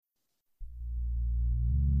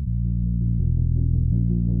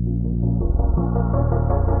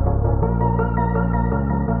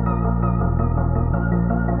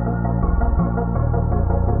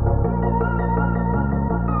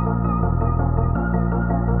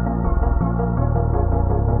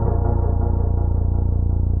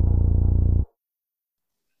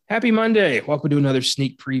Happy Monday. Welcome to another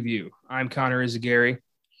sneak preview. I'm Connor Izagari,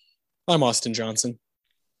 I'm Austin Johnson.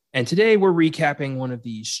 and today we're recapping one of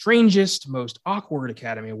the strangest, most awkward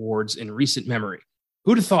Academy Awards in recent memory.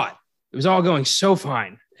 Who'd have thought? It was all going so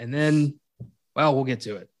fine. And then, well, we'll get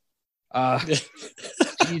to it.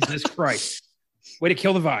 Jesus Christ. Way to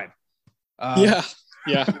kill the vibe. Yeah.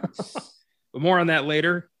 But more on that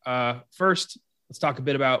later. First, let's talk a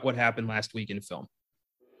bit about what happened last week in film.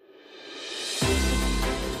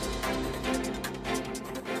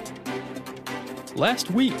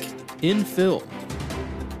 Last week in film.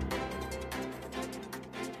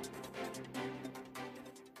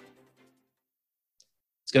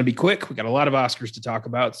 It's going to be quick. We got a lot of Oscars to talk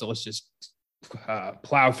about, so let's just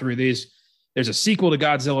plow through these. There's a sequel to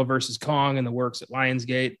Godzilla vs. Kong in the works at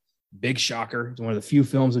Lionsgate. Big shocker. It's one of the few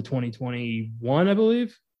films of 2021, I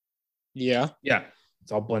believe. Yeah.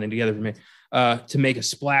 It's all blending together for me. To make a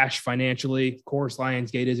splash financially, of course,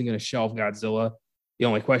 Lionsgate isn't going to shelve Godzilla. The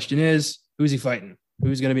only question is, who's he fighting?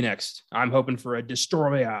 Who's going to be next? I'm hoping for a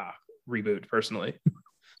Destroyer reboot, personally.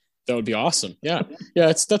 That would be awesome. Yeah.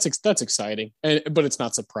 That's exciting. But it's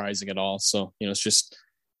not surprising at all. So, it's just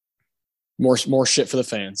more shit for the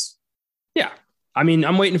fans. Yeah. I mean,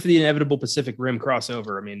 I'm waiting for the inevitable Pacific Rim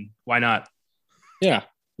crossover. I mean, why not? Yeah,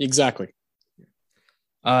 exactly.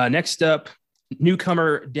 Next up,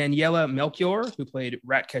 newcomer Daniela Melchior, who played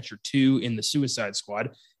Ratcatcher 2 in The Suicide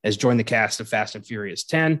Squad, has joined the cast of Fast and Furious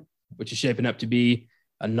 10, which is shaping up to be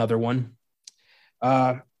another one.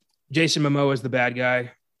 Jason Momoa is the bad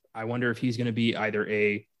guy. I wonder if he's going to be either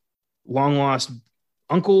a long-lost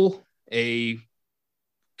uncle, a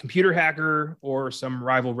computer hacker, or some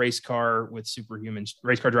rival race car driver with superhuman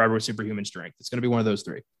strength. It's going to be one of those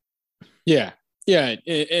three. Yeah.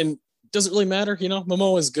 And doesn't really matter.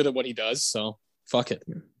 Momoa is good at what he does. So fuck it.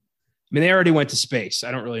 I mean, they already went to space.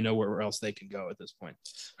 I don't really know where else they can go at this point.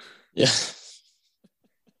 Yeah.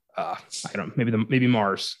 I don't know. Maybe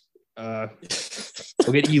Mars. We'll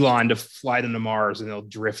get Elon to fly them to Mars, and they'll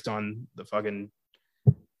drift on the fucking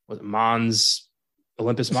Olympus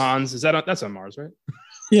Mons. That's on Mars, right?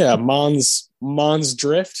 Yeah, Mons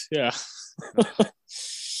drift. Yeah.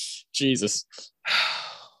 Jesus.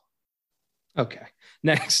 Okay.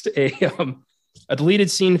 Next, a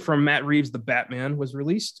deleted scene from Matt Reeves' The Batman was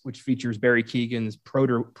released, which features Barry Keoghan's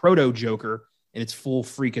proto Joker in its full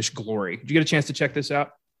freakish glory. Did you get a chance to check this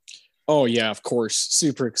out? Oh yeah, of course.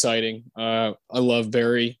 Super exciting. I love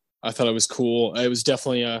Barry. I thought it was cool. It was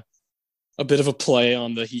definitely a bit of a play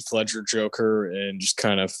on the Heath Ledger Joker, and just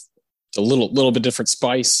kind of a little bit different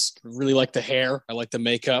spice. Really like the hair. I like the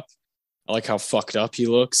makeup. I like how fucked up he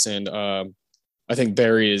looks, and I think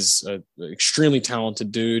Barry is an extremely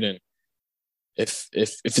talented dude. And if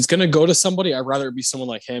it's gonna go to somebody, I'd rather it be someone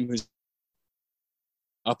like him who's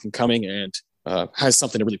up and coming and has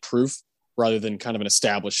something to really prove, rather than kind of an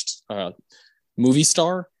established movie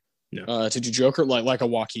star to do Joker, like a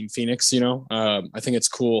Joaquin Phoenix. I think it's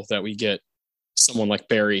cool that we get someone like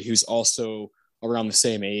Barry, who's also around the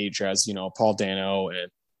same age as Paul Dano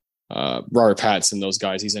and Robert Pattinson. Those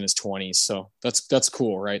guys, he's in his 20s, so that's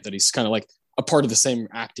cool, right? That he's kind of like a part of the same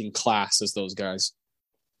acting class as those guys.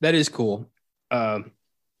 That is cool. There's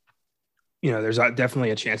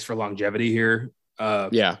definitely a chance for longevity here.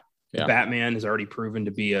 Yeah. Batman has already proven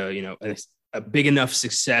to be a big enough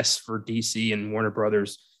success for DC and Warner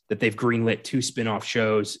Brothers that they've greenlit 2 spin-off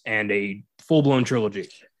shows and a full-blown trilogy.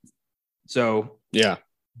 So yeah,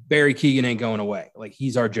 Barry Keoghan ain't going away. Like,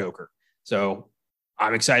 he's our Joker. So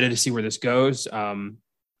I'm excited to see where this goes.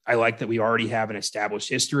 I like that we already have an established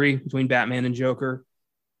history between Batman and Joker.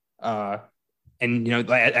 And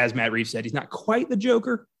as Matt Reeves said, he's not quite the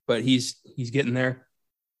Joker, but he's getting there.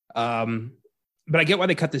 But I get why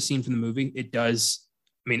they cut this scene from the movie. It does.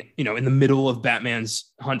 I mean, in the middle of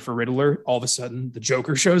Batman's hunt for Riddler, all of a sudden the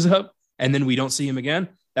Joker shows up and then we don't see him again.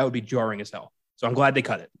 That would be jarring as hell. So I'm glad they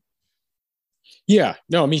cut it. Yeah,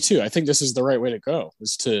 no, me too. I think this is the right way to go,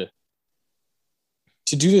 is to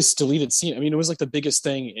do this deleted scene. I mean, it was like the biggest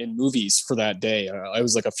thing in movies for that day. I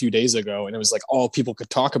was like a few days ago, and it was like all people could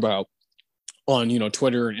talk about on,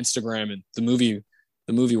 Twitter and Instagram and the movie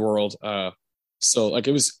world. So like,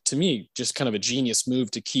 it was, to me, just kind of a genius move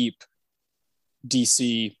to keep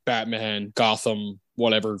DC, Batman, Gotham,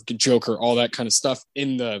 whatever, Joker, all that kind of stuff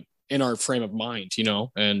in our frame of mind,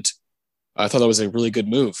 and I thought that was a really good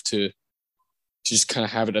move to just kind of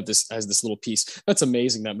have it as this little piece. That's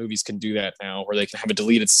amazing that movies can do that now, where they can have a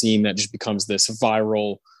deleted scene that just becomes this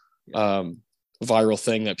viral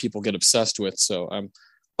thing that people get obsessed with. So I'm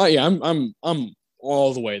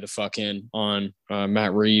all the way the fuck in on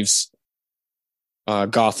Matt Reeves,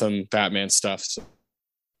 Gotham, Batman stuff. So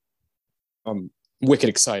wicked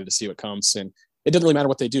excited to see what comes. And it doesn't really matter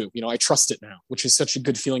what they do. I trust it now, which is such a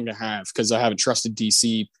good feeling to have because I haven't trusted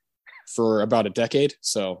DC for about a decade.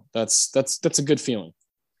 So that's a good feeling.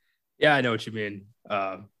 Yeah, I know what you mean.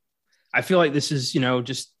 I feel like this is,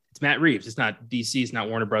 just it's Matt Reeves. It's not DC. It's not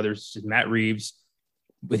Warner Brothers. It's just Matt Reeves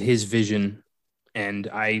with his vision. And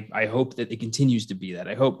I hope that it continues to be that.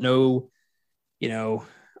 I hope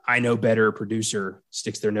I know better producer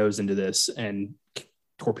sticks their nose into this and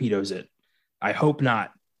torpedoes it. I hope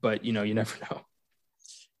not, but you never know.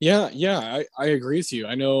 Yeah, I agree with you.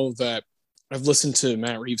 I know that I've listened to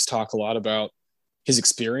Matt Reeves talk a lot about his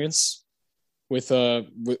experience with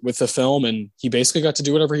the film, and he basically got to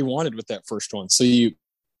do whatever he wanted with that first one. So you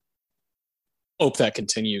hope that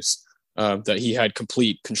continues, that he had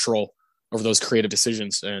complete control over those creative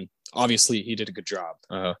decisions, and obviously he did a good job.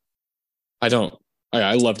 I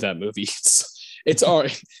loved that movie. It's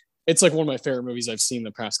like one of my favorite movies I've seen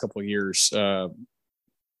the past couple of years.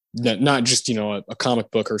 Not just a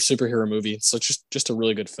comic book or superhero movie. It's like just a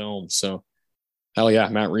really good film. So hell yeah,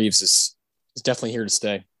 Matt Reeves is definitely here to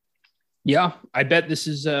stay. Yeah, I bet this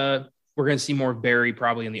is we're going to see more of Barry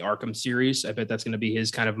probably in the Arkham series. I bet that's going to be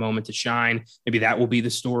his kind of moment to shine. Maybe that will be the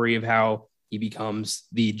story of how he becomes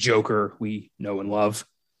the Joker we know and love.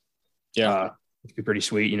 Yeah, it'd be pretty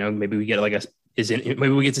sweet. Maybe we get maybe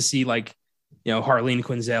we get to see Harleen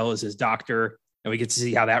Quinzel as his doctor, and we get to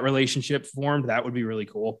see how that relationship formed. That would be really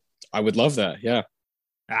cool. I would love that. Yeah.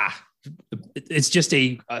 It's just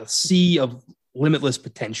a sea of limitless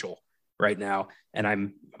potential right now, and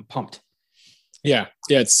I'm pumped. Yeah,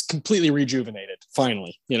 it's completely rejuvenated.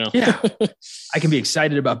 Finally, Yeah, I can be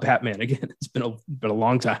excited about Batman again. It's been a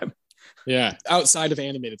long time. Yeah, outside of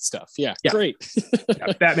animated stuff. Yeah. Great.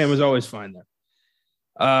 Yeah, Batman was always fine there.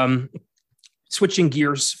 Switching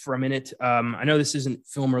gears for a minute. I know this isn't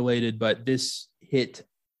film related, but this hit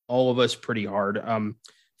all of us pretty hard.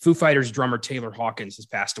 Foo Fighters drummer Taylor Hawkins has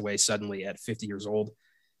passed away suddenly at 50 years old.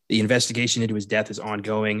 The investigation into his death is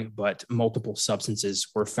ongoing, but multiple substances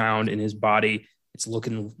were found in his body. It's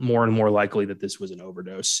looking more and more likely that this was an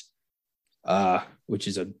overdose, which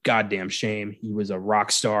is a goddamn shame. He was a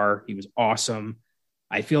rock star. He was awesome.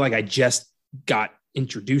 I feel like I just got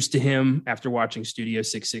introduced to him after watching Studio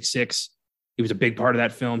 666. He was a big part of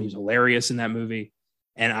that film. He was hilarious in that movie.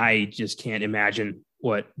 And I just can't imagine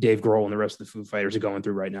what Dave Grohl and the rest of the Foo Fighters are going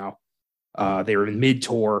through right now. They were in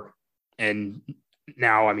mid-tour, and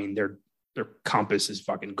now, I mean, their compass is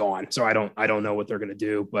fucking gone. So I don't know what they're going to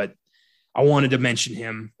do, but I wanted to mention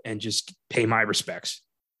him and just pay my respects.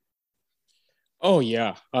 Oh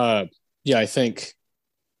yeah. I think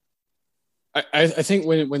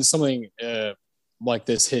when something like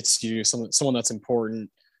this hits you, someone that's important,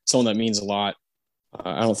 someone that means a lot,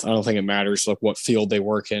 I don't think it matters like what field they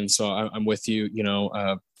work in. So I'm with you.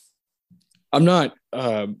 I'm not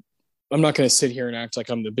going to sit here and act like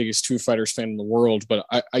I'm the biggest Foo Fighters fan in the world, but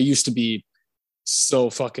I used to be so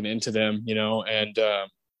fucking into them, and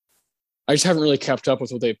I just haven't really kept up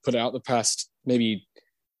with what they put out the past maybe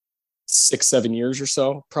 6-7 years or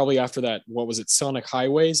so. Probably after that, what was it, Sonic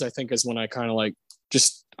Highways, I think, is when I kind of like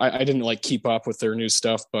I didn't like keep up with their new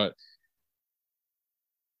stuff, but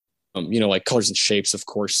like Colors and Shapes, of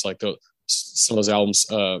course, like some of those albums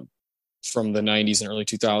from the 90s and early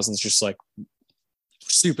 2000s, just like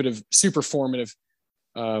super formative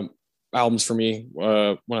albums for me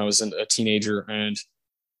when I was a teenager. And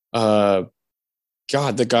God,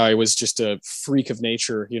 the guy was just a freak of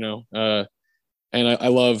nature, and I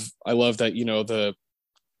love that, the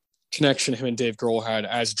connection him and Dave Grohl had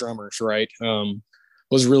as drummers, right,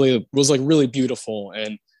 was really beautiful.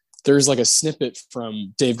 And there's like a snippet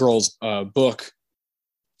from Dave Grohl's book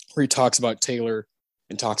where he talks about Taylor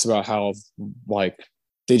and talks about how like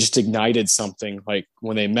they just ignited something, like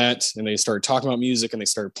when they met and they started talking about music and they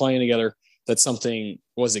started playing together, that something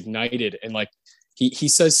was ignited. And like he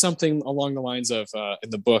says something along the lines of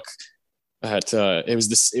in the book that it was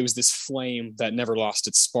this flame that never lost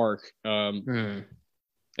its spark. And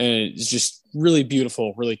it's just really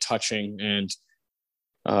beautiful, really touching. And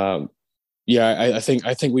I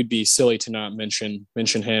think we'd be silly to not mention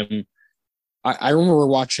him. I remember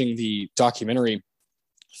watching the documentary, I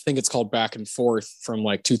think it's called Back and Forth, from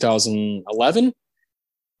like 2011.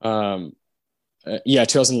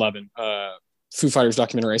 2011. Foo Fighters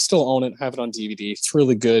documentary. I still own it, have it on DVD. It's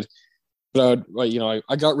really good. But I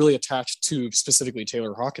got really attached to specifically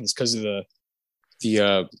Taylor Hawkins because of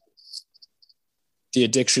the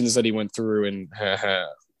addictions that he went through and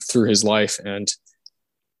through his life. And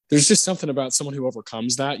there's just something about someone who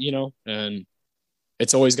overcomes that, and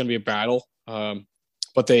it's always going to be a battle.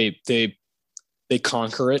 But they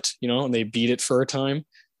conquer it, and they beat it for a time.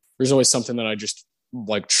 There's always something that I just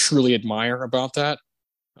like truly admire about that.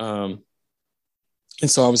 And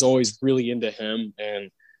so I was always really into him and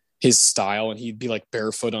his style, and he'd be like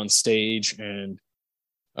barefoot on stage, and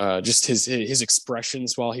just his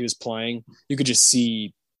expressions while he was playing. You could just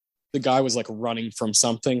see the guy was like running from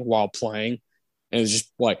something while playing, and it was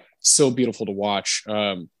just like so beautiful to watch.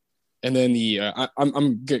 And then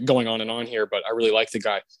I'm going on and on here, but I really like the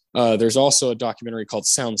guy. There's also a documentary called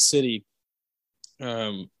Sound City,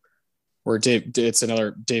 where it's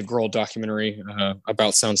another Dave Grohl documentary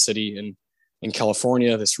about Sound City in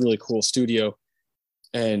California, this really cool studio.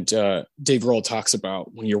 And Dave Grohl talks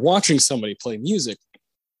about when you're watching somebody play music,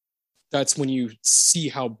 that's when you see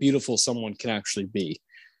how beautiful someone can actually be.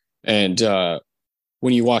 And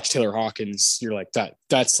when you watch Taylor Hawkins, you're like,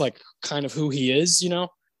 that's like kind of who he is,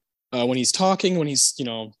 when he's talking, when he's,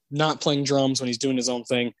 not playing drums, when he's doing his own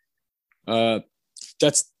thing.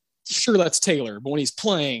 That's Taylor, but when he's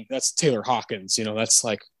playing, that's Taylor Hawkins.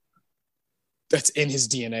 That's in his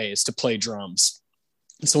DNA, is to play drums.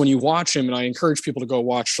 And so when you watch him, and I encourage people to go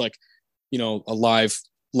watch a live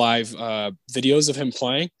videos of him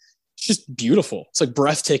playing, it's just beautiful. It's like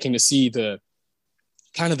breathtaking to see the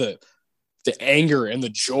kind of the anger and the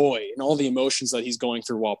joy and all the emotions that he's going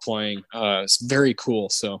through while playing. It's very cool.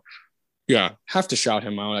 So yeah, have to shout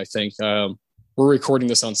him out. I think we're recording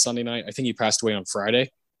this on Sunday night. I think he passed away on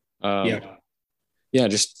Friday.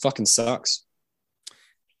 Just fucking sucks.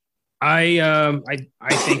 I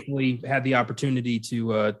thankfully had the opportunity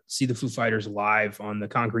to see the Foo Fighters live on the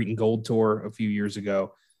Concrete and Gold tour a few years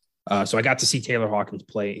ago. So I got to see Taylor Hawkins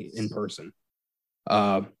play in person.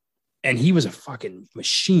 And he was a fucking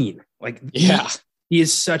machine. Like, yeah, he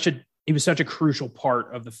was such a crucial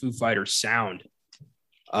part of the Foo Fighters sound.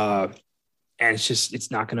 And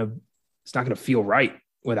it's not gonna feel right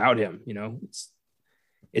without him.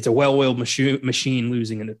 It's a well-oiled machine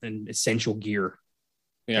losing an essential gear.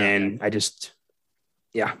 Yeah. And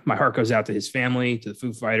my heart goes out to his family, to the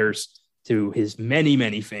Foo Fighters, to his many,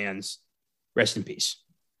 many fans. Rest in peace.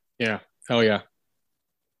 Yeah. Hell yeah.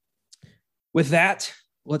 With that,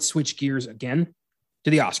 let's switch gears again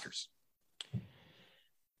to the Oscars.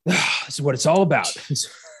 This is what it's all about.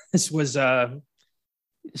 This was the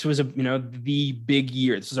big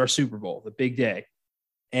year. This is our Super Bowl, the big day.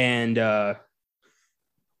 And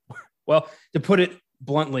well, to put it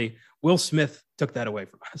bluntly, Will Smith took that away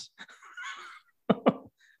from us.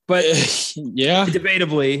 But yeah,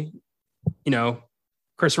 debatably,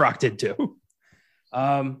 Chris Rock did too.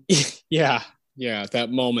 Yeah, that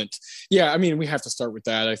moment. Yeah, I mean, we have to start with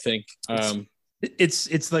that, I think.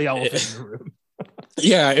 It's the elephant in the room.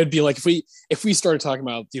 Yeah, it'd be like if we started talking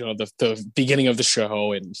about, the beginning of the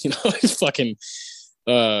show and, fucking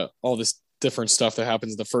all this different stuff that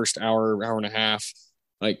happens in the first hour and a half.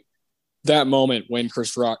 Like, that moment when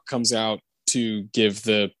Chris Rock comes out to give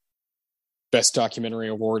the best documentary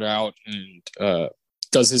award out and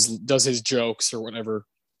does his jokes or whatever,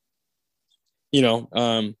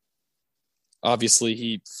 obviously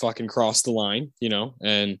he fucking crossed the line,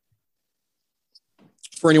 and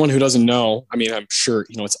for anyone who doesn't know, I mean, I'm sure,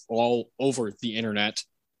 it's all over the internet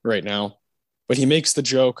right now, but he makes the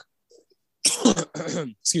joke,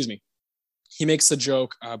 excuse me. He makes the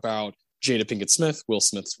joke about Jada Pinkett Smith, Will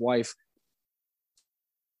Smith's wife,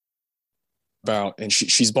 and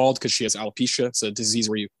she's bald because she has alopecia. It's a disease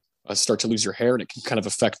where you start to lose your hair, and it can kind of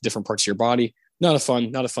affect different parts of your body. Not a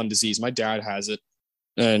fun disease. My dad has it,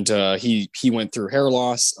 and he went through hair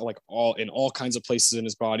loss, like in all kinds of places in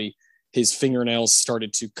his body. His fingernails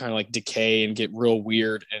started to kind of like decay and get real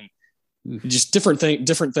weird, and just different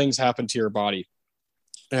things happen to your body.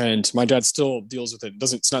 And my dad still deals with it.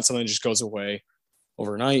 It's not something that just goes away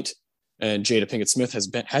overnight. And Jada Pinkett Smith has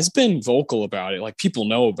been vocal about it. Like, people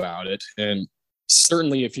know about it. And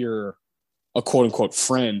certainly if you're a quote unquote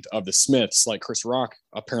friend of the Smiths, like Chris Rock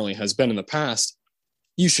apparently has been in the past,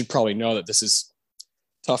 you should probably know that this is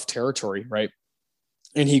tough territory, right?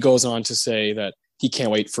 And he goes on to say that he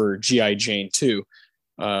can't wait for G.I. Jane 2,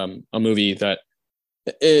 a movie that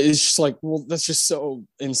is just like, well, that's just so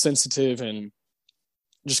insensitive and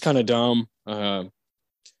just kind of dumb. And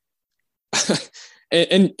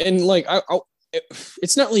like,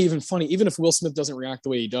 it's not really even funny. Even if Will Smith doesn't react the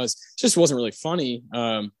way he does, it just wasn't really funny.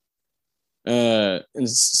 And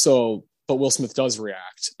so, but Will Smith does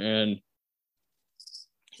react and,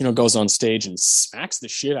 goes on stage and smacks the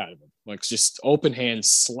shit out of him. Like, just open hand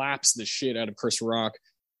slaps the shit out of Chris Rock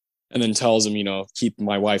and then tells him, keep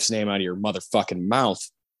my wife's name out of your motherfucking mouth.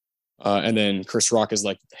 And then Chris Rock is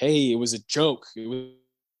like, hey, it was a joke. It was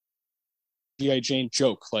a G.I. Jane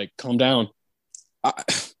joke. Like, calm down.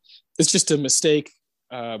 It's just a mistake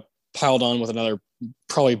piled on with another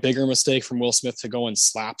probably a bigger mistake from Will Smith to go and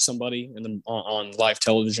slap somebody on live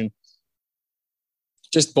television.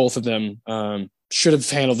 Just both of them should have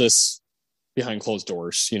handled this behind closed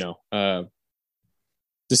doors.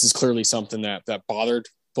 This is clearly something that bothered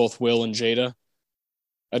both Will and Jada.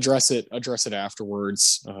 Address it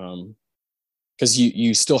afterwards, because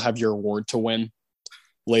you still have your award to win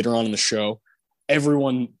later on in the show.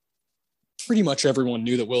 Pretty much everyone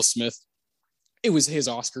knew that Will Smith, it was his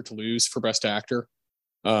Oscar to lose for Best Actor.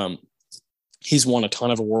 He's won a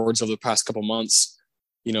ton of awards over the past couple months,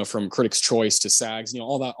 from Critics' Choice to SAGs,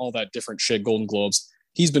 all that different shit, Golden Globes.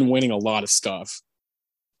 He's been winning a lot of stuff.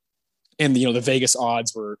 And, the Vegas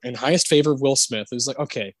odds were in highest favor of Will Smith. It was like,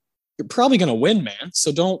 okay, you're probably going to win, man.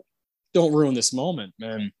 So don't ruin this moment,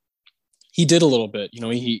 man. He did a little bit,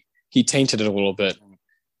 he tainted it a little bit.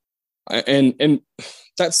 And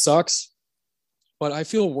that sucks, but I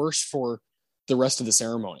feel worse for the rest of the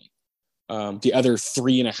ceremony. The other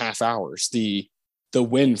 3.5 hours, the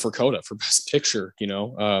win for Coda for Best Picture,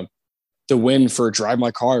 the win for Drive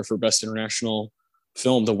My Car for Best International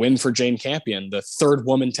Film, the win for Jane Campion, the third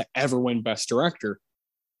woman to ever win Best Director.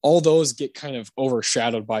 All those get kind of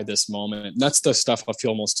overshadowed by this moment. And that's the stuff I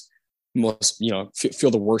feel most,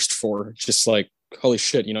 feel the worst for. Just like, holy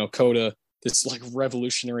shit, Coda, this like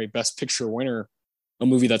revolutionary Best Picture winner, a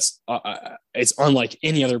movie that's it's unlike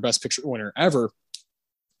any other Best Picture winner ever,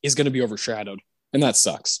 is going to be overshadowed, and that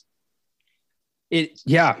sucks. It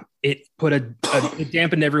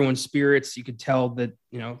dampened everyone's spirits. You could tell that,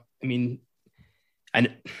 I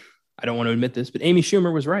don't want to admit this, but Amy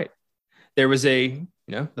Schumer was right. There was the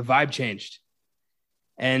vibe changed,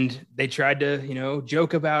 and they tried to,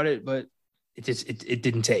 joke about it, but it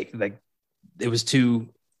didn't take. Like, it was too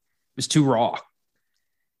raw.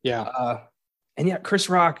 Yeah. And yeah, Chris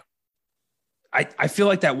Rock, I feel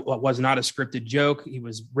like that was not a scripted joke. He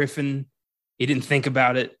was riffing. He didn't think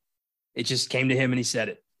about it. It just came to him and he said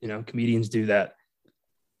it. Comedians do that.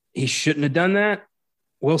 He shouldn't have done that.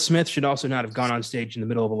 Will Smith should also not have gone on stage in the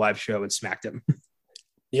middle of a live show and smacked him.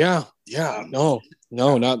 Yeah. No,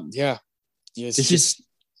 not, yeah. It's just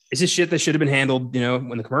shit that should have been handled,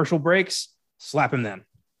 when the commercial breaks, slap him then.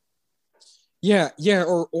 Yeah.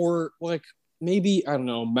 Or like, maybe, I don't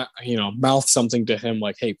know, mouth something to him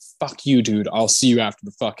like, hey, fuck you, dude. I'll see you after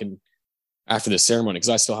the ceremony, because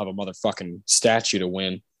I still have a motherfucking statue to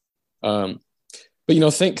win. But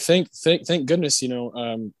thank goodness,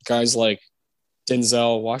 guys like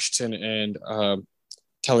Denzel Washington and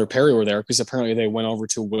Tyler Perry were there, because apparently they went over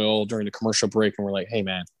to Will during the commercial break and were like, hey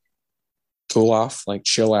man, cool off, like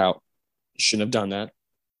chill out. You shouldn't have done that.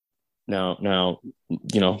 Now,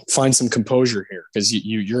 find some composure here, because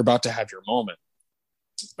you're about to have your moment.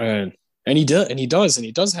 And he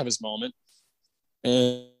does have his moment.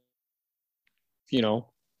 And,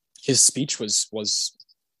 his speech was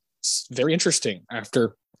very interesting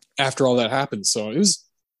after all that happened. So it was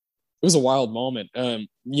a wild moment. The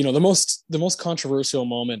most controversial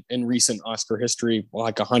moment in recent Oscar history,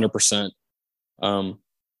 like 100%.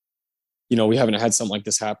 We haven't had something like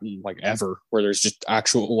this happen like ever, where there's just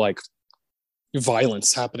actual like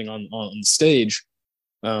violence happening on stage.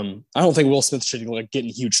 I don't think Will Smith should like get in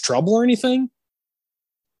huge trouble or anything,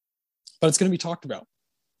 but it's going to be talked about.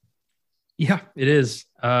 Yeah, it is.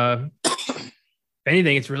 If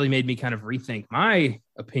anything, it's really made me kind of rethink my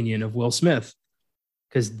opinion of Will Smith,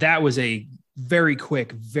 because that was a very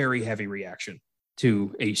quick, very heavy reaction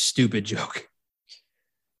to a stupid joke.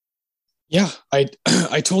 Yeah, I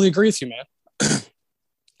totally agree with you, man.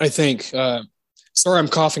 I think, sorry, I'm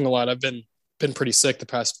coughing a lot. I've been pretty sick the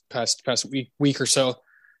past week or so.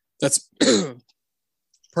 That's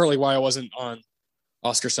partly why I wasn't on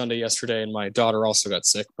Oscar Sunday yesterday, and my daughter also got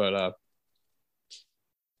sick. But I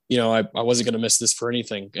wasn't going to miss this for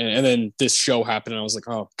anything. And then this show happened, and I was like,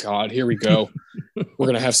 oh God, here we go. We're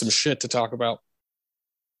going to have some shit to talk about.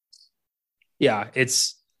 Yeah,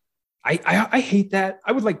 I hate that.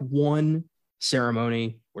 I would like one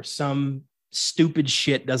ceremony where some stupid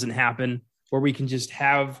shit doesn't happen, where we can just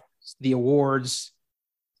have the awards.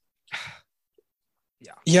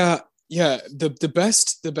 Yeah. The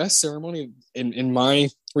best ceremony in my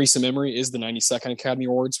recent memory is the 92nd Academy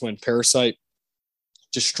Awards, when Parasite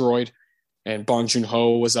destroyed and Bong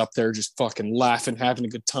Joon-ho was up there just fucking laughing, having a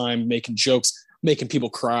good time, making jokes, making people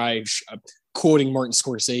cry, quoting Martin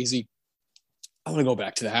Scorsese. I want to go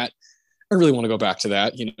back to that. I really want to go back to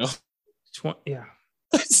that, Yeah.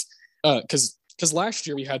 Because last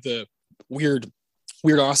year we had the weird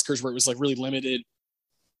Oscars where it was like really limited.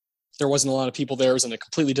 There wasn't a lot of people there. It was in a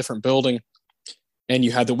completely different building. And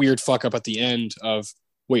you had the weird fuck up at the end of,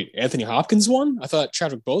 wait, Anthony Hopkins won? I thought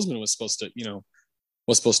Chadwick Boseman was supposed to,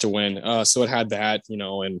 was supposed to win. So it had that, you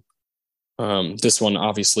know, and this one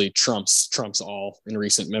obviously trumps all in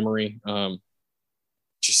recent memory.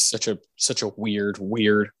 Just such a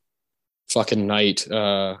weird fucking night.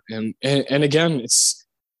 And again, it's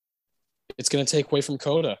gonna take away from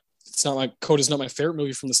Coda. It's not like Coda's not my favorite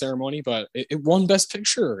movie from the ceremony, but it won Best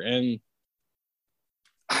Picture, and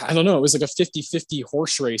I don't know. It was like a 50-50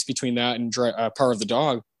 horse race between that and Power of the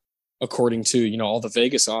Dog, according to, you know, all the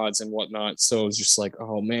Vegas odds and whatnot. So it was just like,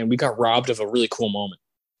 oh man, we got robbed of a really cool moment.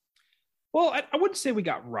 Well, I wouldn't say we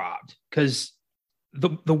got robbed, because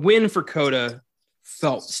the win for Coda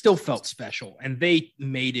still felt special, and they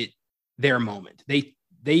made it their moment. They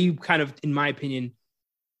kind of, in my opinion,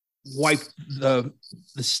 wiped the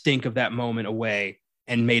stink of that moment away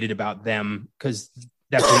and made it about them, because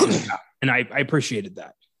that's what it was about. And I appreciated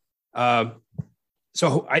that.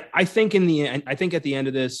 So I think in the end, I think at the end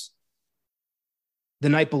of this, the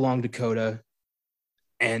night belonged to Coda,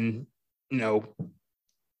 and, you know,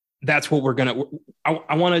 that's what we're gonna.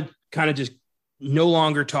 I want to kind of just no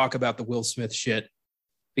longer talk about the Will Smith shit,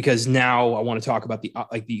 because now I want to talk about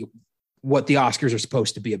what the Oscars are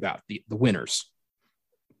supposed to be about, the winners.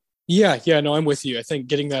 Yeah, no, I'm with you. I think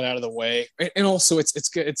getting that out of the way, and also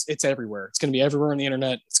it's everywhere. It's going to be everywhere on the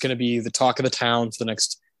internet. It's going to be the talk of the town for the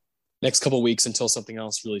next couple of weeks until something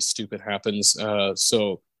else really stupid happens.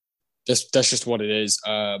 So that's just what it is.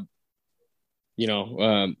 You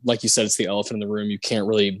know, like you said, it's the elephant in the room. You can't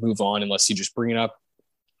really move on unless you just bring it up,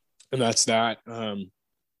 and that's that. And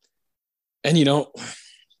you know,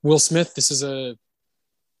 Will Smith, this is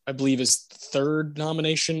I believe his third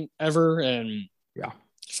nomination ever, and yeah,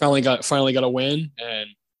 finally got a win. And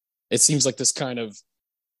it seems like this kind of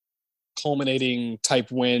culminating type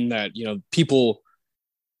win that, you know,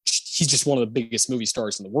 he's just one of the biggest movie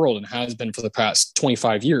stars in the world and has been for the past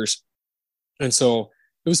 25 years. And so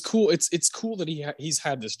it was cool. It's cool that he's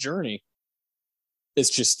had this journey. It's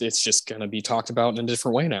just going to be talked about in a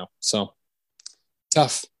different way now. So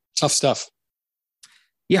tough stuff.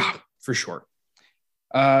 Yeah, for sure.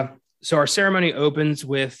 So our ceremony opens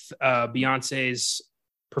with Beyonce's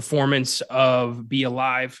performance of Be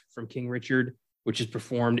Alive from King Richard, which is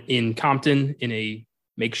performed in Compton in a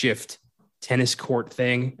makeshift tennis court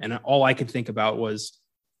thing. And all I could think about was,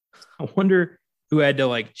 I wonder who had to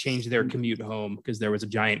like change their commute home because there was a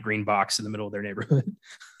giant green box in the middle of their neighborhood.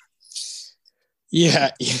 Yeah.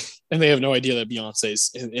 And they have no idea that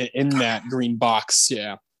Beyonce's in that green box.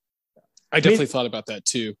 Yeah. I definitely thought about that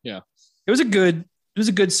too. Yeah. It was a good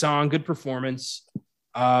song, good performance.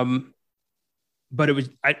 But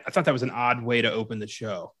I thought that was an odd way to open the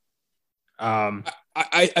show.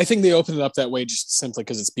 I think they opened it up that way just simply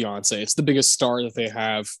because it's Beyonce. It's the biggest star that they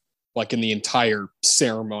have, like, in the entire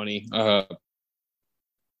ceremony.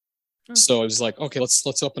 So I was like, okay, let's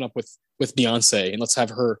open up with Beyonce, and let's have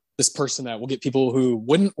her, this person that will get people who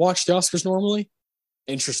wouldn't watch the Oscars normally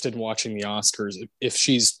interested in watching the Oscars. If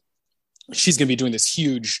she's going to be doing this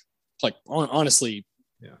huge, like, honestly,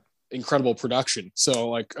 yeah, incredible production. So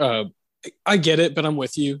like, I get it, but I'm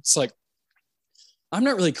with you. It's like, I'm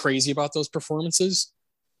not really crazy about those performances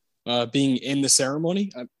being in the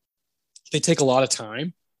ceremony. They take a lot of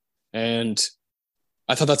time, and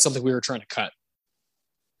I thought that's something we were trying to cut.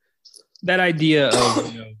 That idea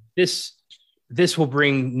of, this will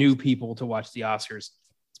bring new people to watch the Oscars.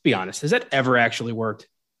 Let's be honest. Has that ever actually worked?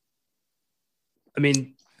 I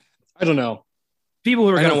mean, I don't know. People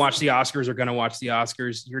who are going to watch the Oscars are going to watch the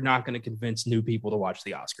Oscars. You're not going to convince new people to watch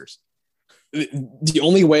the Oscars. The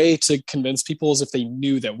only way to convince people is if they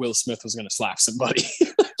knew that Will Smith was going to slap somebody.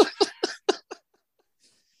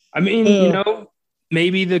 I mean,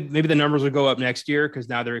 maybe the numbers will go up next year because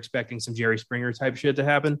now they're expecting some Jerry Springer type shit to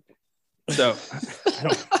happen. So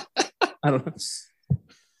I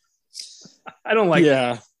don't like.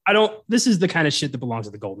 Yeah, this is the kind of shit that belongs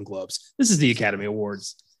to the Golden Globes. This is the Academy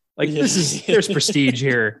Awards. Like, there's prestige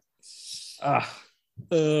here.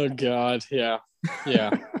 Oh God. Yeah.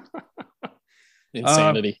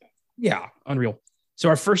 Insanity. Yeah. Unreal. So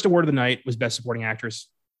our first award of the night was Best Supporting Actress.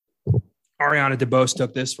 Ariana DeBose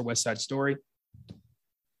took this for West Side Story.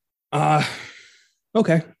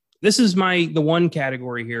 Okay. This is the one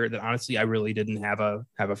category here that honestly I really didn't have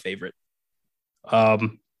a favorite. All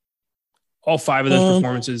five of those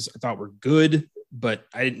performances I thought were good, but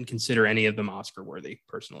I didn't consider any of them Oscar worthy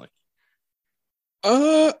personally.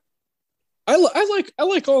 I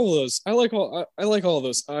like all of those. I like all of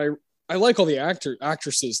those. I like all the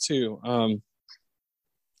actresses too.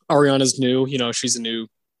 Ariana's new, she's a new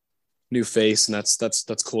face, and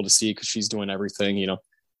that's cool to see because she's doing everything,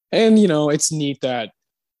 and it's neat that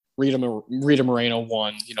Rita Moreno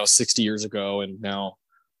won, 60 years ago, and now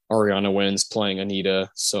Ariana wins playing Anita.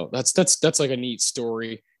 So that's like a neat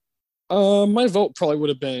story. My vote probably would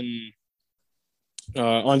have been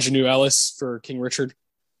Anjanou Ellis for King Richard.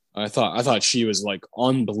 I thought she was like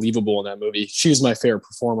unbelievable in that movie. She was my favorite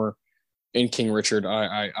performer in King Richard.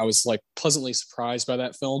 I was like pleasantly surprised by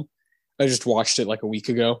that film. I just watched it like a week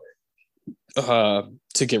ago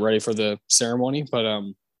to get ready for the ceremony. But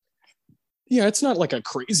yeah, it's not like a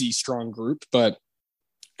crazy strong group, but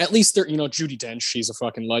at least they're, Judi Dench, she's a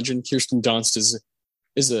fucking legend. Kirsten Dunst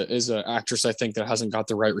is a actress I think that hasn't got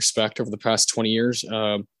the right respect over the past 20 years.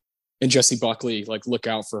 And Jessie Buckley, like, look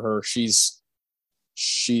out for her. She's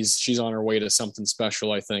on her way to something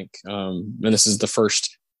special, I think. And this is the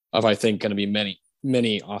first of, I think, going to be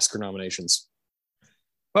many Oscar nominations.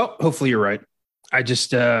 Well, hopefully you're right. I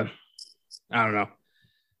just, I don't know.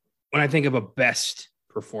 When I think of a best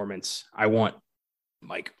performance, I want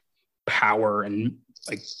like power and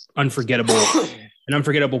like unforgettable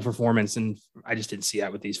performance. And I just didn't see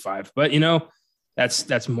that with these five, but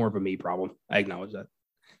that's more of a me problem. I acknowledge that.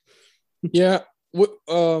 Yeah.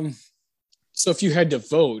 So if you had to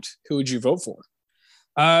vote, who would you vote for?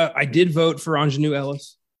 I did vote for Anjanou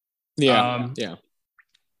Ellis. Yeah.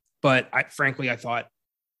 But I thought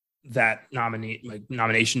that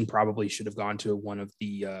nomination probably should have gone to one of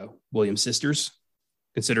the Williams sisters,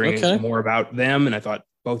 considering it's more about them. And I thought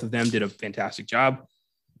both of them did a fantastic job.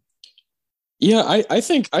 Yeah, I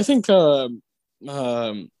think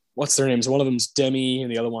what's their names? One of them's Demi,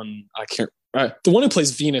 and the other one I can't. The one who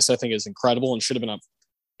plays Venus, I think, is incredible and should have been up.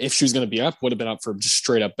 If she was going to be up, would have been up for just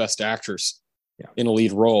straight up best actress in a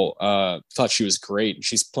lead role. Thought she was great.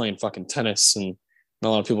 She's playing fucking tennis, and not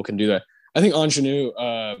a lot of people can do that. I think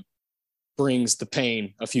Anjanou brings the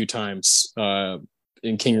pain a few times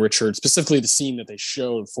in King Richard, specifically the scene that they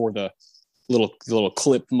showed for the little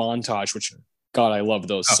clip montage, which God, I love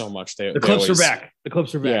those so much. The clips are back. The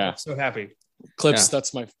clips are back. Yeah. I'm so happy. Clips,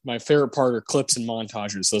 that's my favorite part, are clips and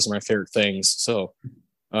montages. Those are my favorite things. So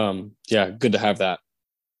good to have that.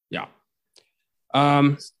 Yeah.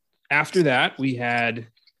 After that, we had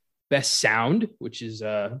Best Sound, which is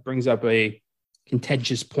brings up a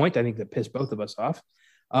contentious point, I think, that pissed both of us off.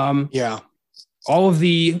 All of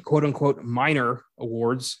the quote unquote minor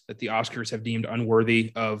awards that the Oscars have deemed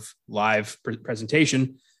unworthy of live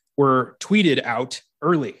presentation were tweeted out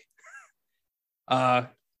early.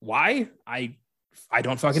 Why? I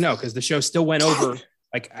don't fucking know, because the show still went over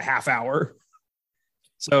like a half hour.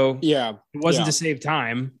 So it wasn't to save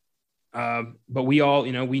time. But we all,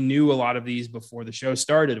 we knew a lot of these before the show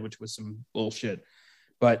started, which was some bullshit.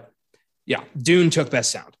 But yeah, Dune took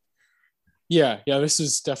Best Sound. Yeah, this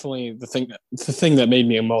is definitely the thing that made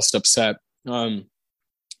me most upset.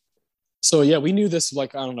 So yeah, we knew this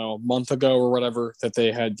like, I don't know, a month ago or whatever, that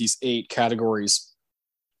they had these 8 categories.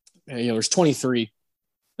 And, there's 23,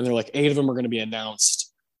 and they're like 8 of them are going to be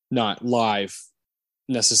announced, not live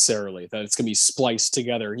necessarily, that it's going to be spliced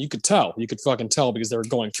together. You could fucking tell because they were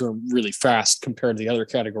going through them really fast compared to the other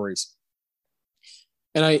categories.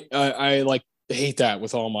 And I like hate that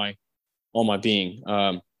with all my being,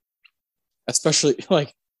 especially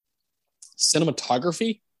like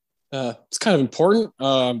cinematography. It's kind of important.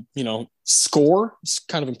 Score is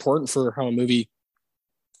kind of important for how a movie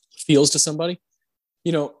feels to somebody.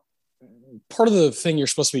 Part of the thing you're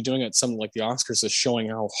supposed to be doing at something like the Oscars is showing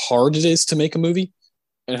how hard it is to make a movie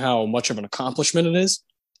and how much of an accomplishment it is.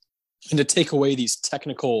 And to take away these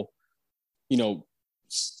technical,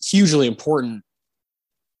 hugely important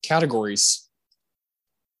categories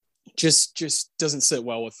just doesn't sit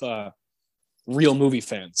well with real movie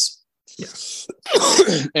fans. Yeah.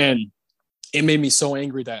 And it made me so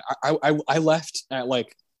angry that I left at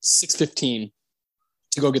like 6:15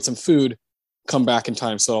 to go get some food, come back in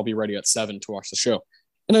time so I'll be ready at 7 to watch the show.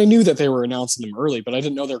 And I knew that they were announcing them early, but I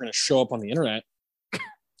didn't know they were going to show up on the internet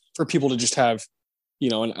for people to just have,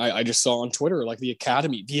 and I just saw on Twitter, like the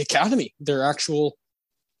Academy, their actual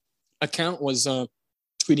account was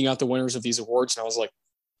tweeting out the winners of these awards. And I was like,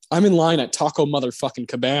 I'm in line at Taco motherfucking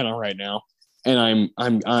Cabana right now. And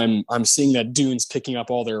I'm seeing that Dune's picking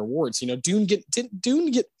up all their awards. Dune get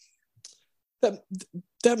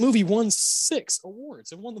that movie won 6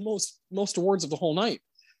 awards. It won the most awards of the whole night.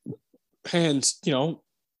 And,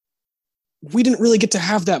 we didn't really get to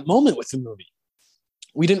have that moment with the movie.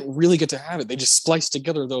 We didn't really get to have it. They just spliced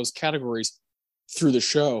together those categories through the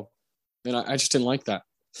show. And I just didn't like that.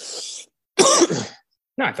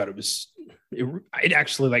 No, I thought it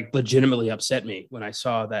actually like legitimately upset me when I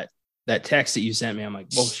saw that text that you sent me. I'm like,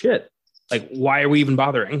 well, shit. Like, why are we even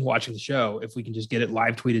bothering watching the show if we can just get it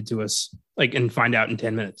live tweeted to us, like, and find out in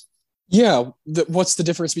 10 minutes? Yeah. What's the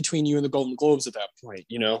difference between you and the Golden Globes at that point?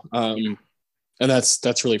 and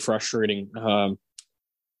that's really frustrating.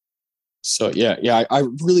 So yeah, I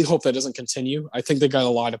really hope that doesn't continue. I think they got a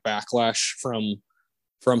lot of backlash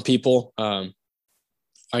from people.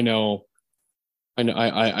 I know a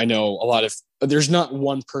lot of. There's not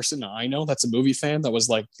one person I know that's a movie fan that was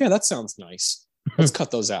like, yeah, that sounds nice. Let's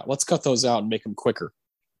cut those out. Let's cut those out and make them quicker.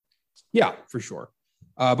 Yeah, for sure.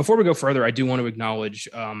 Before we go further, I do want to acknowledge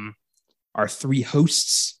our three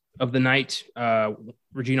hosts of the night,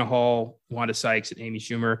 Regina Hall, Wanda Sykes, and Amy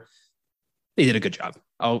Schumer. They did a good job.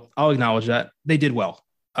 I'll acknowledge that. They did well.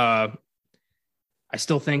 I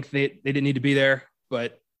still think they didn't need to be there,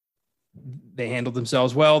 but they handled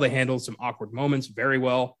themselves well. They handled some awkward moments very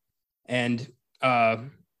well. And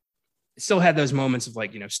still had those moments of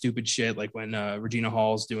like, stupid shit, like when Regina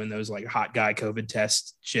Hall's doing those like hot guy COVID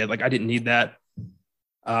test shit. Like I didn't need that.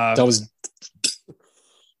 That was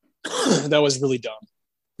really dumb.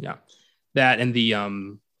 Yeah. That and the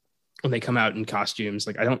when they come out in costumes,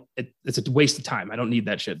 like it's a waste of time. I don't need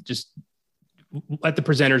that shit. Just let the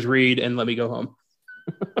presenters read and let me go home.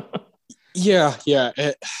 Yeah.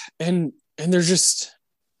 And they're just,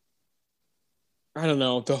 I don't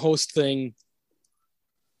know, the host thing,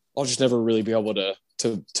 I'll just never really be able to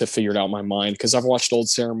figure it out in my mind, because I've watched old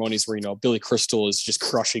ceremonies where, Billy Crystal is just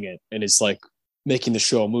crushing it and it's like making the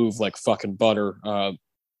show move like fucking butter. And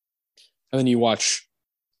then you watch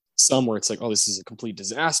some where it's like, oh, this is a complete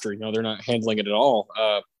disaster. They're not handling it at all.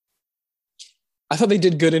 I thought they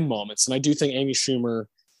did good in moments. And I do think Amy Schumer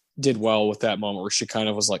did well with that moment where she kind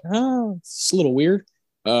of was like, it's a little weird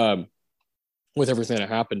with everything that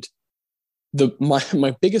happened.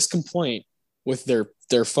 My biggest complaint with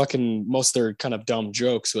their fucking, most of their kind of dumb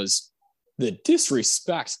jokes was the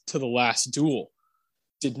disrespect to The Last Duel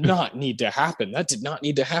did not need to happen. That did not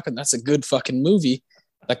need to happen. That's a good fucking movie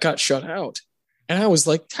that got shut out. And I was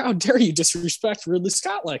like, how dare you disrespect Ridley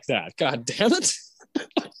Scott like that? God damn it.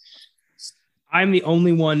 I'm the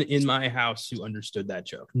only one in my house who understood that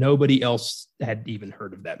joke. Nobody else had even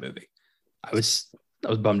heard of that movie. I was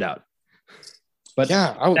bummed out. But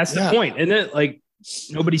yeah, that's the point, isn't it? Like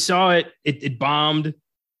nobody saw it. It bombed.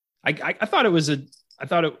 I thought it was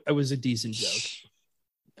a decent joke.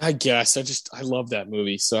 I guess I love that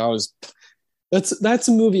movie. So that's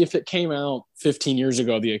a movie. If it came out 15 years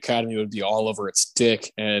ago, the Academy would be all over its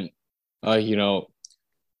dick. And,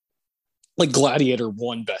 like Gladiator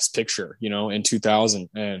won Best Picture, in 2000.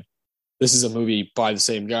 And this is a movie by the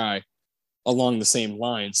same guy along the same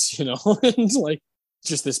lines, and like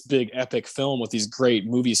just this big epic film with these great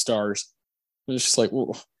movie stars. And it's just like,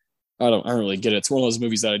 well, I don't really get it. It's one of those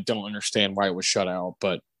movies that I don't understand why it was shut out,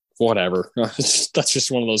 but whatever. That's just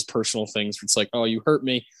one of those personal things where it's like, oh, you hurt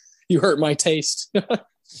me. You hurt my taste.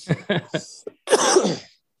 I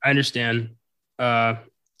understand.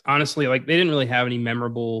 Honestly, like they didn't really have any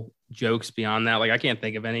memorable jokes beyond that. Like I can't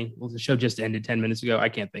think of any. Well, the show just ended 10 minutes ago. I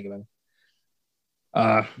can't think of any.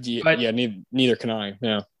 Neither can I.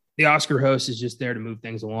 Yeah. The Oscar host is just there to move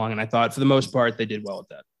things along. And I thought for the most part, they did well at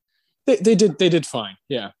that. They did fine.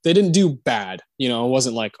 Yeah. They didn't do bad. It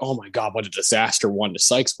wasn't like, oh my God, what a disaster Wanda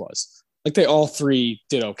Sykes was. Like they all three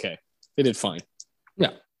did okay. They did fine.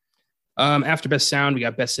 Yeah. After best sound, we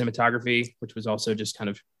got best cinematography, which was also just kind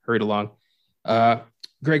of hurried along.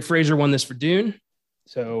 Greg Fraser won this for Dune.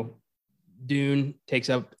 So Dune takes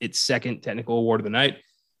up its second technical award of the night,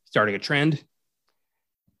 starting a trend.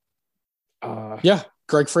 Yeah,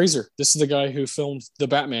 Greg Fraser. This is the guy who filmed The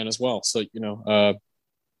Batman as well. So,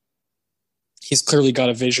 he's clearly got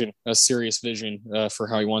a serious vision for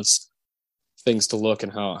how he wants things to look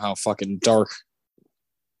and how fucking dark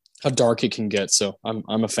it can get. So I'm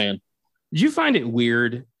a fan. Did you find it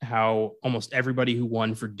weird how almost everybody who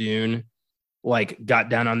won for Dune like got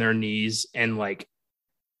down on their knees and like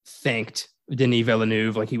thanked Denis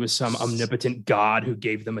Villeneuve like he was some omnipotent god who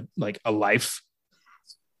gave them a life?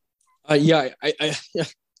 Yeah,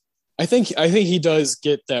 I think he does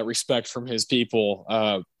get that respect from his people,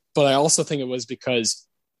 but I also think it was because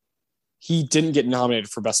he didn't get nominated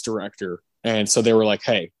for Best Director, and so they were like,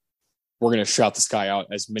 "Hey, we're going to shout this guy out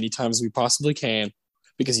as many times as we possibly can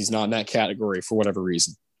because he's not in that category for whatever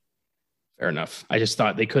reason." Fair enough. I just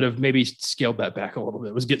thought they could have maybe scaled that back a little bit.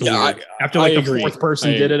 It was getting weird. After the fourth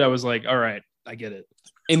person did it, I was like, all right, I get it.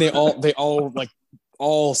 And they all like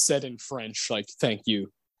all said in French, like, thank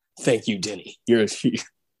you, Denny. You're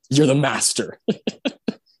the master.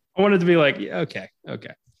 I wanted to be like, yeah, okay.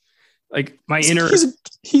 Like my inner,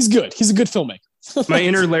 he's good. He's a good filmmaker. My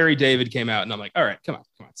inner Larry David came out, and I'm like, all right, come on,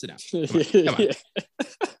 sit down.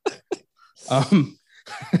 Come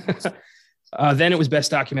on. Then it was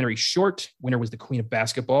best documentary short. Winner was The Queen of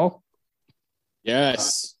Basketball.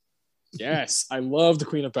 Yes. Yes, I love the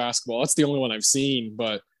Queen of Basketball. That's the only one I've seen.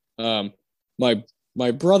 But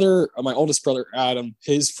my brother, my oldest brother Adam,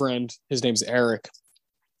 his friend, his name's Eric.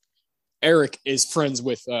 Eric is friends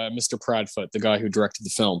with Mr. Pradfoot, the guy who directed the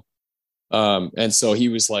film. And so he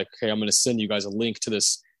was like, "Hey, I'm going to send you guys a link to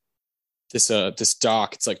this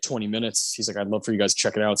doc. It's like 20 minutes." He's like, "I'd love for you guys to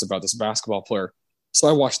check it out. It's about this basketball player." So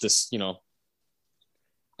I watched this.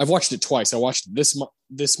 I've watched it twice. I watched it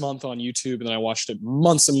this month on YouTube, and then I watched it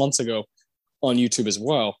months and months ago on YouTube as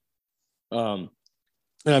well. And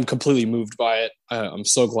I'm completely moved by it. I'm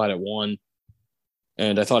so glad it won,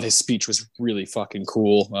 and I thought his speech was really fucking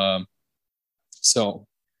cool. So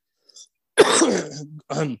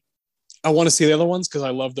I want to see the other ones because I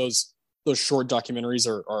love those short documentaries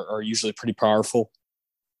are usually pretty powerful.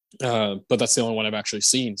 But that's the only one I've actually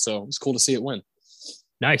seen, so it's cool to see it win.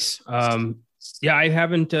 Nice. Yeah, I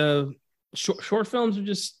haven't. Short films are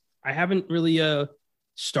just. I haven't really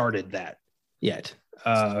started that yet.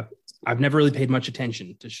 I've never really paid much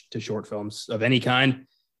attention to short films of any kind,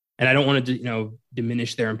 and I don't want to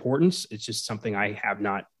diminish their importance. It's just something I have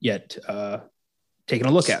not yet taken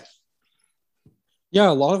a look at. Yeah,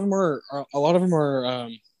 a lot of them are.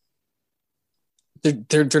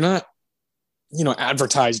 They're not,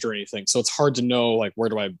 advertised or anything, so it's hard to know like where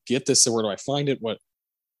do I get this or where do I find it. What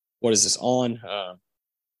is this on?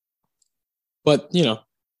 But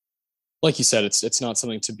like you said, it's not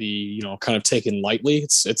something to be kind of taken lightly.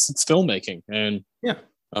 It's filmmaking, and yeah,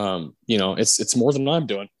 it's more than I'm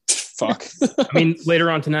doing. Fuck. I mean,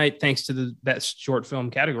 later on tonight, thanks to the best short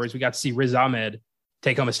film categories, we got to see Riz Ahmed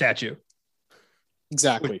take home a statue.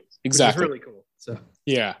 Exactly. Which is really cool. So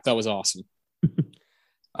yeah, that was awesome.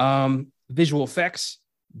 Visual effects,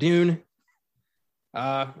 Dune.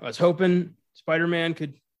 I was hoping Spider-Man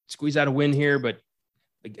could squeeze out a win here, but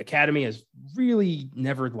the Academy has really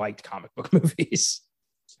never liked comic book movies.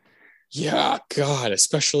 Yeah, God,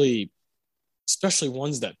 especially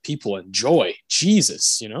ones that people enjoy.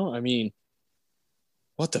 Jesus, I mean,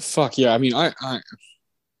 what the fuck? Yeah, I mean,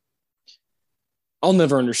 I'll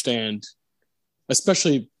never understand,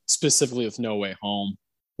 especially specifically with No Way Home,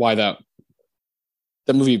 why that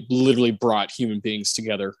movie literally brought human beings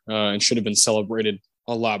together and should have been celebrated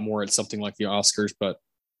a lot more at something like the Oscars, but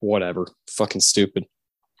whatever. Fucking stupid.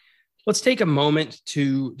 Let's take a moment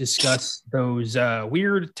to discuss those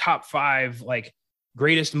weird top 5 like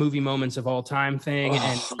greatest movie moments of all time thing,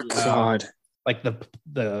 God, like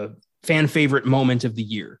the fan favorite moment of the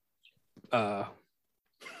year.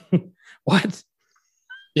 What?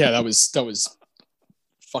 Yeah, that was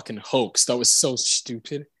fucking hoax. That was so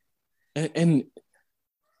stupid, and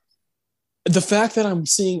the fact that I'm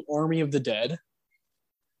seeing Army of the Dead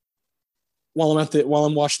while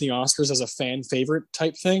I'm watching the Oscars as a fan favorite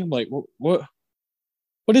type thing, I'm like, what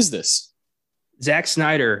is this? Zack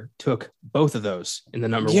Snyder took both of those in the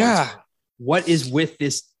number one. What is with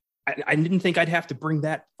this? I didn't think I'd have to bring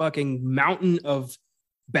that fucking mountain of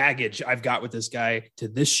baggage I've got with this guy to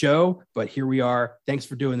this show, but here we are. Thanks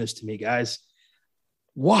for doing this to me, guys.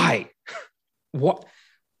 Why? What?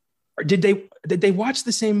 Did they watch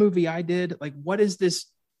the same movie I did? Like, what is this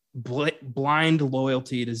blind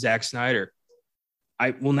loyalty to Zack Snyder?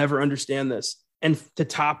 I will never understand this. And to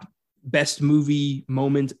top best movie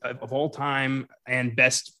moment of all time and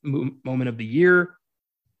best moment of the year,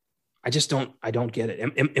 I don't get it.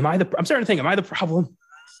 I'm starting to think, am I the problem?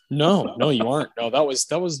 No, you aren't. No, that was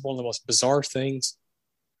one of the most bizarre things.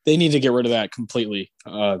 They need to get rid of that completely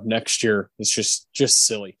next year. It's just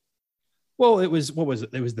silly. Well, it was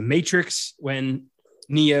It was The Matrix when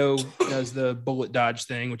Neo does the bullet dodge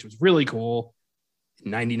thing, which was really cool.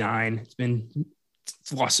 99.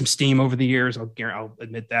 It's lost some steam over the years. I'll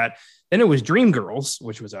admit that. Then it was Dreamgirls,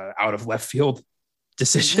 which was a out of left field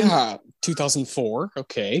decision. Yeah, 2004.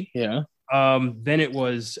 Okay, yeah. Then it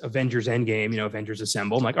was Avengers Endgame. Avengers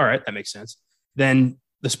Assemble. I'm like, all right, that makes sense. Then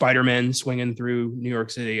the Spider-Man swinging through New York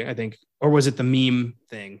City, I think, or was it the meme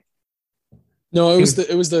thing? No, it was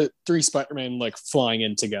the 3 Spider-Man like flying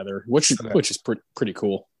in together, which is pretty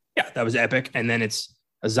cool. Yeah, that was epic. And then it's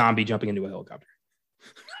a zombie jumping into a helicopter.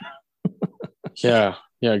 Yeah,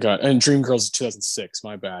 God. And Dreamgirls is 2006.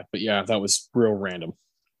 My bad, but yeah, that was real random.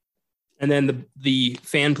 And then the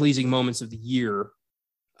fan-pleasing moments of the year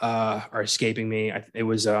are escaping me. It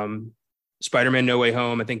was Spider-Man: No Way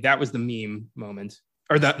Home. I think that was the meme moment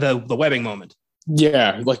or the webbing moment.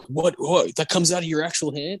 Yeah, like what that comes out of your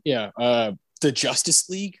actual hand. Yeah, the Justice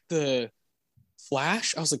League, the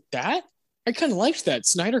Flash. I was like, that I kind of liked that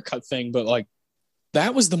Snyder Cut thing, but like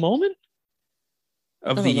that was the moment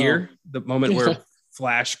of the year, the moment where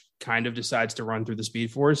Flash kind of decides to run through the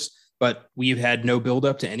Speed Force, but we've had no build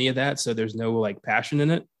up to any of that, so there's no like passion in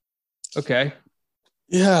it. Okay.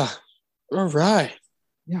 Yeah. All right.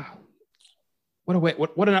 Yeah. What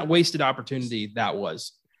a wasted opportunity that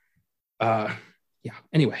was. Yeah.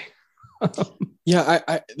 Anyway. Yeah,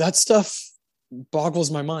 I that stuff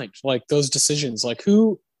boggles my mind. Like those decisions, like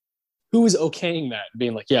who is okaying that,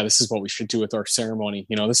 being like, yeah, this is what we should do with our ceremony.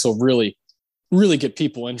 You know, this will really, really get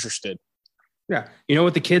people interested. Yeah. You know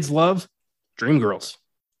what the kids love? Dreamgirls.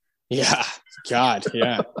 Yeah. God.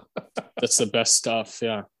 Yeah. That's the best stuff.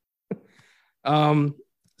 Yeah.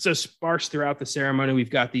 So sparse throughout the ceremony, we've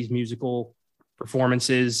got these musical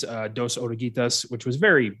performances, Dos Oruguitas, which was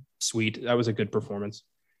very sweet. That was a good performance.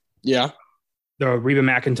 Yeah. The Reba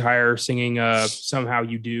McEntire singing Somehow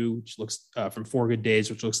You Do, which looks from Four Good Days,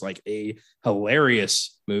 which looks like a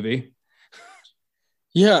hilarious movie.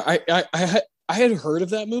 Yeah. I had heard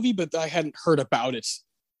of that movie, but I hadn't heard about it.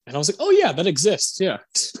 And I was like, oh yeah, that exists. Yeah.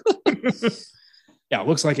 Yeah, it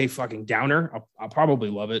looks like a fucking downer. I'll probably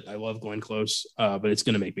love it. I love Glenn Close, but it's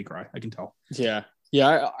going to make me cry. I can tell. Yeah.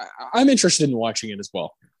 Yeah. I'm interested in watching it as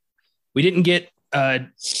well. We didn't get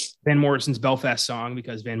Van Morrison's Belfast song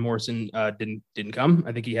because Van Morrison didn't come.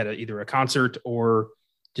 I think he had either a concert or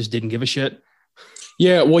just didn't give a shit.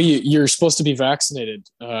 Yeah. Well, you're supposed to be vaccinated.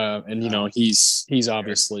 And, you know, he's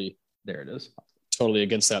obviously there it is. Totally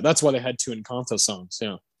against that. That's why they had two Encanto songs.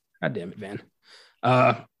 Yeah. God damn it, Van.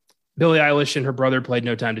 Billie Eilish and her brother played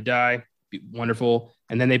No Time to Die. Wonderful.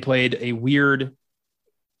 And then they played a weird,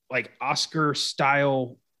 like Oscar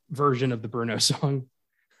style version of the Bruno song.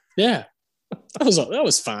 Yeah. That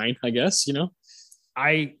was fine, I guess, you know.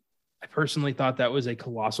 I personally thought that was a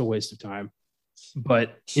colossal waste of time.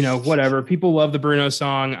 But, you know, whatever. People love the Bruno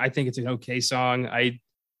song. I think it's an okay song. I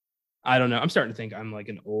don't know. I'm starting to think I'm like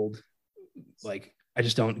an old, like, I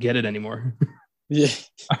just don't get it anymore. Yeah.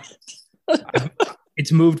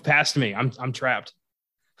 It's moved past me. I'm trapped.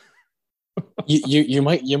 you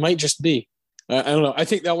might just be. I don't know. I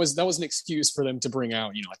think that was an excuse for them to bring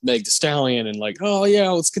out, you know, like Meg Thee Stallion and like, oh yeah,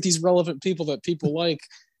 let's get these relevant people that people like.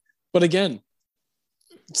 But again,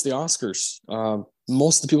 it's the Oscars.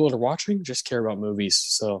 Most of the people that are watching just care about movies,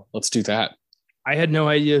 so let's do that. I had no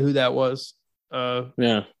idea who that was.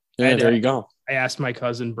 Yeah. There you go. I asked my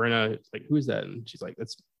cousin Brenna, like, who is that? And she's like,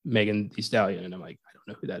 that's Megan Thee Stallion. And I'm like, I don't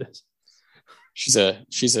know who that is. She's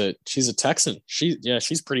a Texan.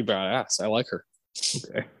 She's pretty badass. I like her.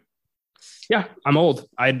 Okay. Yeah, I'm old.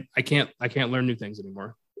 I can't learn new things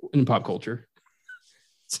anymore in pop culture.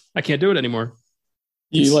 I can't do it anymore.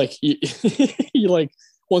 You like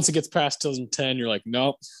once it gets past 2010, you're like,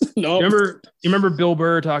 nope. You remember Bill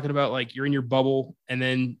Burr talking about like you're in your bubble, and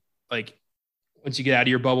then like once you get out of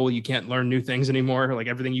your bubble, you can't learn new things anymore. Like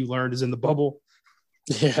everything you learned is in the bubble.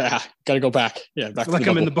 Yeah, gotta go back. Yeah, back. Like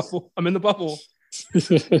I'm in the bubble. I'm in the bubble.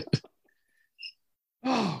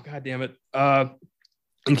 Oh, god damn it.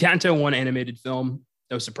 Encanto won animated film.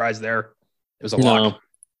 No surprise there. It was a lock.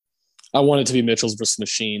 I want it to be Mitchell's vs.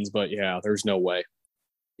 Machines, but yeah, there's no way.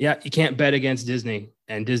 Yeah, you can't bet against Disney,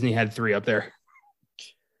 and Disney had 3 up there.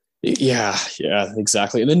 Yeah,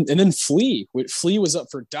 exactly. And then Flea. Flea was up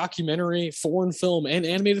for documentary, foreign film, and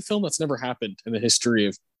animated film. That's never happened in the history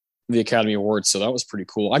of the Academy Awards, so that was pretty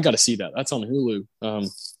cool. I got to see that. That's on Hulu.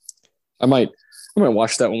 I might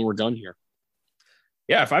watch that when we're done here.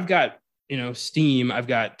 Yeah, if I've got Steam, I've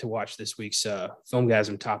got to watch this week's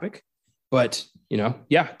Filmgasm topic. But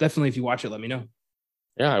yeah, definitely if you watch it, let me know.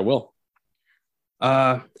 Yeah, I will.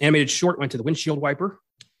 Animated short went to The Windshield Wiper,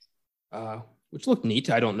 which looked neat.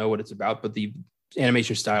 I don't know what it's about, but the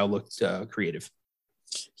animation style looked creative.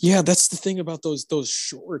 Yeah, that's the thing about those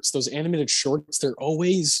shorts, those animated shorts. They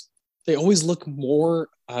always look more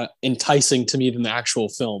enticing to me than the actual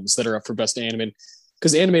films that are up for best animated.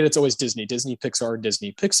 Because animated, it's always Disney,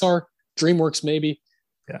 Pixar, DreamWorks, maybe.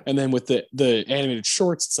 Yeah. And then with the animated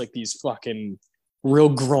shorts, it's like these fucking real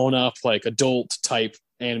grown up, like adult type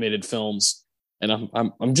animated films. And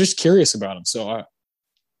I'm just curious about them. So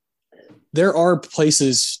there are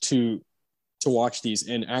places to watch these.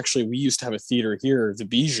 And actually, we used to have a theater here, the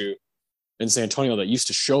Bijou in San Antonio, that used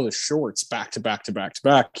to show the shorts back to back to back to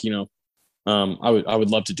back. I would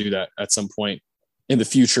love to do that at some point in the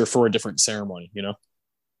future for a different ceremony.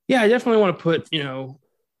 Yeah, I definitely want to put.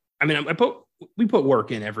 We put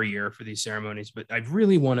work in every year for these ceremonies, but I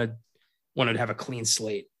really wanted to have a clean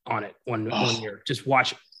slate on it one year. Just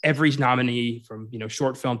watch every nominee from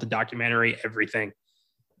short film to documentary, everything.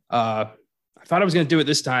 I thought I was going to do it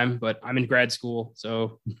this time, but I'm in grad school,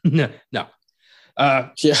 so no. Yeah.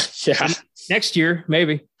 Next year,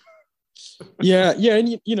 maybe. yeah,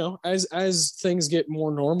 and as things get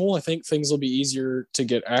more normal, I think things will be easier to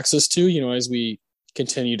get access to. As we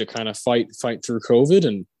continue to kind of fight through COVID,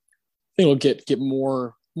 and I think it'll get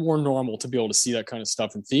more more normal to be able to see that kind of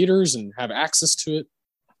stuff in theaters and have access to it.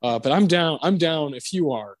 But I'm down if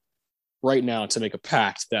you are right now to make a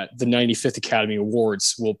pact that the 95th Academy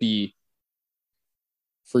Awards will be,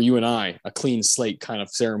 for you and I, a clean slate kind of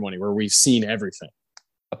ceremony where we've seen everything.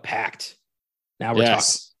 A pact. Now we're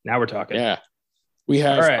talking. Now we're talking. Yeah. We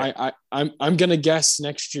have. All right. I'm gonna guess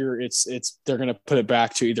next year it's they're gonna put it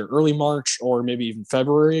back to either early March or maybe even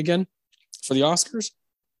February again for the Oscars.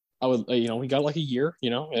 I would, we got like a year,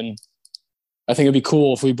 and I think it'd be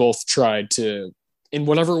cool if we both tried to, in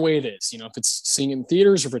whatever way it is, if it's seeing it in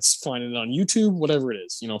theaters or if it's finding it on YouTube, whatever it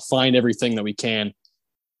is, find everything that we can,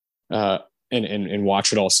 and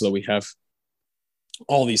watch it all so that we have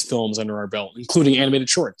all these films under our belt, including animated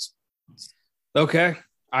shorts. Okay,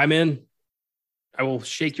 I'm in. I will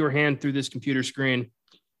shake your hand through this computer screen.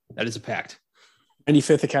 That is a pact.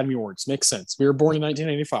 95th Academy Awards. Makes sense. We were born in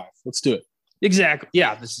 1985. Let's do it. Exactly.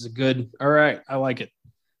 Yeah, this is a good. All right. I like it.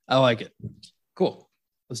 Cool.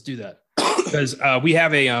 Let's do that. Because we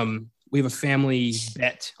have a family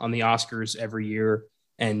bet on the Oscars every year,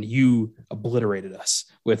 and you obliterated us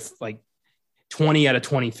with like 20 out of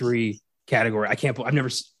 23 category.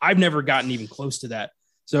 I've never gotten even close to that.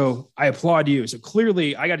 So I applaud you. So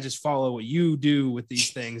clearly I got to just follow what you do with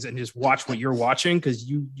these things and just watch what you're watching, because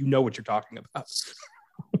you know what you're talking about.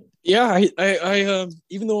 Yeah, I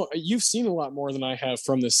even though you've seen a lot more than I have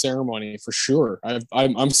from this ceremony for sure. I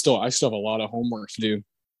still have a lot of homework to do.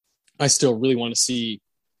 I still really want to see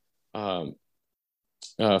Parallel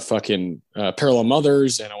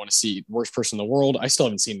Mothers, and I want to see Worst Person in the World. I still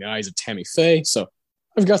haven't seen The Eyes of Tammy Faye, so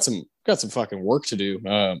I've got some fucking work to do.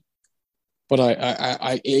 But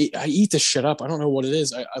I eat this shit up. I don't know what it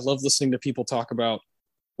is. I love listening to people talk about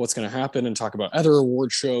what's going to happen and talk about other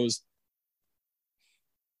award shows,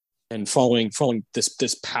 and following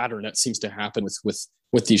this pattern that seems to happen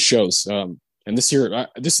with these shows. And this year,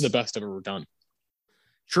 this is the best I've ever done.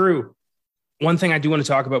 True. One thing I do want to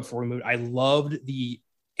talk about before we move, I loved the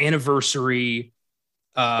anniversary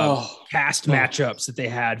cast matchups that they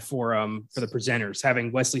had for the presenters,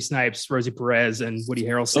 having Wesley Snipes, Rosie Perez, and Woody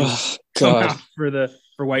Harrelson come out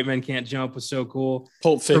for White Men Can't Jump was so cool.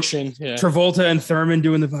 Pulp Fiction, Travolta and Thurman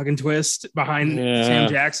doing the fucking twist behind Sam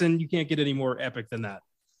Jackson. You can't get any more epic than that.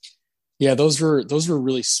 Yeah, those were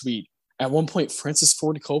really sweet. At one point, Francis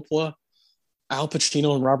Ford Coppola, Al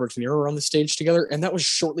Pacino, and Robert De Niro were on the stage together, and that was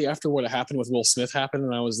shortly after what happened with Will Smith happened,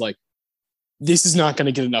 and I was like, this is not going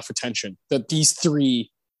to get enough attention, that these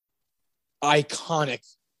three iconic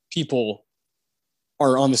people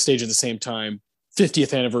are on the stage at the same time.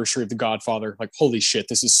 50th anniversary of The Godfather. Like, holy shit,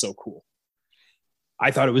 this is so cool.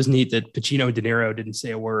 I thought it was neat that Pacino and De Niro didn't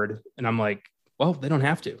say a word, and I'm like, well, they don't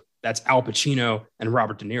have to. That's Al Pacino and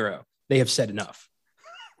Robert De Niro. They have said enough.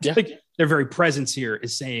 Yeah. Like, their very presence here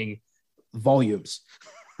is saying volumes.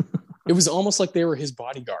 It was almost like they were his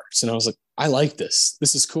bodyguards. And I was like, I like this.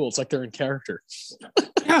 This is cool. It's like they're in character.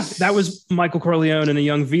 Yeah, that was Michael Corleone and a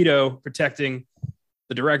young Vito protecting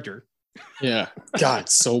the director. Yeah. God,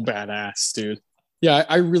 so badass, dude. Yeah,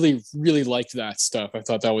 I really, really liked that stuff. I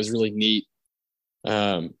thought that was really neat.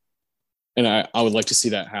 And I would like to see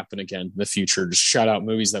that happen again in the future. Just shout out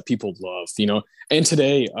movies that people love, And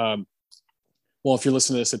today, well, if you're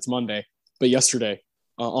listening to this, it's Monday, but yesterday,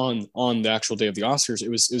 on the actual day of the Oscars, it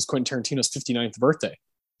was Quentin Tarantino's 59th birthday.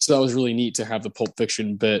 So that was really neat to have the Pulp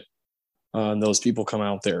Fiction bit and those people come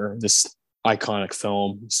out there, this iconic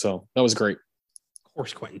film. So that was great. Of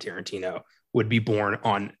course, Quentin Tarantino would be born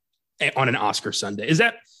on an Oscar Sunday. Is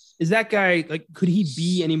that guy, like, could he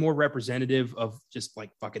be any more representative of just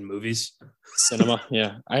like fucking movies? Cinema.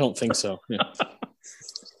 Yeah, I don't think so. Yeah.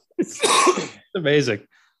 It's amazing.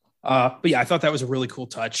 But yeah, I thought that was a really cool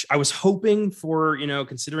touch. I was hoping for,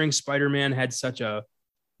 considering Spider-Man had such a,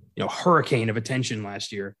 hurricane of attention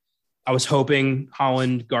last year, I was hoping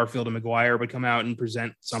Holland, Garfield, and Maguire would come out and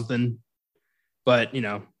present something, but,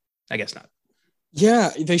 I guess not.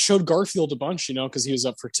 Yeah, they showed Garfield a bunch, because he was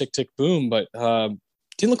up for Tick, Tick, Boom, but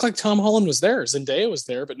didn't look like Tom Holland was there. Zendaya was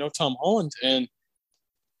there, but no Tom Holland, and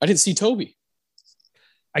I didn't see Toby.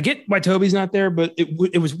 I get why Toby's not there, but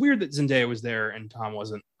it was weird that Zendaya was there and Tom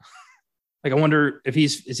wasn't. Like, I wonder if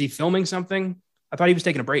is he filming something? I thought he was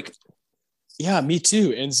taking a break. Yeah, me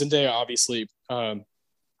too. And Zendaya obviously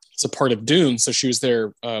is a part of Dune, so she was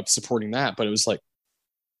there supporting that. But it was like,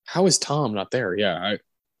 how is Tom not there? Yeah,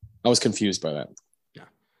 I was confused by that. Yeah,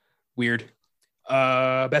 weird.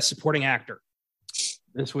 Best supporting actor.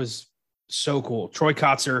 This was so cool. Troy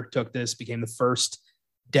Kotsur took this, became the first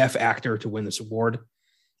deaf actor to win this award.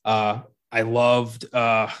 I loved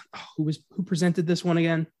who presented this one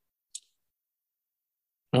again?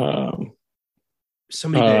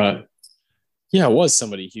 Somebody big. Yeah, it was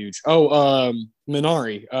somebody huge. Oh,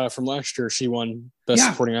 Minari from last year. She won Best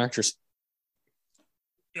Supporting Actress.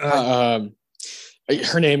 Her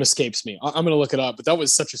name escapes me. I'm going to look it up, but that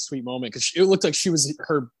was such a sweet moment because it looked like she was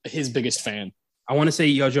his biggest fan. I want to say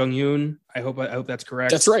Yo Jong Yoon. I hope that's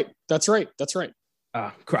correct. That's right.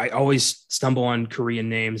 I always stumble on Korean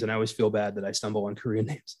names, and I always feel bad that I stumble on Korean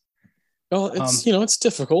names. Well, it's it's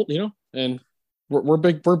difficult, and we're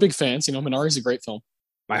big fans. Minari's a great film.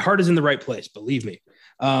 My heart is in the right place, believe me.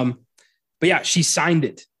 But yeah, she signed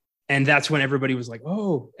it, and that's when everybody was like,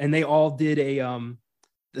 "Oh!" And they all did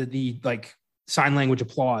the like sign language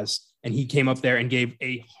applause, and he came up there and gave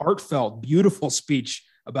a heartfelt, beautiful speech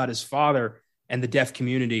about his father and the deaf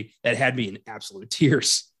community that had me in absolute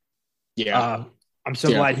tears. Yeah. I'm so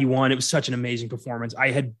glad he won. It was such an amazing performance.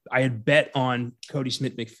 I had bet on Cody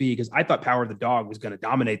Smith McPhee because I thought Power of the Dog was going to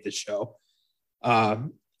dominate this show.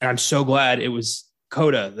 And I'm so glad it was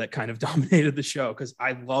Coda that kind of dominated the show because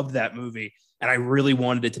I loved that movie and I really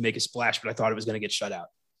wanted it to make a splash, but I thought it was going to get shut out.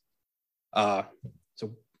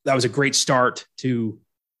 So that was a great start to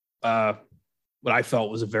what I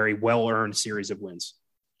felt was a very well-earned series of wins.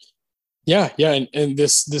 Yeah. And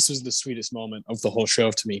this was the sweetest moment of the whole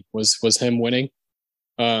show to me was him winning.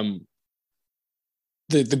 The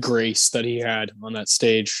grace that he had on that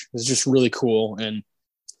stage was just really cool. And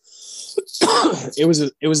it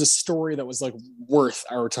was a story that was like worth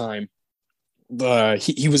our time.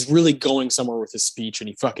 He was really going somewhere with his speech and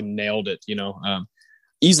he fucking nailed it,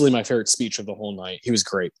 easily my favorite speech of the whole night. He was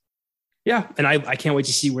great. Yeah. And I can't wait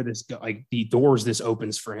to see where this, like the doors this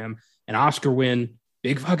opens for him. An Oscar win,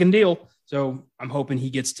 big fucking deal. So I'm hoping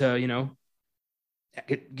he gets to,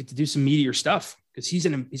 get to do some meatier stuff because he's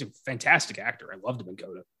a fantastic actor. I loved him in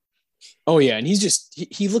Coda. Oh yeah. And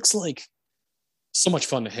he looks like so much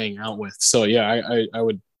fun to hang out with. So yeah, I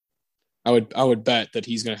would bet that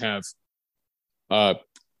he's going to have a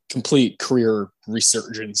complete career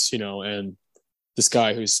resurgence, and this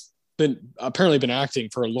guy who's apparently been acting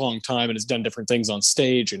for a long time and has done different things on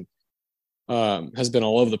stage and has been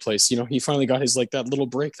all over the place. He finally got his that little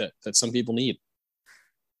break that some people need.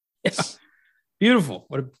 Yeah. Beautiful.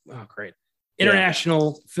 Great.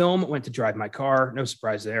 International film went to Drive My Car. No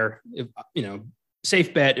surprise there. If,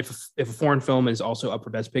 safe bet. If a foreign film is also up for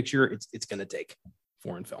Best Picture, it's going to take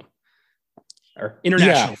foreign film or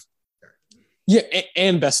international. Yeah.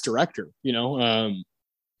 And Best Director,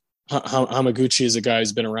 Hamaguchi is a guy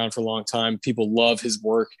who's been around for a long time. People love his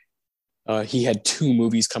work. He had 2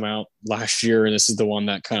 movies come out last year, and this is the one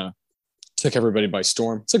that kind of took everybody by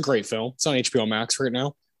storm. It's a great film. It's on HBO Max right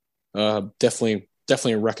now. Definitely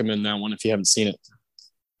recommend that one if you haven't seen it.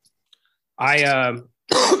 I haven't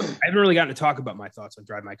really gotten to talk about my thoughts on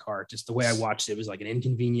Drive My Car. Just the way I watched it was like an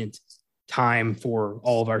inconvenient time for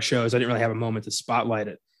all of our shows. I didn't really have a moment to spotlight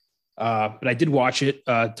it. But I did watch it.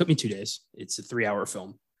 It took me 2 days. It's a 3-hour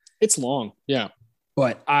film. It's long. Yeah.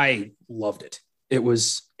 But I loved it. It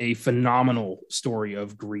was a phenomenal story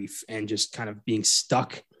of grief and just kind of being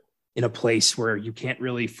stuck in a place where you can't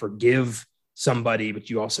really forgive somebody, but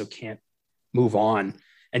you also can't move on,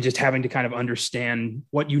 and just having to kind of understand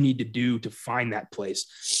what you need to do to find that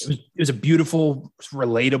place. It was a beautiful,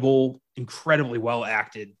 relatable, incredibly well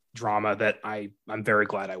acted drama that I'm very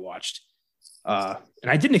glad I watched. And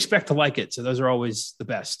I didn't expect to like it. So those are always the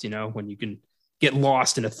best, when you can get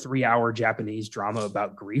lost in a 3-hour Japanese drama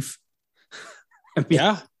about grief.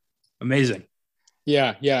 Yeah. Amazing.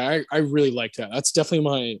 Yeah. I really like that. That's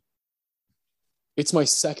definitely it's my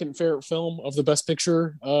second favorite film of the Best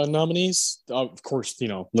Picture nominees. Of course,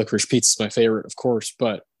 Licorice Pizza is my favorite, of course,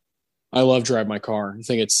 but I love Drive My Car. I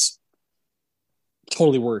think it's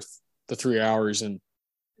totally worth the 3 hours and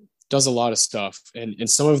does a lot of stuff. And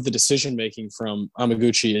some of the decision making from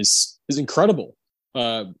Hamaguchi is incredible.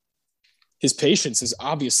 His patience is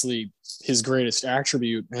obviously his greatest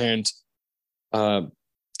attribute. And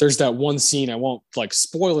there's that one scene, I won't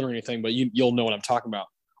spoil it or anything, but you'll know what I'm talking about,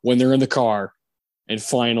 when they're in the car and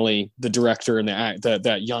finally the director and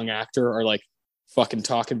that young actor are fucking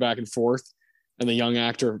talking back and forth, and the young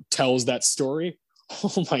actor tells that story.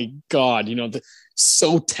 Oh my God.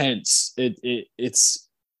 So tense. It's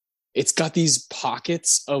got these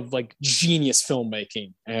pockets of genius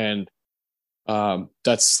filmmaking. And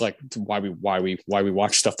that's why we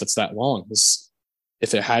watch stuff that's that long.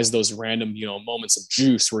 If it has those random, moments of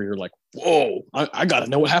juice where you're like, whoa, I gotta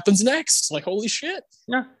know what happens next. Holy shit.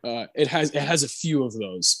 Yeah. It has a few of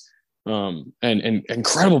those, and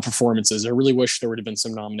incredible performances. I really wish there would have been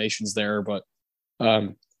some nominations there, but I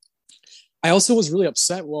also was really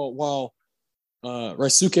upset while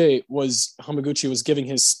Hamaguchi was giving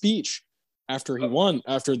his speech after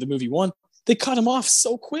the movie won, they cut him off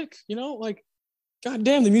so quick, God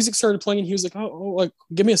damn, the music started playing and he was like, like,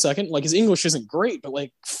 give me a second. Like, his English isn't great, but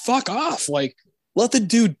like, fuck off. Like, let the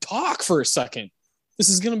dude talk for a second. This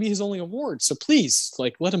is going to be his only award. So please,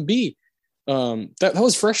 like, let him be. That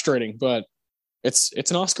was frustrating, but it's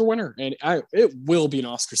an Oscar winner, and it will be an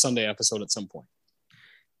Oscar Sunday episode at some point.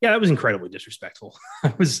 Yeah, that was incredibly disrespectful.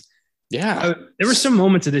 There were some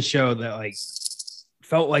moments of this show that like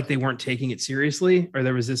felt like they weren't taking it seriously, or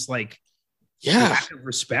there was this like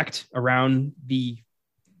respect around the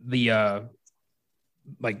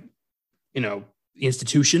like, you know,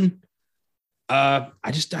 institution. I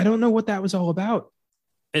don't know what that was all about.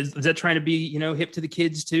 Is that trying to be, you know, hip to the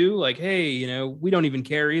kids too? Like, hey, you know, we don't even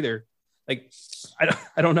care either. Like,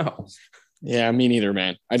 I don't know. Yeah, me neither,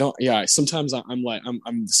 man. I don't. Yeah, sometimes I'm like, I'm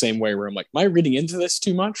the same way where I'm like, am I reading into this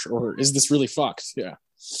too much, or is this really fucked? Yeah.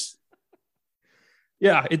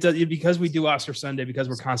 Yeah, it does, because we do Oscar Sunday, because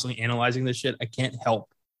we're constantly analyzing this shit. I can't help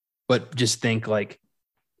but just think like,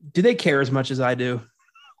 do they care as much as I do?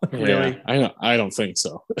 Like, really? I don't think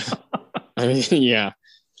so. I mean, yeah.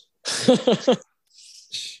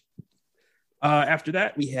 After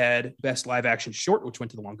that, we had Best Live Action Short, which went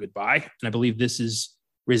to The Long Goodbye, and I believe this is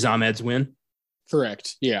Riz Ahmed's win.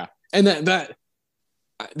 Correct. Yeah, and that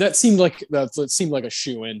seemed like a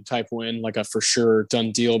shoe-in type win, like a for sure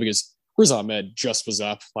done deal, because Riz Ahmed just was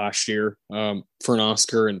up last year for an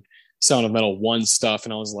Oscar, and Sound of Metal won stuff,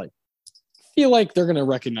 and I was like, I feel like they're going to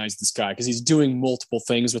recognize this guy because he's doing multiple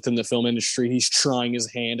things within the film industry. He's trying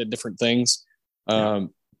his hand at different things.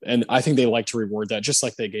 And I think they like to reward that, just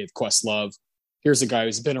like they gave Questlove. Here's a guy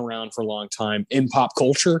who's been around for a long time in pop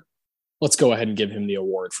culture. Let's go ahead and give him the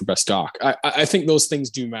award for best doc. I think those things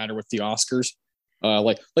do matter with the Oscars.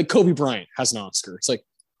 Like Kobe Bryant has an Oscar. It's like,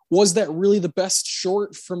 was that really the best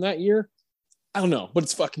short from that year? I don't know, but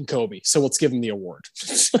it's fucking Kobe, so let's give him the award.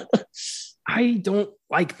 I don't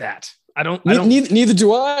like that. I don't. Neither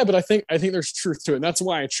do I, but I think there's truth to it. And that's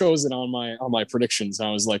why I chose it on my predictions.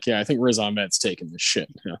 I was like, yeah, I think Riz Ahmed's taking this shit.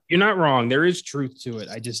 Yeah. You're not wrong. There is truth to it.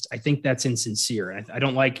 I think that's insincere. I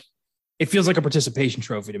don't like. It feels like a participation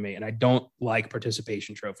trophy to me, and I don't like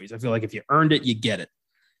participation trophies. I feel like if you earned it, you get it,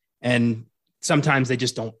 and sometimes they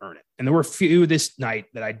just don't earn it. And there were a few this night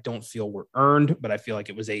that I don't feel were earned, but I feel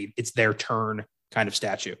like it's their turn kind of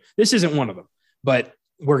statue. This isn't one of them, but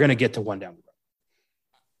we're gonna get to one down the road.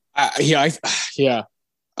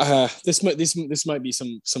 This might be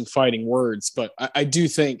some fighting words, but I do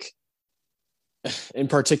think, in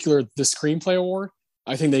particular, the screenplay award,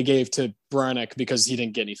 I think they gave to Branagh because he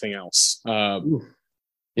didn't get anything else. Ooh.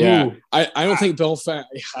 I don't think Belfast.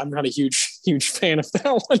 I'm not a huge fan of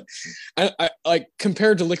that one. I like,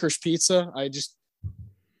 compared to Licorice Pizza.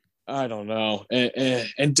 I don't know.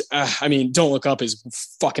 And I mean, Don't Look Up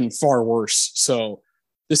is fucking far worse. So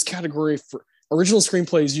this category for original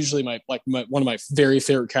screenplay is usually one of my very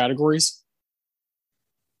favorite categories.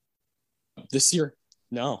 This year,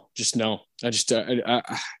 no. I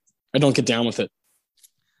don't get down with it.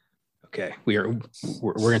 Okay, we're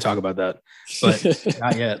gonna talk about that, but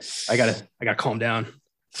not yet. I gotta calm down.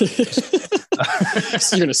 So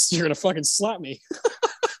you're gonna fucking slap me.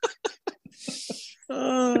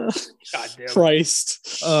 God damn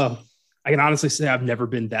Christ. I can honestly say I've never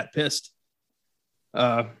been that pissed.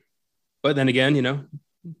 But then again, you know,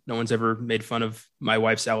 no one's ever made fun of my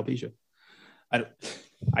wife's alopecia. I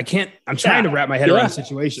can't. I'm trying to wrap my head around the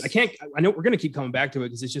situation. I can't. I know we're gonna keep coming back to it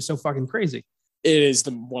because it's just so fucking crazy. It is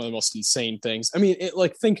one of the most insane things. I mean,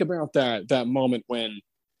 think about that moment when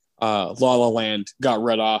La La Land got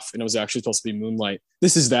read off and it was actually supposed to be Moonlight.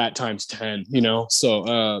 This is that times 10, you know?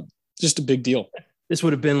 So just a big deal. This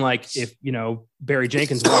would have been like if, you know, Barry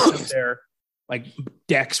Jenkins walked up there, like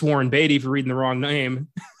Dex Warren Beatty for reading the wrong name.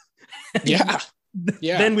 Yeah.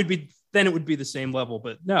 Then it would be the same level,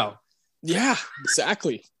 but no. Yeah,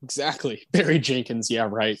 exactly. Barry Jenkins. Yeah,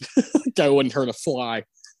 right. Guy wouldn't hurt a fly.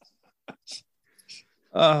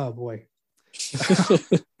 Oh boy.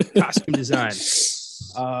 Costume design.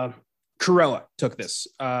 Cruella took this.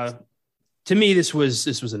 To me, this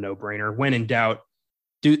was a no-brainer. When in doubt,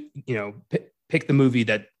 pick the movie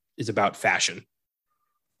that is about fashion.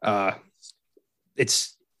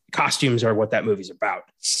 It's costumes are what that movie's about.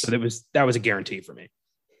 So that was a guarantee for me.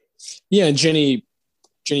 Yeah, and Jenny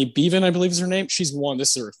Beavan, I believe is her name. She's won.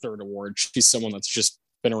 This is her third award. She's someone that's just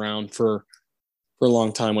been around for a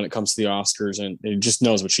long time when it comes to the Oscars and just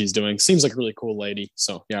knows what she's doing. Seems like a really cool lady.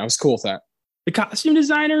 So yeah, I was cool with that. The costume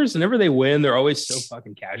designers, whenever they win, they're always so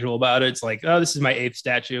fucking casual about it. It's like, oh, this is my 8th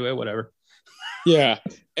statue, whatever. Yeah.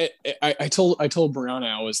 I told Brianna,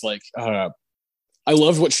 I was like, I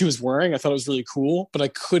loved what she was wearing. I thought it was really cool, but I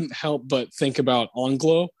couldn't help but think about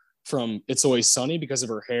Onglo from It's Always Sunny because of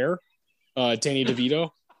her hair. Danny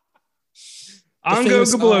DeVito. Ango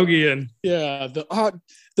Gablogian. Yeah, the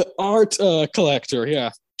art collector.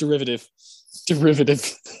 Yeah, derivative.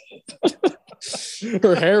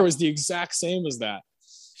 Her hair was the exact same as that.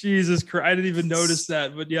 Jesus Christ, I didn't even notice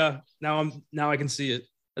that, but yeah, now I can see it.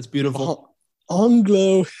 That's beautiful.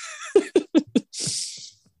 Anglo.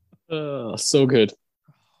 So good.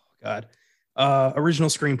 God. Original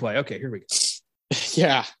screenplay. Okay, here we go.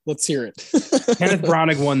 Yeah, let's hear it. Kenneth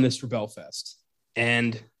Branagh won this for Belfast,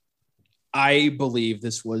 and I believe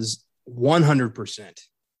this was 100%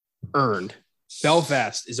 earned.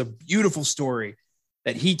 Belfast is a beautiful story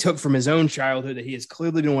that he took from his own childhood that he has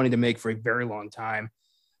clearly been wanting to make for a very long time.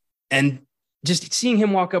 And just seeing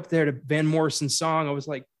him walk up there to Van Morrison's song, I was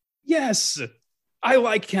like, yes, I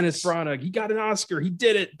like Kenneth Branagh. He got an Oscar. He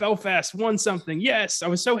did it. Belfast won something. Yes, I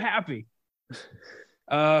was so happy.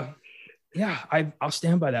 Yeah, I'll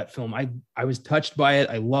stand by that film. I was touched by it.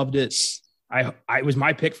 I loved it. I was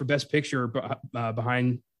my pick for Best Picture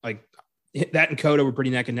behind, like, that and Coda were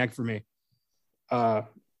pretty neck and neck for me.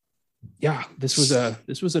 Yeah, this was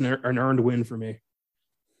an earned win for me.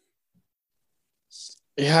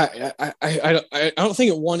 Yeah, I don't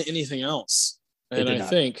think it won anything else, and I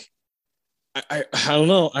think I don't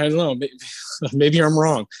know. Maybe I'm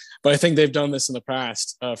wrong, but I think they've done this in the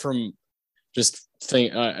past. From just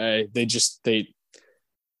think, they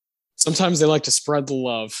sometimes they like to spread the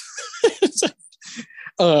love.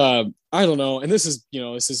 I don't know, and this is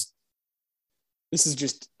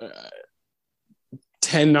just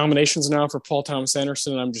 10 nominations now for Paul Thomas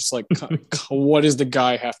Anderson, and I'm just like, what does the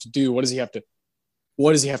guy have to do? What does he have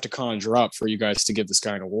to conjure up for you guys to give this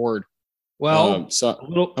guy an award? Well, so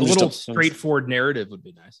a little straightforward narrative would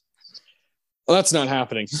be nice. Well, that's not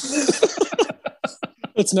happening.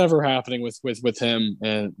 That's never happening with him,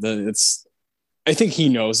 and I think he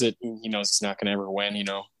knows it. He knows he's not going to ever win.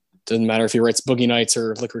 Doesn't matter if he writes Boogie Nights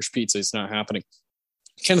or Licorice Pizza; it's not happening.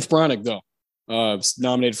 Kenneth Branagh, though, was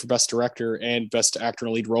nominated for Best Director and Best Actor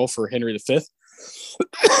in a Lead Role for Henry V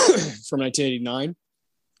from 1989.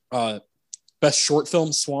 Best Short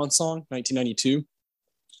Film, Swan Song, 1992.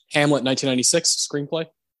 Hamlet, 1996, Screenplay.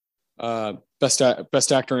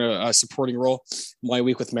 Best Actor in a Supporting Role, My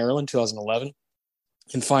Week with Marilyn, 2011.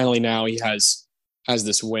 And finally, now he has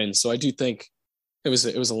this win. So I do think it was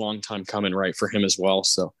a long time coming, right, for him as well.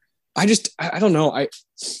 So I don't know.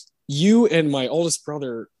 You and my oldest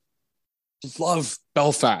brother love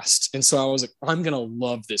Belfast, and so I was like, I'm gonna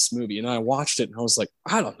love this movie. And I watched it, and I was like,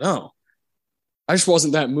 I don't know. I just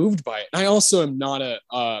wasn't that moved by it. And I also am not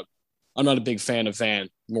I'm not a big fan of Van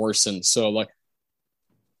Morrison. So like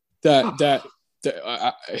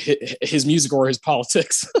his music or his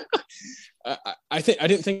politics, I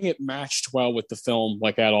didn't think it matched well with the film,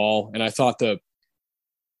 like, at all. And I thought the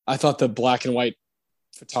black and white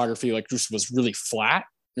photography, like, just was really flat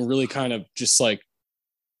and really kind of just like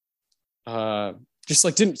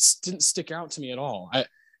didn't stick out to me at all.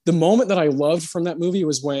 The moment that I loved from that movie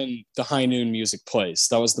was when the High Noon music plays.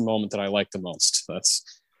 That was the moment that I liked the most.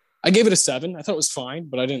 I gave it a 7. I thought it was fine,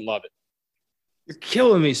 but I didn't love it. You're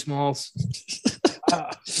killing me, Smalls.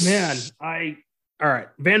 Man, all right.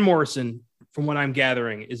 Van Morrison, from what I'm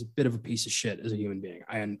gathering, is a bit of a piece of shit as a human being.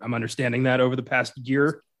 I'm understanding that over the past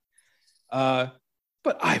year. But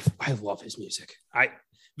I love his music.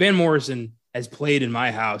 Van Morrison has played in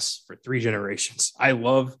my house for 3 generations. I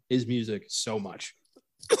love his music so much.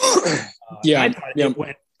 Yeah, I thought it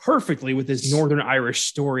went perfectly with this Northern Irish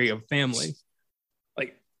story of family.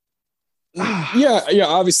 Like, yeah.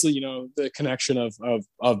 Obviously, the connection of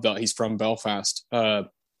he's from Belfast.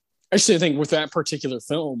 Actually, I think with that particular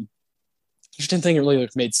film, I just didn't think it really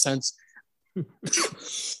made sense.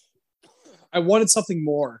 I wanted something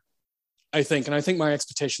more, I think, and I think my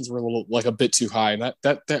expectations were a bit too high, and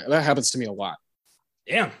that happens to me a lot.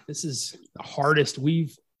 Damn, this is the hardest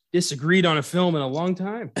we've disagreed on a film in a long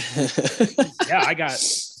time. Yeah, I got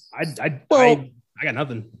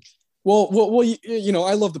nothing. Well,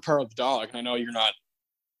 I love The Power of the Dog, and I know you're not.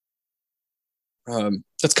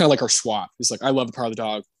 That's kind of like our swap. It's like, I love The Power of the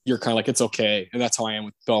Dog. You're kind of like, it's okay, and that's how I am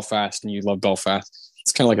with Belfast, and you love Belfast.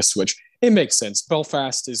 It's kind of like a switch. It makes sense.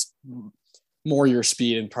 Belfast is more your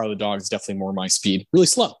speed, and Power of the Dog is definitely more my speed. Really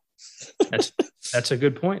slow. That's a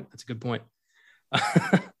good point.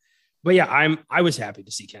 But yeah, I was happy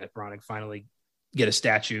to see Kenneth Branagh finally get a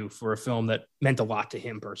statue for a film that meant a lot to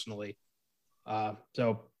him personally.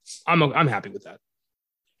 So I'm happy with that.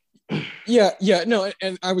 Yeah, no,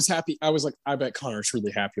 and I was happy. I was like, I bet Connor's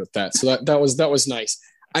really happy with that. So that was nice.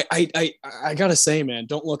 I gotta say, man,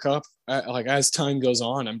 Don't Look Up. Like, as time goes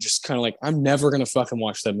on, I'm just kind of like, I'm never gonna fucking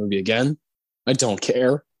watch that movie again. I don't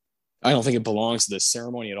care. I don't think it belongs to this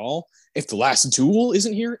ceremony at all. if The Last Duel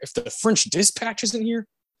isn't here, if The French Dispatch isn't here,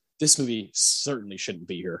 this movie certainly shouldn't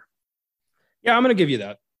be here. Yeah, I'm going to give you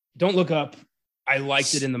that. Don't Look Up. I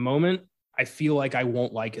liked it in the moment. I feel like I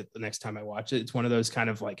won't like it the next time I watch it. It's one of those kind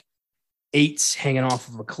of like eights hanging off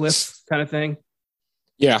of a cliff kind of thing.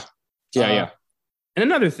 Yeah. And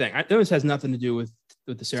another thing, I know this has nothing to do with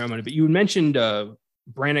the ceremony, but you mentioned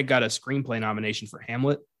Branagh got a screenplay nomination for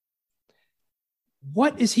Hamlet.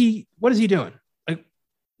 What is he doing? Like,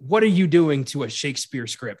 what are you doing to a Shakespeare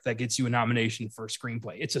script that gets you a nomination for a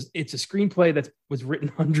screenplay? It's a screenplay that was written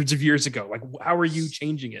hundreds of years ago. Like, how are you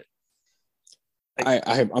changing it?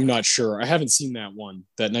 I'm not sure. I haven't seen that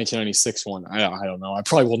 1996 one. I don't know. I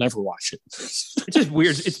probably will never watch it. It's just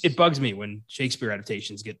weird. It bugs me when Shakespeare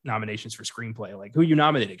adaptations get nominations for screenplay. Like, who are you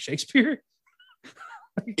nominating? Shakespeare?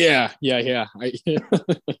 Yeah.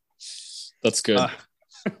 That's good.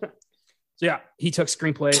 So yeah, he took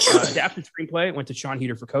screenplay, adapted screenplay, went to Sean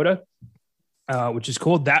Heder for Coda, which is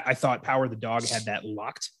cool. That I thought Power of the Dog had that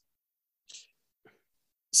locked.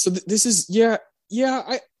 So this is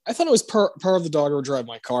I thought it was Power of the Dog or Drive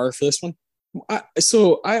My Car for this one.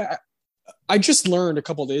 I just learned a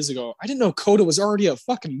couple of days ago. I didn't know Coda was already a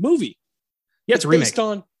fucking movie. Yeah, it's a remake.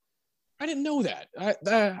 I didn't know that. I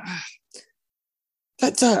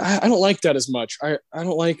don't like that as much. I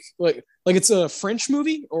don't like it's a French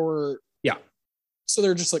movie or yeah. So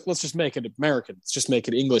they're just like, let's just make it American. Let's just make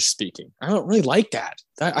it English speaking. I don't really like that.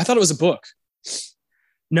 I thought it was a book.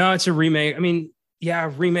 No, it's a remake. I mean,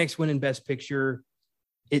 yeah, remakes win in Best Picture.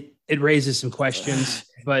 It raises some questions,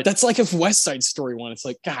 but that's like if West Side Story won. It's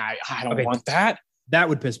like, God, I don't want that. That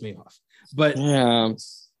would piss me off. But yeah,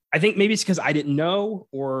 I think maybe it's because I didn't know,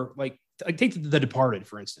 or like take The Departed,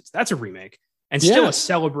 for instance. That's a remake and still a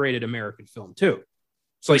celebrated American film too.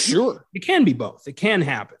 So like, sure, it can be both. It can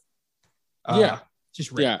happen.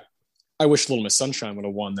 Just yeah. I wish Little Miss Sunshine would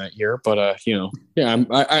have won that year, but I hear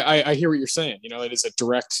what you're saying. It is a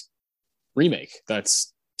direct remake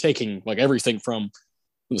that's taking like everything from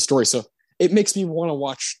the story. So it makes me want to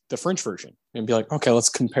watch the French version and be like, okay, let's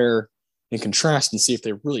compare and contrast and see if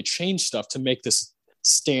they really changed stuff to make this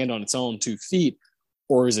stand on its own 2 feet,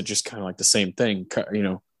 or is it just kind of like the same thing,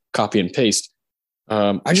 copy and paste.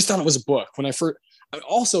 I just thought it was a book when I first.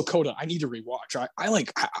 Also, Coda, I need to rewatch.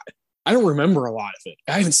 I don't remember a lot of it.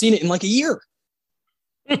 I haven't seen it in like a year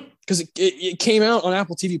because it came out on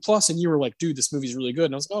Apple TV Plus, and you were like, dude, this movie's really good.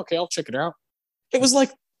 And I was like, okay, I'll check it out. It was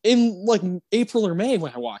like in like April or May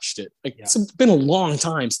when I watched it. It's been a long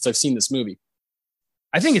time since I've seen this movie.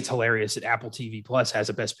 I think it's hilarious that Apple TV Plus has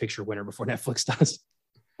a Best Picture winner before Netflix does.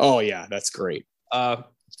 Oh yeah, that's great. But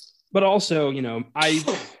also, I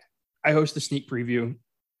host the sneak preview.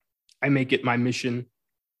 I make it my mission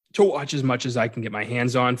to watch as much as I can get my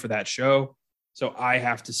hands on for that show. So I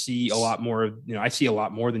have to see a lot more. I see a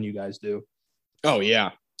lot more than you guys do. Oh yeah.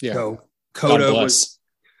 So Coda was.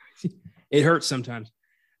 It hurts sometimes.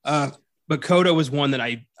 But Coda was one that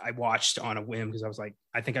I watched on a whim because I was like,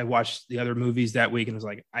 I think I watched the other movies that week and was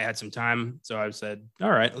like, I had some time. So I said, all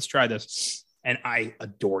right, let's try this. And I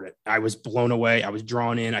adored it. I was blown away. I was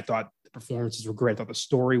drawn in. I thought the performances were great. I thought the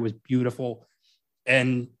story was beautiful.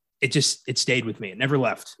 And it stayed with me. It never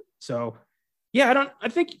left. So yeah, I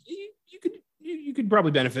think you could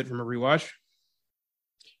probably benefit from a rewatch.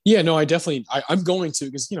 Yeah, no, I'm going to,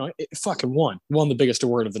 because, it fucking won the biggest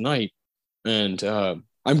award of the night. And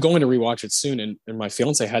I'm going to rewatch it soon. And my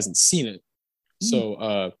fiance hasn't seen it.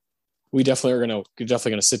 So we definitely are going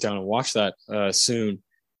to sit down and watch that soon.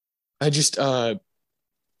 I just,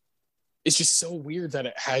 it's just so weird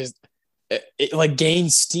that it like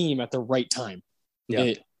gained steam at the right time.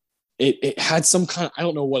 Yeah. It had some kind of, I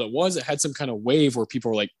don't know what it was. It had some kind of wave where people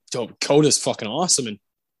were like, Coda's fucking awesome. And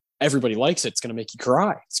everybody likes it. It's going to make you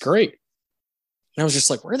cry. It's great. And I was just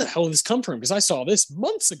like, where the hell did this come from? Because I saw this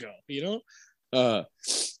months ago,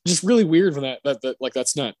 just really weird when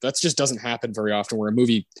that just doesn't happen very often where a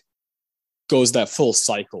movie goes that full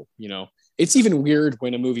cycle. It's even weird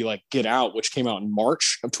when a movie like Get Out, which came out in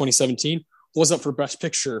March of 2017, was up for Best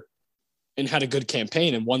Picture and had a good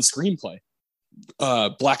campaign and won screenplay.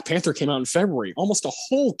 Black Panther came out in February, almost a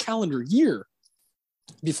whole calendar year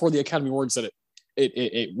before the Academy Awards that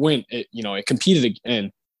it competed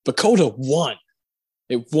again. But Coda won.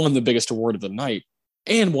 It won the biggest award of the night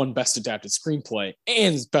and won Best Adapted Screenplay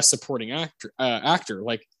and Best Supporting Actor.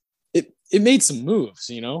 Like it made some moves,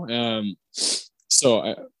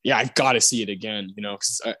 So I've got to see it again,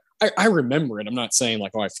 because I remember it. I'm not saying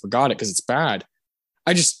like, oh, I forgot it because it's bad.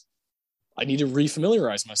 I need to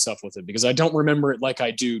refamiliarize myself with it because I don't remember it like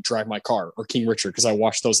I do Drive My Car or King Richard because I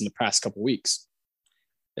watched those in the past couple weeks.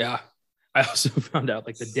 Yeah. I also found out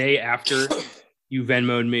like the day after you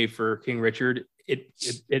Venmoed me for King Richard,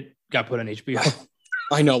 it got put on HBO.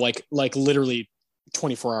 I know, like literally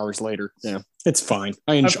 24 hours later. Yeah, it's fine.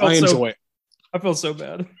 I I enjoy it. I felt so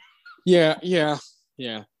bad. Yeah.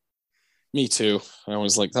 Me too. I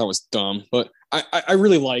was like, that was dumb, but I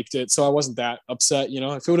really liked it, so I wasn't that upset. You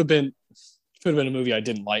know, if it would have been a movie I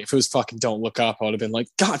didn't like, if it was fucking Don't Look Up, I would have been like,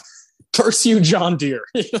 God, curse you, John Deere.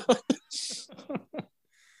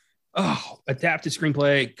 Oh, adapted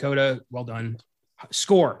screenplay, Coda, well done.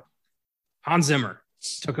 Score, Hans Zimmer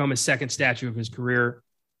took home his second statue of his career.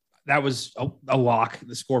 That was a lock.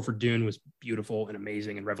 The score for Dune was beautiful and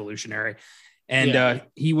amazing and revolutionary. And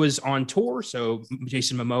he was on tour, so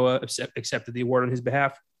Jason Momoa accepted the award on his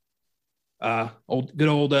behalf. Good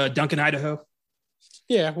old Duncan, Idaho.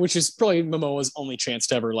 Yeah, which is probably Momoa's only chance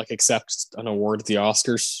to ever like accept an award at the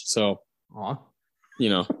Oscars. So, you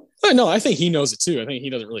know, no, I think he knows it too. I think he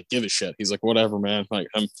doesn't really give a shit. He's like, whatever, man. Like,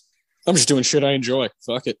 I'm just doing shit I enjoy.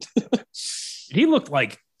 Fuck it. He looked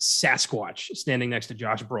like Sasquatch standing next to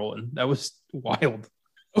Josh Brolin. That was wild.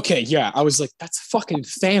 Okay, yeah, I was like, that's fucking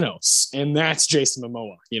Thanos, and that's Jason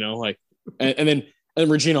Momoa. You know, like, and then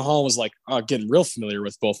Regina Hall was like, getting real familiar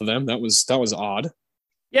with both of them. That was odd.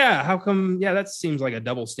 Yeah, how come? Yeah, that seems like a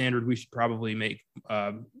double standard. We should probably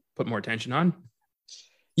put more attention on.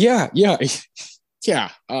 Yeah.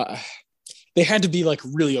 They had to be like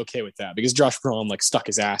really okay with that because Josh Brolin like stuck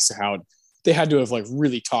his ass out. They had to have like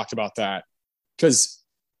really talked about that because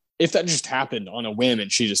if that just happened on a whim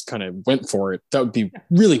and she just kind of went for it, that would be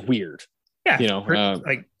really weird. Yeah, you know,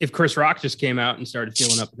 like if Chris Rock just came out and started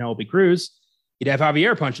feeling up Penelope Cruz, you'd have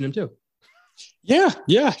Javier punching him too. Yeah.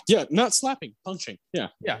 Not slapping, punching. Yeah.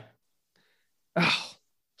 Oh,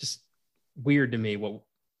 just weird to me. Well,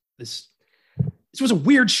 this was a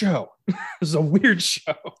weird show. This was a weird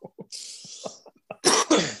show.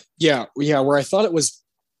 Yeah. Where I thought it was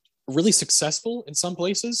really successful in some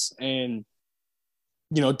places and,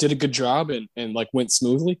 you know, did a good job and like went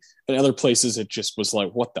smoothly. And other places, it just was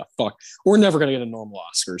like, what the fuck? We're never going to get a normal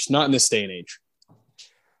Oscars. Not in this day and age.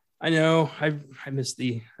 I know. I miss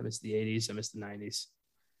the 80s. I miss the 90s.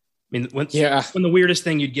 I mean, when the weirdest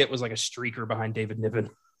thing you'd get was like a streaker behind David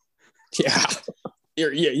Niven. Yeah.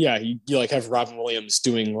 You like have Robin Williams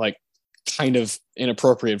doing like kind of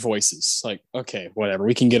inappropriate voices. Like, okay, whatever.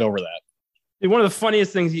 We can get over that. And one of the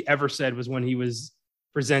funniest things he ever said was when he was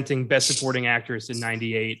presenting Best Supporting Actress in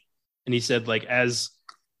 98. And he said, like, as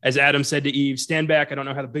Adam said to Eve, stand back. I don't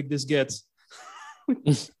know how big this gets.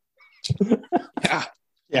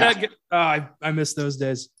 Yeah. I miss those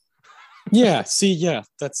days. Yeah. See, yeah,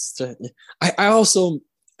 that's, I also,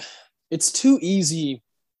 it's too easy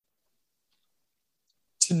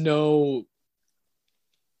to know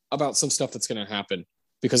about some stuff that's going to happen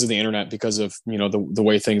because of the internet, because of, you know, the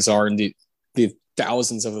way things are and the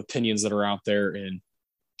thousands of opinions that are out there and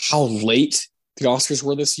how late the Oscars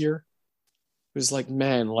were this year. It was like,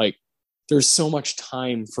 man, like there's so much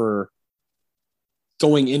time for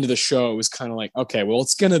going into the show. It was kind of like, okay, well,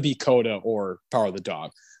 it's going to be Coda or Power of the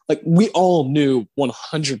Dog. Like we all knew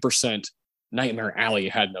 100% Nightmare Alley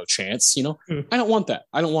had no chance, you know? I don't want that.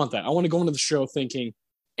 I want to go into the show thinking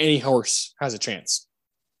any horse has a chance.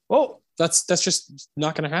 Well, that's just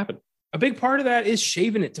not going to happen. A big part of that is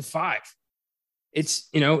shaving it to 5. It's,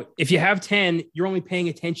 you know, if you have 10, you're only paying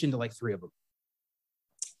attention to like 3 of them.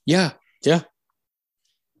 Yeah. Yeah.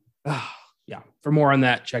 For more on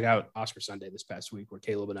that, check out Oscar Sunday this past week, where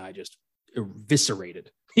Caleb and I just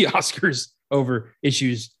eviscerated the Oscars over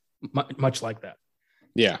issues much like that.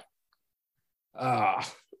 Yeah.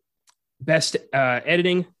 Best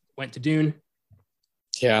editing went to Dune.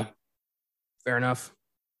 Yeah. Fair enough.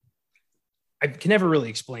 I can never really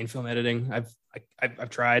explain film editing. I've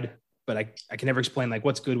tried, but I can never explain like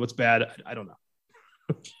what's good, what's bad. I don't know.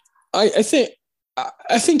 I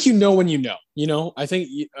think you know when you know. I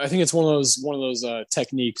think it's one of those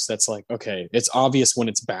techniques that's like, okay, it's obvious when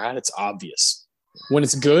it's bad. It's obvious when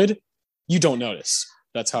it's good. You don't notice.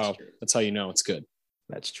 That's how you know it's good.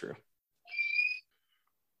 That's true.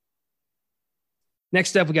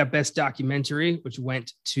 Next up, we got Best Documentary, which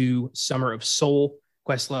went to Summer of Soul,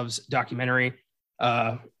 Questlove's documentary,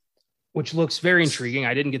 which looks very intriguing.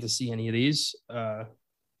 I didn't get to see any of these. I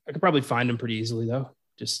could probably find them pretty easily, though.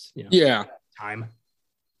 Just, you know, yeah, time.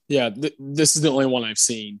 Yeah, this is the only one I've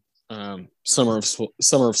seen. Summer of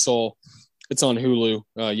Soul. It's on Hulu.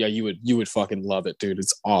 Yeah, you would fucking love it, dude.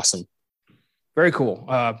 It's awesome. Very cool.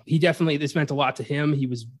 This meant a lot to him. He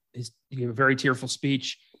gave a very tearful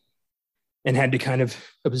speech and had to kind of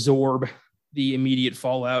absorb the immediate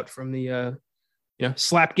fallout from the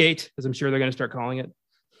Slapgate, as I'm sure they're going to start calling it.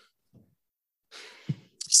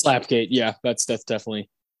 Slapgate, yeah, that's definitely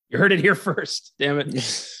You heard it here first. Damn it.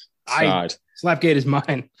 Slapgate is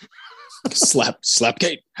mine.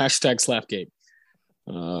 Slapgate. Hashtag Slapgate.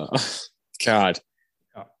 God.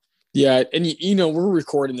 Oh. Yeah. And we're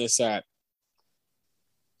recording this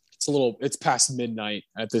it's past midnight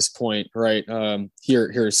at this point, right?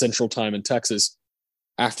 Here Central Time in Texas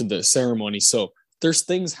after the ceremony. So there's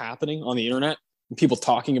things happening on the internet and people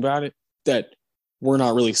talking about it that we're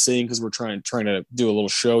not really seeing because we're trying to do a little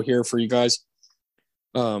show here for you guys.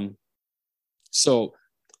 So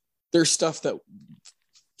there's stuff that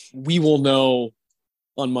we will know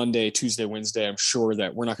on Monday, Tuesday, Wednesday. I'm sure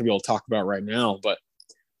that we're not going to be able to talk about right now, but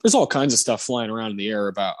there's all kinds of stuff flying around in the air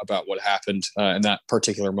about what happened in that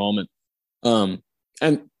particular moment. And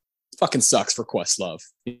it fucking sucks for Questlove.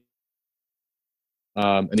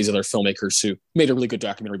 And these other filmmakers who made a really good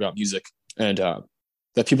documentary about music and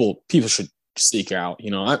that people should seek out.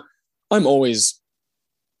 I'm always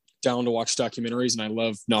down to watch documentaries, and I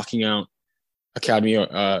love knocking out Academy,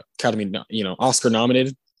 Oscar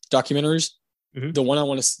nominated documentaries. Mm-hmm. The one I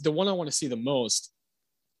want to see the most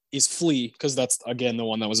is Flea, because that's again the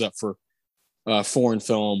one that was up for foreign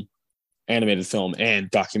film, animated film,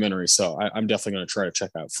 and documentary. So I'm definitely going to try to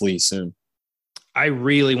check out Flea soon. I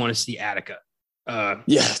really want to see Attica.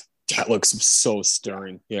 Yeah, that looks so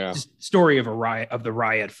stirring. Yeah, story of the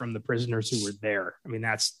riot from the prisoners who were there. I mean,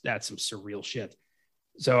 that's some surreal shit.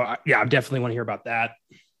 So I definitely want to hear about that.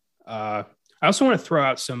 I also want to throw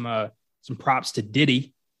out some props to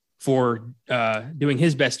Diddy for doing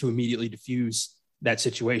his best to immediately diffuse that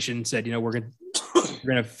situation. Said, we're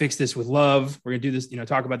gonna fix this with love. We're gonna do this,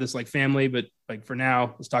 talk about this like family, but like for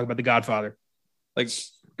now, let's talk about The Godfather. Like,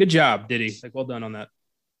 good job, Diddy. Like, well done on that.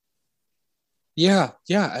 Yeah.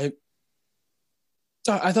 I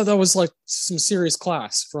thought that was like some serious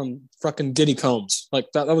class from fucking Diddy Combs.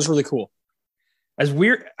 Like that was really cool. As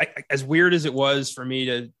weird as it was for me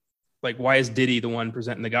to like, why is Diddy the one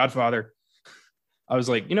presenting The Godfather? I was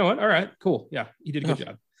like, you know what? All right, cool. Yeah, he did a good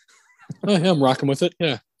job. I'm rocking with it.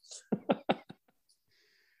 Yeah.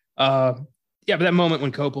 But that moment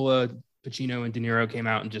when Coppola, Pacino, and De Niro came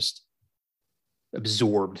out and just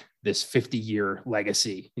absorbed this 50-year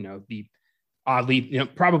legacy, the oddly,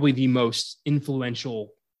 probably the most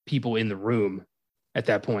influential people in the room at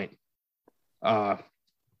that point.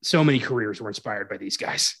 So many careers were inspired by these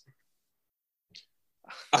guys.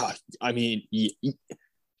 I mean,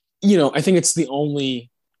 I think it's the only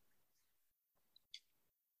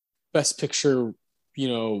Best Picture,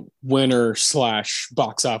 winner /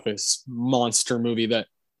 box office monster movie that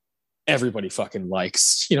everybody fucking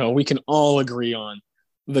likes. We can all agree on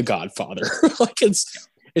The Godfather. Like it's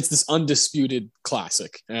this undisputed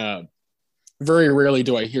classic. Very rarely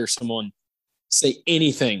do I hear someone say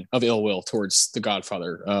anything of ill will towards The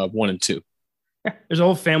Godfather 1 and 2. There's a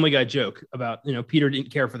whole Family Guy joke about, Peter didn't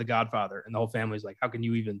care for The Godfather, and the whole family's like, how can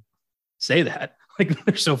you even say that? Like,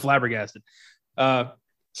 they're so flabbergasted. But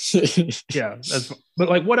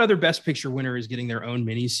like, what other Best Picture winner is getting their own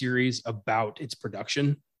mini series about its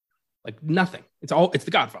production? Like, nothing. It's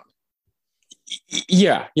The Godfather.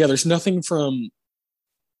 Yeah. There's nothing from,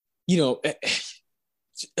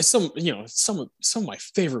 some of my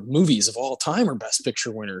favorite movies of all time are Best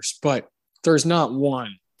Picture winners, but there's not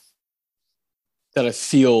one that I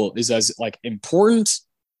feel is as like important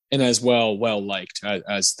and as well liked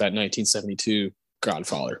as that 1972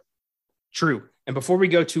 Godfather. True. And before we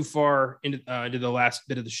go too far into the last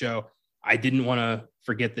bit of the show, I didn't want to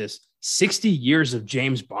forget this: 60 years of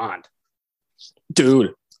James Bond.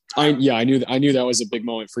 Dude, I knew that was a big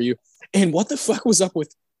moment for you. And what the fuck was up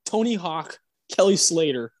with Tony Hawk, Kelly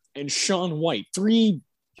Slater, and Shaun White? 3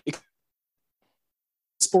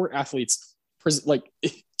 sport athletes, like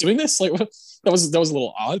doing this. Like, that was a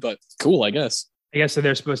little odd, but cool, I guess. I guess so.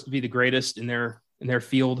 They're supposed to be the greatest in their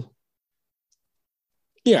field.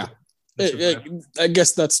 Yeah. I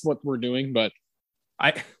guess that's what we're doing, but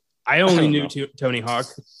I only knew Tony Hawk.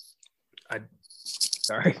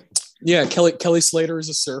 Sorry. Yeah, Kelly Slater is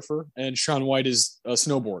a surfer and Shaun White is a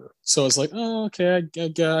snowboarder. So it's like, oh, okay, I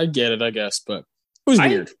get it, I guess, but it was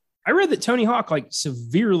weird. I read that Tony Hawk like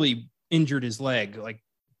severely injured his leg, like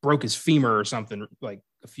broke his femur or something, like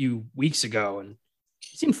a few weeks ago, and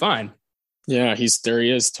he seemed fine. Yeah, there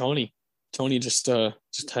he is, Tony. Tony just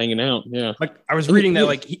hanging out. Yeah. Like I was reading that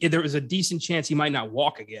like there was a decent chance he might not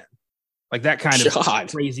walk again. Like that kind of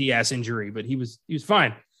crazy ass injury, but he was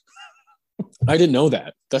fine. I didn't know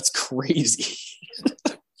that. That's crazy.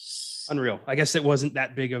 Unreal. I guess it wasn't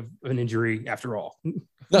that big of an injury after all.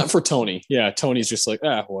 Not for Tony. Yeah, Tony's just like,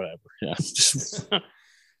 whatever. Yeah.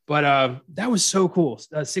 But that was so cool.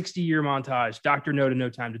 A 60-year montage. Dr. No to No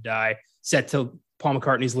Time to Die, set to Paul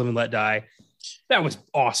McCartney's Live and Let Die. That was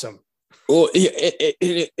awesome. Well,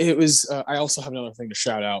 it was. I also have another thing to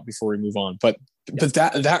shout out before we move on, but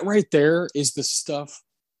that right there is the stuff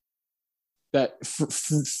that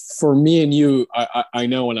for me and you, I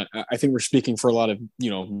know, and I think we're speaking for a lot of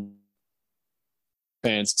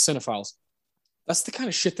fans, cinephiles. That's the kind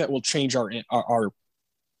of shit that will change our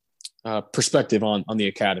perspective on the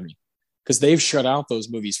Academy, because they've shut out those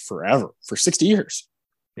movies forever, for 60 years.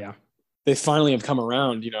 Yeah, they finally have come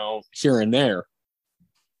around, here and there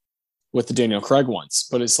with the Daniel Craig ones,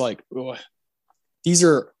 but it's like, ugh, these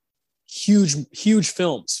are huge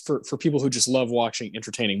films for people who just love watching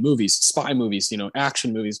entertaining movies, spy movies,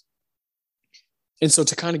 action movies. And so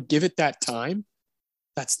to kind of give it that time,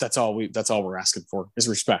 that's all we're asking for is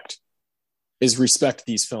respect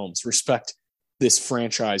these films, respect this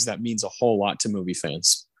franchise that means a whole lot to movie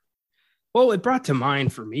fans. Well, it brought to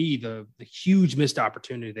mind for me the huge missed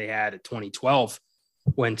opportunity they had at 2012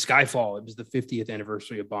 when Skyfall, it was the 50th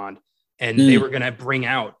anniversary of Bond, and they were going to bring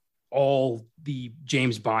out all the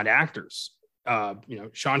James Bond actors,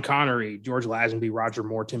 Sean Connery, George Lazenby, Roger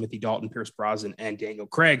Moore, Timothy Dalton, Pierce Brosnan, and Daniel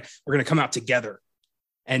Craig were going to come out together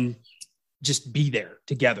and just be there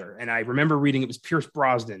together. And I remember reading it was Pierce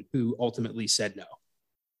Brosnan who ultimately said no.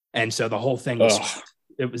 And so the whole thing was,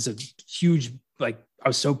 it was a huge, I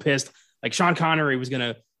was so pissed. Like Sean Connery was going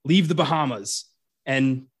to leave the Bahamas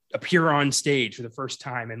and appear on stage for the first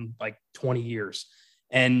time in 20 years.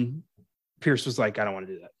 And Pierce was like, I don't want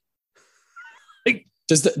to do that.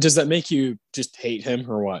 Does that make you just hate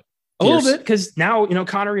him or what? A little bit, because now,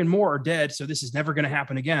 Connery and Moore are dead. So this is never going to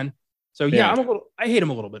happen again. So yeah, I hate him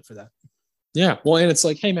a little bit for that. Yeah. Well, and it's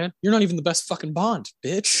like, hey man, you're not even the best fucking Bond,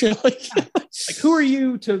 bitch. Who are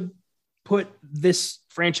you to put this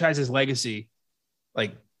franchise's legacy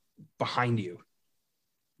behind you?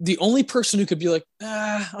 The only person who could be like,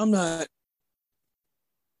 I'm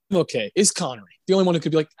okay, is Connery. The only one who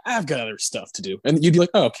could be like, I've got other stuff to do. And you'd be like,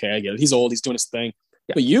 oh, okay, I get it. He's old. He's doing his thing.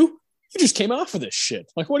 Yeah. But you just came off of this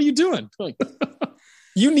shit. What are you doing?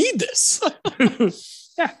 You need this.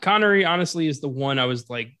 Yeah. Connery honestly is the one I was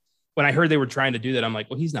like, when I heard they were trying to do that, I'm like,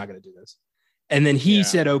 well, he's not going to do this. And then he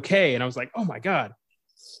said, okay. And I was like, oh my God.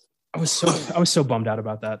 I was so bummed out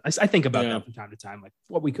about that. I think about that from time to time,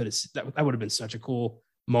 what we could have, that would have been such a cool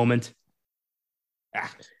moment.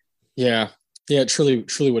 Yeah, it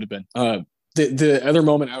truly would have been. The other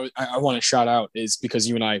moment I want to shout out is because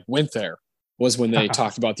you and I went there was when they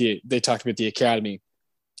talked about the Academy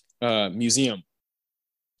Museum,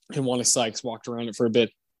 and Wanda Sykes walked around it for a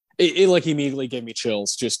bit. It immediately gave me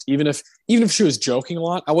chills. Just even if she was joking a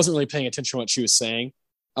lot, I wasn't really paying attention to what she was saying.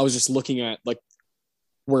 I was just looking at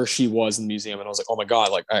where she was in the museum, and I was like, oh my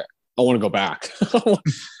God, I want to go back. I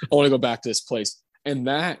want to go back to this place. And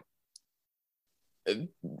that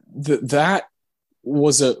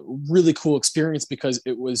was a really cool experience because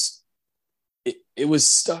it was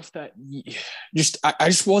stuff that I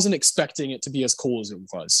just wasn't expecting it to be as cool as it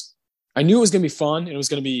was. I knew it was going to be fun, and it was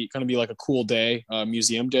going to be like a cool day,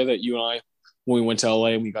 museum day that you and I, when we went to LA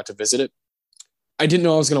and we got to visit it. I didn't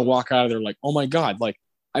know I was going to walk out of there oh my God,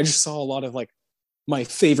 I just saw a lot of my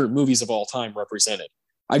favorite movies of all time represented.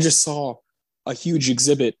 I just saw a huge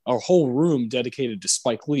exhibit, a whole room dedicated to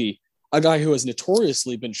Spike Lee, a guy who has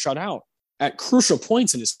notoriously been shut out at crucial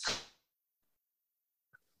points in his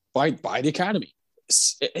by the Academy.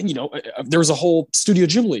 And there was a whole Studio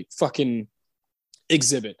Ghibli fucking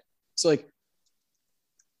exhibit. It's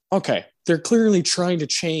okay, they're clearly trying to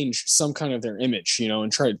change some kind of their image,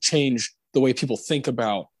 and try to change the way people think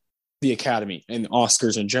about the Academy and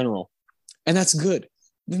Oscars in general. And that's good.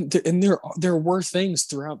 And there were things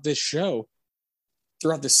throughout this show,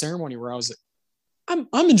 throughout this ceremony, where I was like,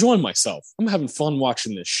 I'm enjoying myself. I'm having fun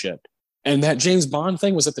watching this shit. And that James Bond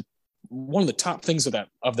thing was at one of the top things of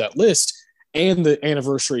that list, and the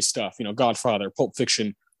anniversary stuff. Godfather, Pulp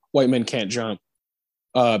Fiction, White Men Can't Jump.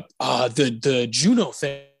 The Juno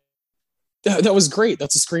thing. That was great.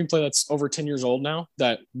 That's a screenplay that's over 10 years old now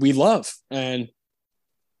that we love, and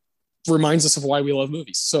reminds us of why we love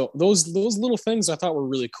movies. So those little things I thought were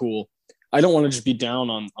really cool. I don't want to just be down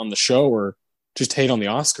on the show or just hate on the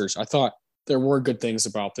Oscars. I thought there were good things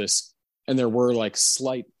about this, and there were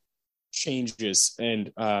slight changes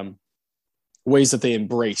and ways that they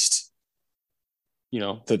embraced,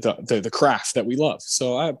 the craft that we love.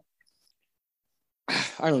 So I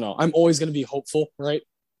don't know. I'm always going to be hopeful, right,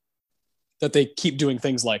 that they keep doing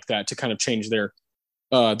things like that to kind of change their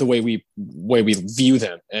the way we view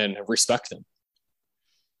them and respect them.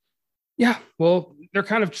 Yeah, well, they're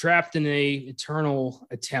kind of trapped in a eternal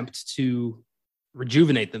attempt to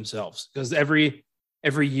rejuvenate themselves, because every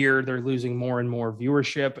year they're losing more and more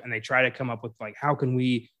viewership, and they try to come up with how can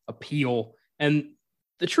we appeal And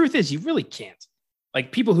the truth is, you really can't.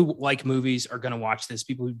 Like, people who like movies are going to watch this.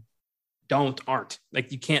 People who aren't.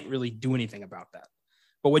 Like, you can't really do anything about that.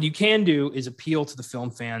 But what you can do is appeal to the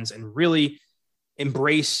film fans and really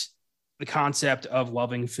embrace the concept of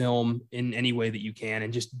loving film in any way that you can,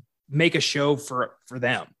 and just make a show for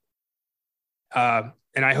them.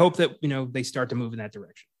 And I hope that, they start to move in that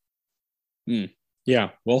direction.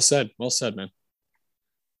 Yeah. Well said, man.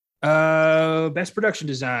 Best production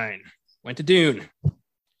design went to Dune.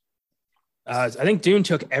 I think Dune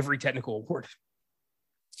took every technical award.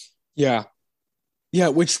 Yeah. Yeah.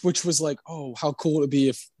 Which was like, oh, how cool it would be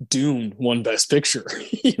if Dune won Best Picture.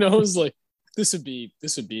 It was like, this would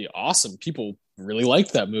be awesome. People really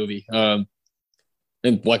liked that movie. And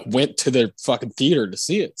like went to their fucking theater to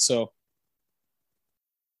see it. So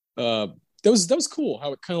that was cool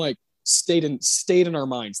how it kind of like stayed in our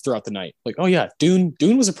minds throughout the night. Like, oh yeah, Dune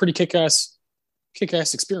was a pretty kick-ass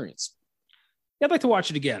experience. Yeah, I'd like to watch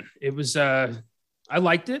it again. It was I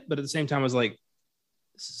liked it, but at the same time I was like,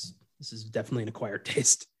 this is definitely an acquired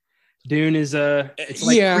taste. Dune is it's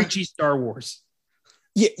like preachy Star Wars.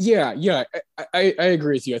 Yeah. I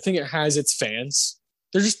agree with you. I think it has its fans.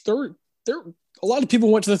 They're a lot of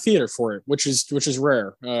people went to the theater for it, which is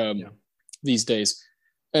rare these days.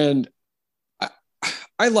 And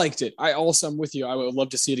I liked it. I'm with you. I would love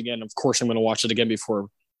to see it again. Of course, I'm going to watch it again before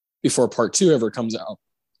part 2 ever comes out.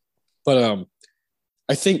 But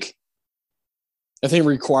I think it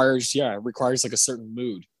requires like a certain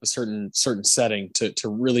mood, a certain setting to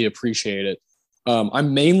really appreciate it.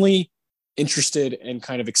 I'm mainly interested in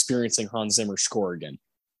kind of experiencing Hans Zimmer's score again.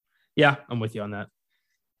 Yeah, I'm with you on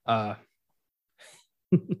that.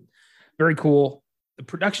 Very cool. The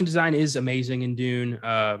production design is amazing in Dune.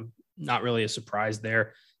 Not really a surprise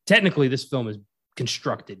there. Technically, this film is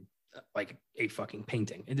constructed like a fucking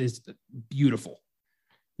painting. It is beautiful.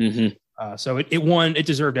 Mm-hmm. So it won. It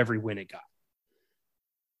deserved every win it got.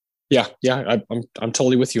 Yeah. I'm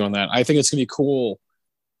totally with you on that. I think it's gonna be cool.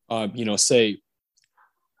 Say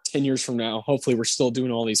 10 years from now, hopefully we're still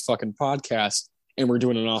doing all these fucking podcasts and we're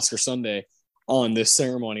doing an Oscar Sunday on this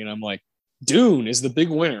ceremony, and I'm like, Dune is the big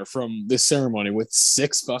winner from this ceremony with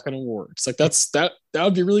 6 fucking awards. Like that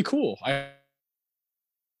would be really cool.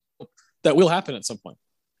 That will happen at some point.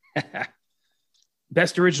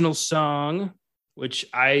 Best original song, which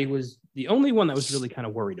I was the only one that was really kind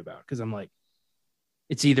of worried about, because I'm like,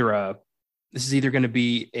 this is either going to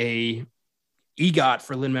be a EGOT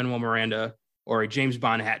for Lin-Manuel Miranda or a James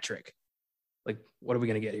Bond hat trick. Like, what are we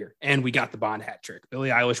going to get here? And we got the Bond hat trick. Billie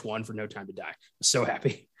Eilish won for No Time to Die. I'm so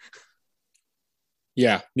happy.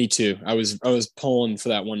 Yeah, me too. I was pulling for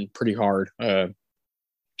that one pretty hard.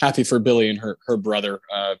 Happy for Billie and her brother,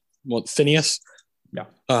 Phineas. Yeah.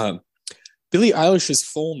 Billie Eilish's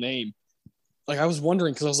full name, like, I was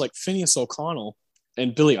wondering, because I was like, Phineas O'Connell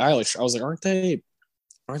and Billie Eilish. I was like, aren't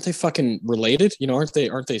they fucking related? Aren't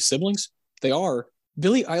they siblings? They are.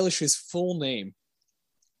 Billie Eilish's full name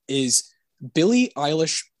is Billie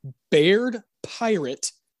Eilish Baird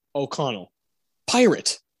Pirate O'Connell.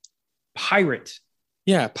 Pirate.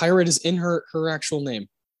 Yeah, pirate is in her actual name.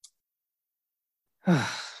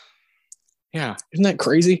 Yeah, isn't that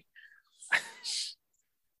crazy?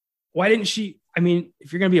 Why didn't she? I mean,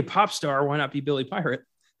 if you're going to be a pop star, why not be Billie Pirate?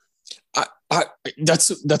 That's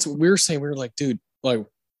what we were saying. We were like, dude, like,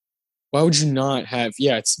 why would you not have?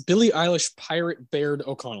 Yeah, it's Billie Eilish Pirate Baird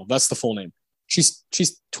O'Connell. That's the full name. She's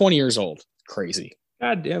 20 years old. Crazy.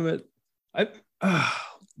 God damn it.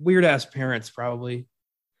 Weird ass parents, probably.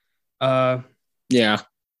 Yeah.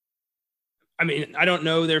 I mean, I don't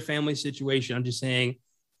know their family situation. I'm just saying,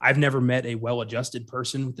 I've never met a well-adjusted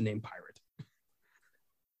person with the name Pirate.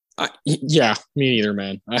 Yeah, me neither,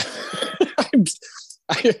 man. I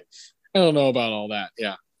don't know about all that.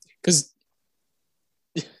 Yeah, because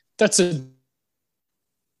that's a.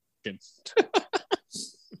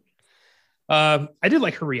 I did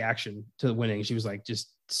like her reaction to winning. She was like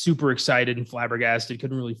just super excited and flabbergasted.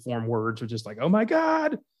 Couldn't really form words. Was just like, "Oh my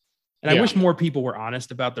god!" And I wish more people were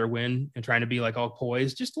honest about their win and trying to be like all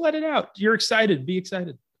poised. Just let it out. You're excited. Be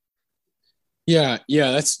excited. Yeah.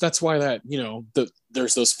 That's why that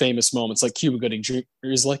there's those famous moments like Cuba Gooding Jr.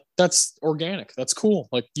 is like, that's organic. That's cool.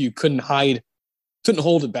 Like, you couldn't hold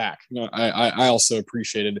it back. I also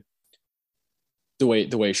appreciated the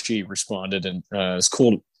way she responded, and it's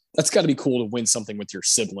cool. That's got to be cool to win something with your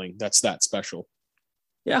sibling. That's that special.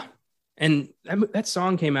 Yeah, and that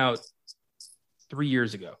song came out 3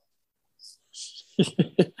 years ago,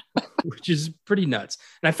 which is pretty nuts.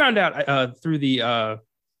 And I found out through the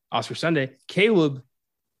Oscar Sunday, Caleb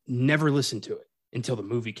never listened to it until the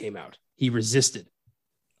movie came out. He resisted.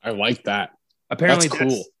 I like that. Apparently That's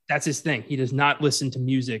cool. That's his thing. He does not listen to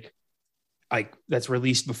music like that's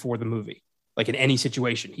released before the movie. Like in any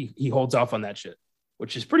situation, he holds off on that shit,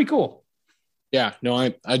 which is pretty cool. Yeah, no,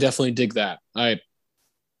 I definitely dig that. I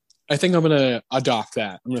think I'm gonna adopt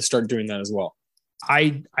that. I'm gonna start doing that as well.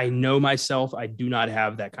 I know myself. I do not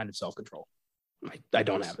have that kind of self control. I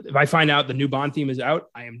don't have it. If I find out the new Bond theme is out,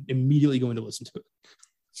 I am immediately going to listen to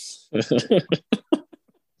it.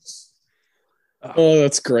 Oh,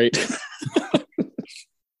 that's great.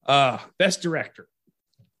 Best director.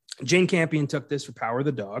 Jane Campion took this for Power of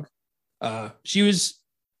the Dog. She was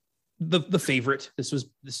the favorite. This is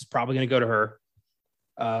probably going to go to her.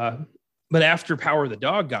 But after Power of the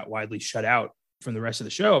Dog got widely shut out from the rest of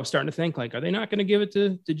the show, I'm starting to think, like, are they not going to give it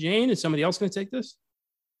to Jane? Is somebody else going to take this?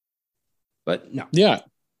 But no. Yeah.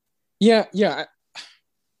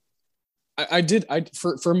 I did.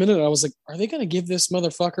 For a minute, I was like, are they going to give this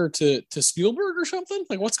motherfucker to Spielberg or something?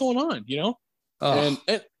 Like, what's going on? You know? And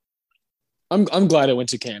I'm glad it went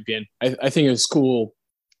to Campion. I think it was cool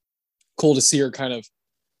to see her kind of.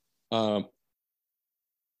 I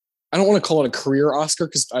don't want to call it a career Oscar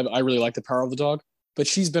because I really like The Power of the Dog, but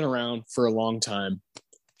she's been around for a long time.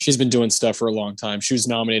 She's been doing stuff for a long time. She was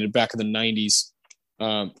nominated back in the 90s.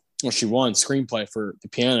 She won screenplay for The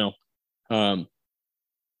Piano. And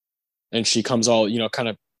she comes all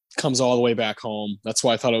the way back home. That's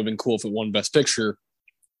why I thought it would have been cool if it won Best Picture,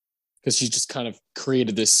 because she's just kind of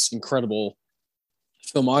created this incredible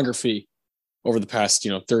filmography over the past,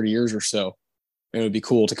 30 years or so. And it would be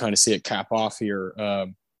cool to kind of see it cap off here.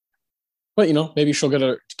 But maybe she'll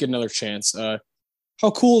get another chance.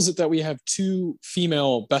 How cool is it that we have two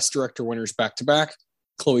female Best Director winners back to back?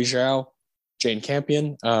 Chloe Zhao, Jane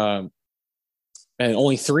Campion, and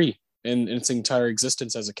only three in its entire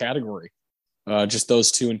existence as a category. Just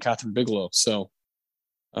those two and Catherine Bigelow. So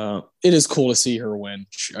it is cool to see her win.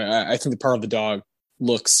 I think The Power of the Dog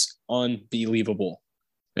looks unbelievable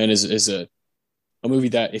and is a movie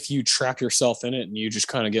that if you trap yourself in it and you just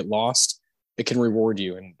kind of get lost, it can reward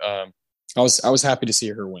you. And I was happy to see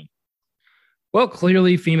her win. Well,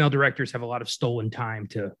 clearly female directors have a lot of stolen time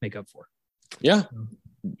to make up for. Yeah.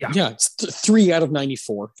 It's 3 out of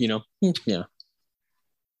 94, Yeah.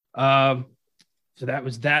 So that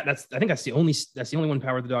was that. I think that's the only one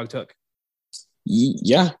Power of the Dog took.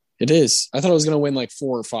 Yeah, it is. I thought I was going to win like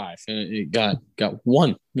 4 or 5 and it got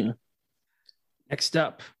 1. Yeah. Next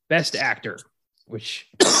up, Best Actor, which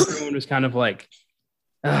everyone was kind of like,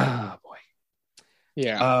 boy.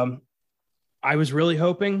 Yeah. I was really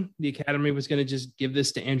hoping the Academy was going to just give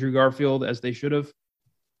this to Andrew Garfield, as they should have.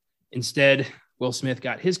 Instead, Will Smith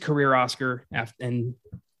got his career Oscar and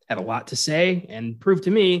had a lot to say and proved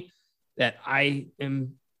to me that I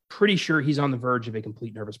am pretty sure he's on the verge of a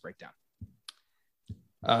complete nervous breakdown.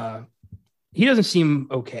 He doesn't seem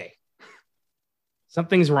okay.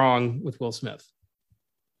 Something's wrong with Will Smith.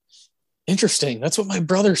 Interesting. That's what my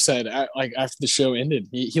brother said. After the show ended,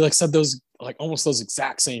 he said those almost those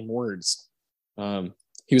exact same words.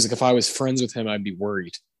 He was like, if I was friends with him, I'd be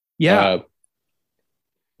worried. Yeah.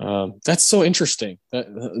 That's so interesting.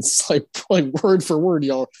 It's like word for word,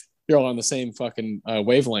 you're all on the same fucking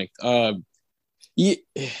wavelength.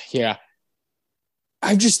 Yeah.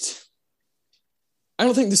 I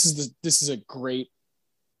don't think this is a great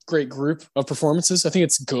group of performances. I think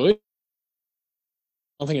it's good. I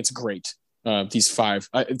don't think it's great. These 5,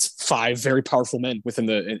 it's 5 very powerful men within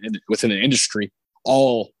the industry,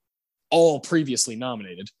 all previously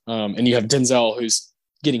nominated. And you have Denzel, who's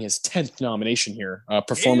getting his 10th nomination here,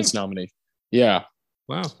 performance nominee. Yeah.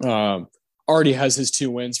 Wow. Already has his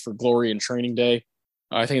 2 wins for Glory and Training Day.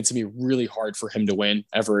 I think it's going to be really hard for him to win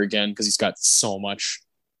ever again because he's got so much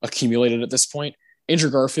accumulated at this point. Andrew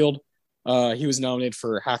Garfield, he was nominated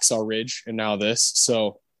for Hacksaw Ridge and now this.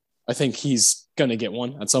 So I think he's going to get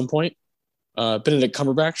one at some point. Benedict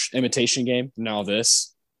Cumberbatch, Imitation Game, now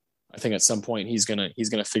this. I think at some point he's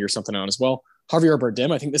gonna figure something out as well. Javier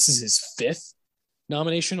Bardem, I think this is his 5th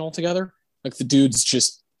nomination altogether. Like, the dude's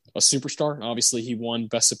just a superstar. Obviously, he won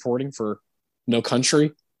Best Supporting for No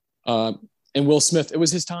Country. And Will Smith, it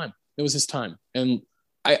was his time. And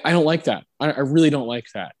I don't like that. I really don't like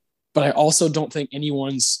that. But I also don't think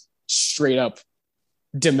anyone's straight up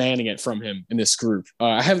demanding it from him in this group.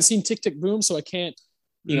 I haven't seen Tick Tick Boom, so I can't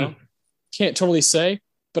totally say.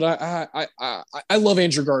 But I love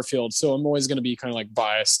Andrew Garfield, so I'm always going to be kind of like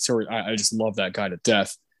biased. I just love that guy to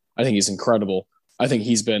death. I think he's incredible. I think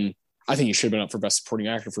he should have been up for Best Supporting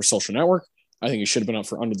Actor for Social Network. I think he should have been up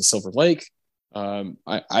for Under the Silver Lake.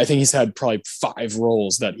 I think he's had probably 5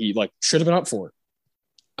 roles that he should have been up for.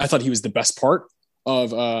 I thought he was the best part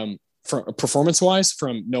of performance-wise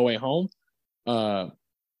from No Way Home.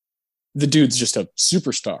 the dude's just a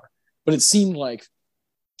superstar. But it seemed like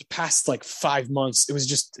the past like 5 months, it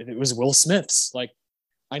was Will Smith's. Like,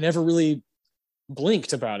 I never really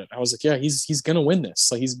blinked about it. I was like, yeah, he's gonna win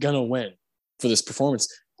this. Like, he's gonna win for this performance,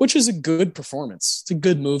 which is a good performance. It's a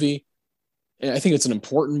good movie. And I think it's an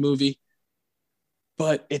important movie,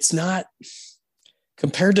 but it's not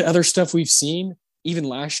compared to other stuff we've seen. Even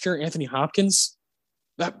last year, Anthony Hopkins,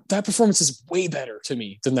 that performance is way better to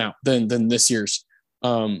me than this year's.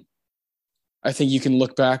 I think you can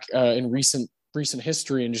look back in recent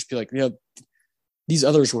history and just be like, yeah, these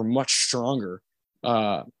others were much stronger.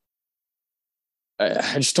 I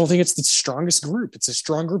just don't think it's the strongest group. It's a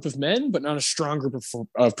strong group of men, but not a strong group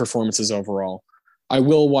of performances overall. I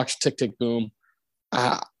will watch Tick, Tick, Boom.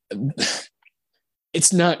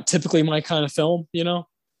 It's not typically my kind of film,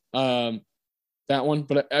 that one,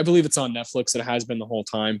 but I believe it's on Netflix. It has been the whole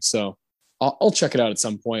time. So I'll check it out at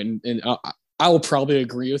some point. And I will probably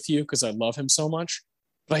agree with you because I love him so much,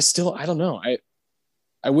 but I don't know.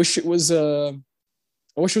 I wish it was a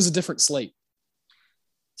different slate.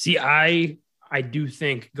 See, I do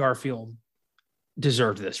think Garfield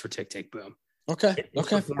deserved this for Tick, Tick, Boom. Okay. His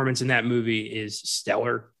performance in that movie is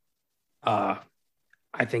stellar. I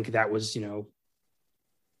think that was,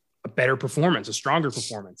 a better performance, a stronger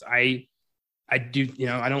performance. I do,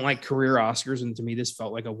 I don't like career Oscars. And to me, this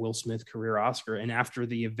felt like a Will Smith career Oscar. And after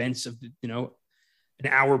the events of, an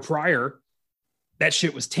hour prior, that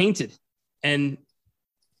shit was tainted. And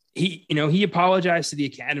he apologized to the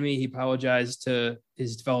Academy. He apologized to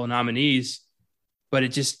his fellow nominees, but I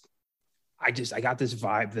got this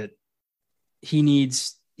vibe that he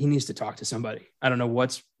needs to talk to somebody. I don't know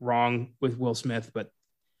what's wrong with Will Smith, but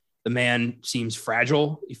the man seems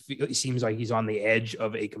fragile. He seems like he's on the edge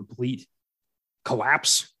of a complete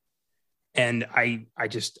collapse. And I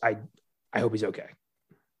hope he's okay.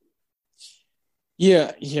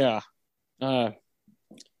 Yeah.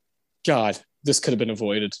 God, this could have been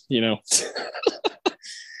avoided,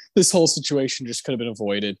 This whole situation just could have been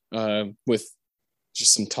avoided with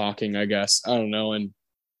just some talking, I guess. I don't know. And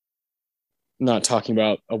not talking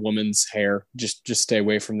about a woman's hair, just stay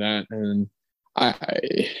away from that. And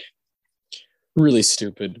I really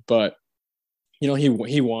stupid, but he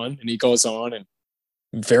won, and he goes on and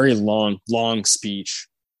very long speech.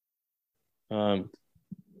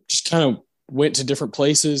 Just kind of went to different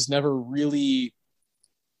places, never really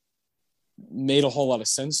made a whole lot of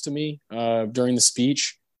sense to me during the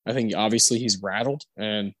speech. I think obviously he's rattled,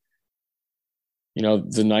 and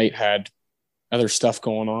the night had other stuff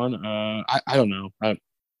going on. I don't know. I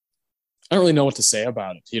don't really know what to say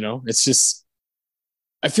about it. It's just,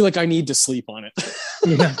 I feel like I need to sleep on it.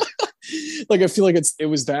 Yeah. Like, I feel like it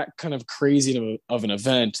was that kind of crazy of an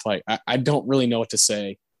event. Like, I don't really know what to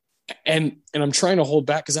say. And I'm trying to hold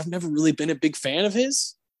back because I've never really been a big fan of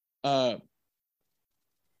his. I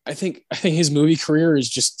think his movie career is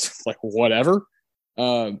just like whatever.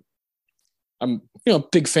 I'm a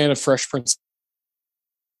big fan of Fresh Prince,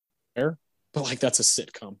 but like, that's a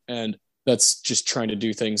sitcom, and that's just trying to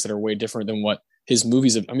do things that are way different than what his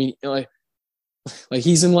movies have. I mean, like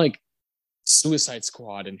he's in like Suicide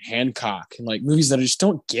Squad and Hancock and like movies that I just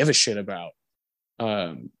don't give a shit about.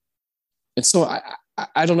 And so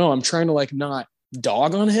I don't know. I'm trying to like not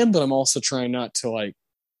dog on him, but I'm also trying not to like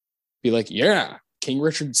be like, yeah, King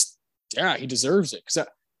Richard's, yeah, he deserves it. Cause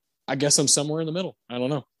I guess I'm somewhere in the middle. I don't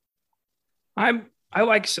know. I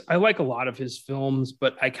like a lot of his films,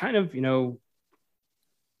 but I kind of,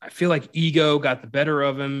 I feel like ego got the better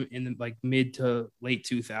of him in the like mid to late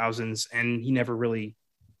 2000s, and he never really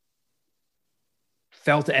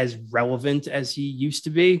felt as relevant as he used to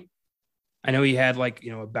be. I know he had like,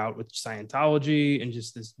 a bout with Scientology and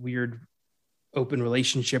just this weird open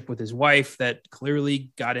relationship with his wife that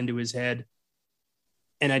clearly got into his head.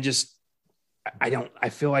 And I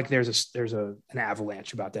feel like there's an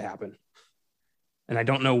avalanche about to happen. And I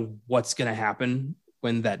don't know what's going to happen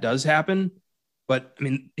when that does happen. But I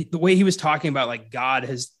mean, the way he was talking about like, God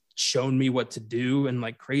has shown me what to do, and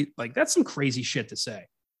like that's some crazy shit to say.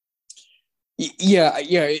 Yeah.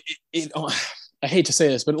 I hate to say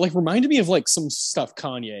this, but it like reminded me of like some stuff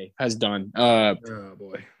Kanye has done. Oh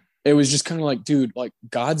boy. It was just kind of like, dude, like,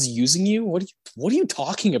 God's using you. What are you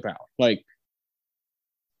talking about? Like,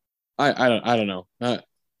 I don't know.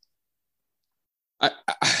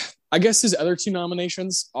 I guess his other two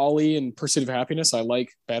nominations, Ollie and Pursuit of Happiness, I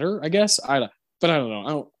like better, I guess. But I don't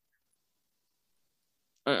know.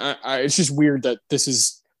 It's just weird that this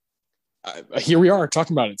is, here we are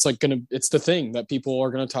talking about it. It's like it's the thing that people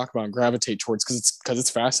are going to talk about and gravitate towards because it's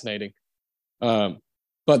fascinating.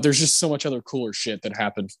 But there's just so much other cooler shit that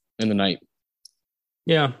happened in the night.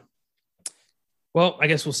 Yeah. Well, I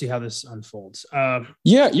guess we'll see how this unfolds.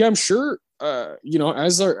 Yeah, I'm sure.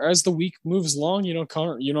 As the week moves along,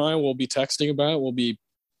 Connor, and I will be texting about it. We'll be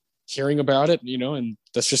hearing about it, and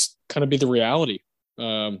that's just kind of be the reality.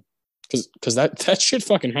 Because that shit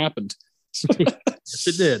fucking happened. Yes,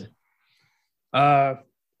 it did.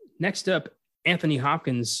 Next up, Anthony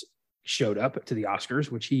Hopkins showed up to the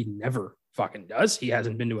Oscars, which he never fucking does. He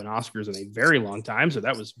hasn't been to an Oscars in a very long time, so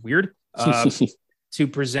that was weird. To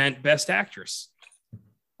present Best Actress.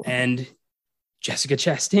 And Jessica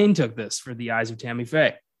Chastain took this for The Eyes of Tammy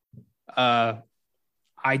Faye. I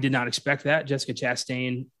did not expect that. Jessica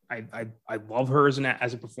Chastain, I love her as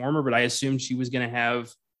a performer, but I assumed she was going to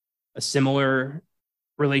have a similar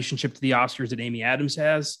relationship to the Oscars that Amy Adams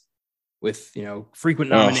has, with frequent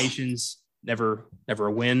nominations, never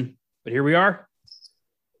a win. But here we are,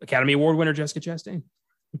 Academy Award winner Jessica Chastain.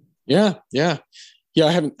 Yeah.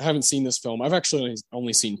 I haven't seen this film. I've actually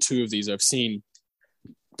only seen two of these. I've seen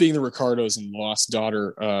Being the Ricardos and Lost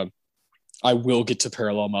Daughter. I will get to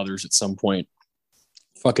Parallel Mothers at some point.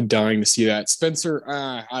 Fucking dying to see that. Spencer,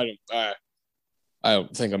 I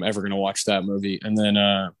don't think I'm ever gonna watch that movie. And then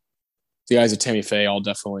The Eyes of Tammy Faye, I'll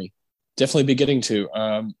definitely be getting to.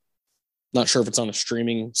 Not sure if it's on a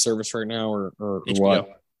streaming service right now or what.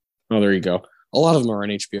 Oh, there you go. A lot of them are on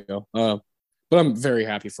HBO. But I'm very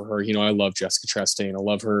happy for her. I love Jessica Chastain. I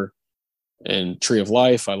love her in Tree of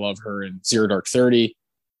Life. I love her in Zero Dark 30.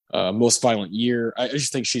 Most Violent Year. I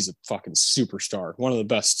just think she's a fucking superstar. One of the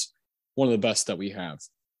best that we have.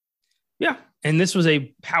 Yeah. And this was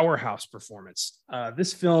a powerhouse performance.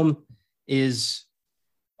 This film is,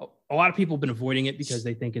 a lot of people have been avoiding it because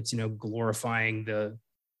they think it's, glorifying the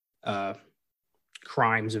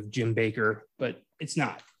crimes of Jim Baker, but it's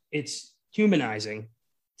not. It's humanizing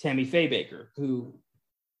Tammy Faye Baker, who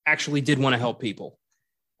actually did want to help people.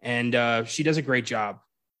 And she does a great job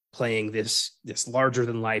playing this larger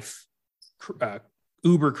than life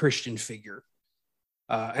uber Christian figure.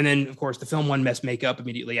 And then, of course, the film won Best Makeup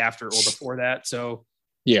immediately after or before that. So,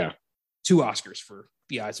 yeah, 2 Oscars for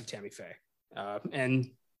The Eyes of Tammy Faye.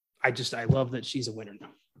 And I love that she's a winner now.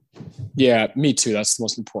 Yeah, me too. That's the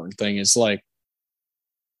most important thing. Is like,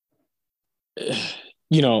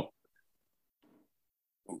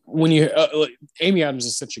 when you Amy Adams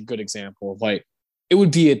is such a good example of like, it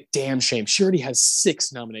would be a damn shame. She already has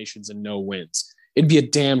 6 nominations and no wins. It'd be a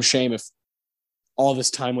damn shame if all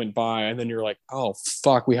this time went by and then you're like, oh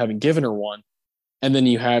fuck, we haven't given her one. And then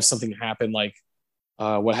you have something happen like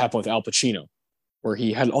what happened with Al Pacino, where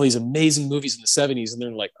he had all these amazing movies in the 70s and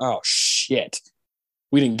they're like, oh shit,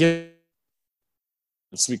 we didn't get,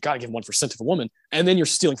 so we got to give one for Scent of a Woman. And then you're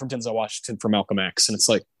stealing from Denzel Washington for Malcolm X. And it's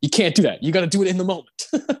like, you can't do that. You got to do it in the moment.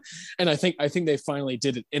 And I think they finally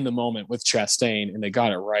did it in the moment with Chastain and they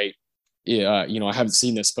got it right. Yeah, I haven't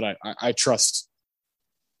seen this, but I trust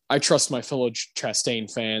my fellow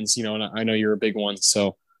Chastain fans, and I know you're a big one.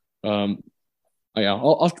 So, yeah,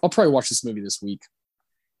 I'll probably watch this movie this week.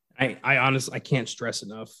 I honestly, I can't stress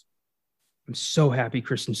enough. I'm so happy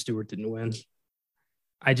Kristen Stewart didn't win.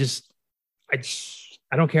 I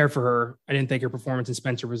don't care for her. I didn't think her performance in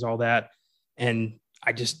Spencer was all that. And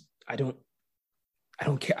I don't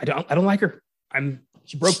care. I don't like her.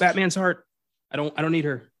 She broke Batman's heart. I don't need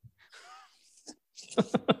her.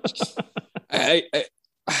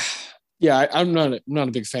 I'm not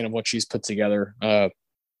a big fan of what she's put together. The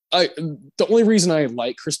only reason I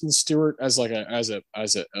like Kristen Stewart as an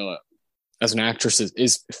actress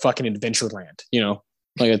is fucking Adventureland,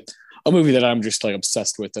 like a movie that I'm just like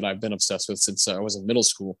obsessed with, that I've been obsessed with since I was in middle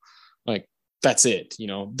school. Like, that's it.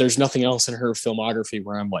 There's nothing else in her filmography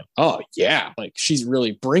where I'm like, oh yeah, like she's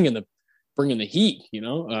really bringing the heat,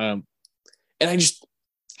 and I just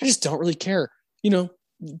don't really care,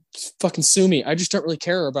 fucking sue me. I just don't really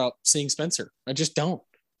care about seeing Spencer. I just don't.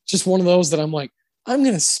 It's just one of those that I'm like, I'm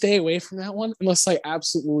going to stay away from that one unless I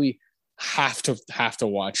absolutely have to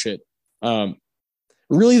watch it.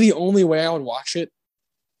 Really the only way I would watch it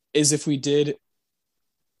is if we did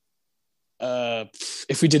an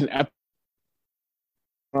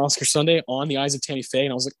Oscar Sunday on The Eyes of Tammy Faye,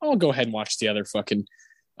 and I was like, I'll go ahead and watch the other fucking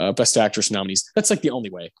Best Actress nominees. That's like the only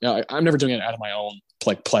way. I'm never doing it out of my own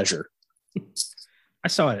like pleasure. I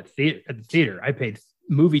saw it at the theater. I paid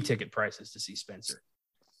movie ticket prices to see Spencer.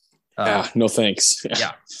 No thanks.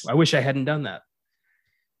 Yeah, I wish I hadn't done that.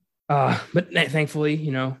 But thankfully,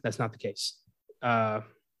 that's not the case.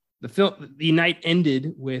 The night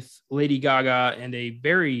ended with Lady Gaga and a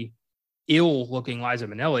very ill-looking Liza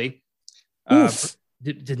Minnelli.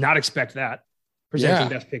 Did not expect that, presenting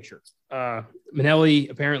Best Picture. Minnelli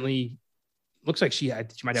apparently looks like she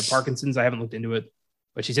might have Parkinson's. I haven't looked into it,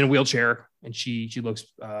 but she's in a wheelchair and she looks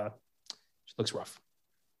She looks rough.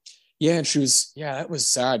 Yeah, and that was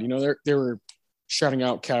sad. You know, they were shouting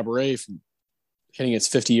out Cabaret from hitting its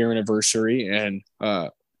 50-year anniversary, and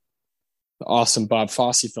the awesome Bob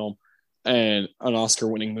Fosse film, and an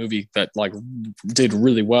Oscar-winning movie that like did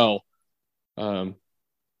really well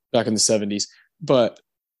back in the 70s. But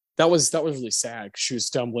that was really sad. She was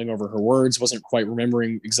stumbling over her words, wasn't quite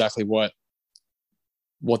remembering exactly what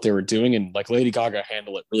they were doing, and like Lady Gaga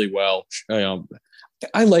handled it really well.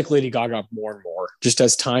 I like Lady Gaga more and more just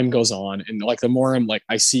as time goes on, and like the more I'm like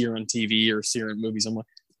I see her on TV or see her in movies, I'm like,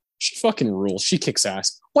 she fucking rules. She kicks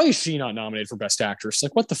ass. Why is she not nominated for Best Actress?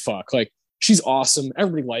 Like, what the fuck? Like, she's awesome.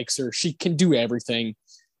 Everybody likes her. She can do everything.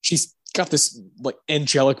 She's got this like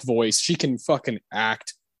angelic voice. She can fucking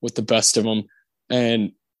act with the best of them,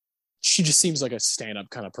 and she just seems like a stand-up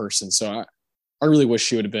kind of person. So I really wish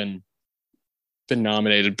she would have been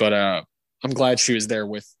nominated, but I'm glad she was there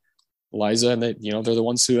with Liza, and they're the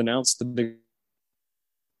ones who announced the big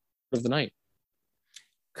of the night.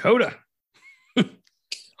 Coda.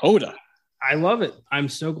 Coda. I love it. I'm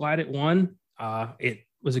so glad it won. It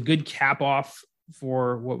was a good cap off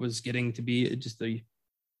for what was getting to be just a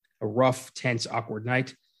rough, tense, awkward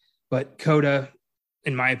night. But Coda,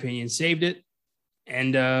 in my opinion, saved it.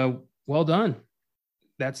 And well done.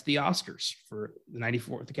 That's the Oscars for the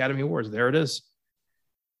 94th Academy Awards. There it is.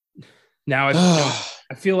 Now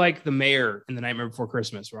I feel like the mayor in The Nightmare Before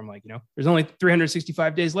Christmas, where I'm like, there's only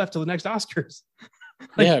 365 days left till the next Oscars.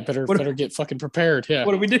 Like, better get fucking prepared. Yeah.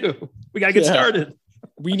 What do we do? We got to get started.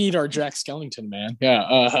 We need our Jack Skellington, man.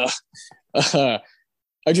 Yeah.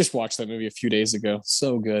 I just watched that movie a few days ago.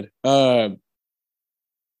 So good. Man,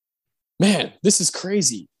 this is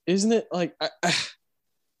crazy, isn't it? Like,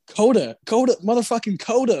 Coda, motherfucking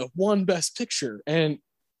Coda won Best Picture. And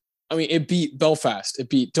I mean, it beat Belfast. It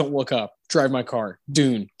beat Don't Look Up, Drive My Car,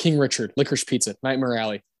 Dune, King Richard, Licorice Pizza, Nightmare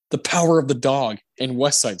Alley, The Power of the Dog, and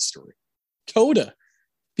West Side Story. Coda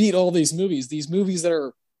beat all these movies that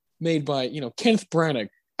are made by, Kenneth Branagh,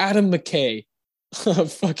 Adam McKay,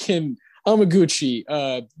 fucking Amaguchi,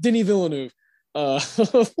 Denis Villeneuve,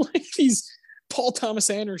 like these Paul Thomas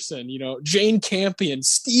Anderson, Jane Campion,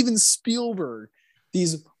 Steven Spielberg,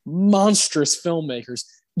 these monstrous filmmakers,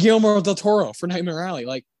 Guillermo del Toro for Nightmare Alley.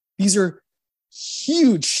 Like, these are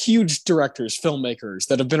huge directors, filmmakers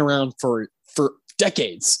that have been around for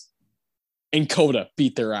decades, and Coda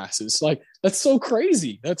beat their asses. Like, that's so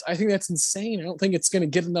crazy. I think that's insane. I don't think it's going to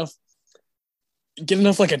get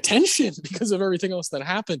enough like attention because of everything else that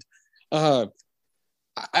happened. I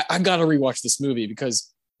got to rewatch this movie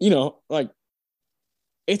because, like,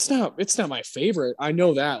 it's not my favorite. I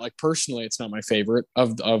know that, like, personally, it's not my favorite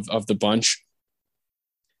of the bunch,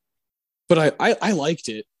 but I liked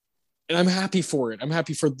it, and I'm happy for it. I'm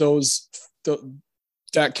happy for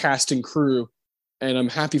that cast and crew, and I'm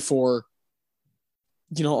happy for,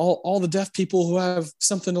 all the deaf people who have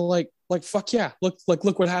something to like fuck yeah, look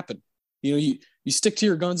what happened. You stick to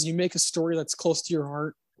your guns, you make a story that's close to your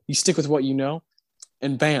heart, you stick with what you know,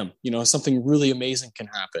 and bam, something really amazing can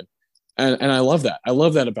happen. And I love that. I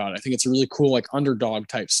love that about it. I think it's a really cool, like, underdog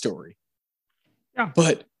type story. Yeah.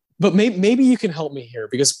 But maybe you can help me here,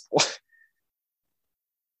 because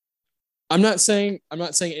I'm not saying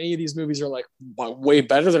any of these movies are like way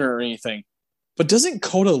better than her or anything, but doesn't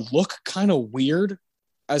Coda look kind of weird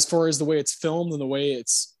as far as the way it's filmed and the way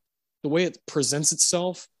it presents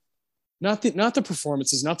itself? Not the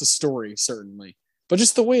performances, not the story, certainly, but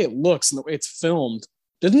just the way it looks and the way it's filmed.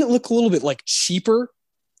 Doesn't it look a little bit like cheaper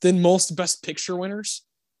than most Best Picture winners?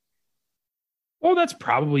 Well, that's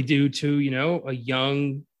probably due to, a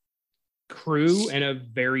young crew and a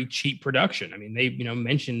very cheap production. I mean, they,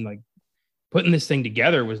 mentioned, like, putting this thing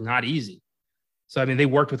together was not easy. So, I mean, they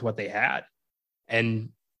worked with what they had, and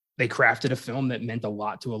they crafted a film that meant a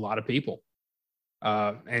lot to a lot of people,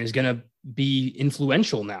 and is going to be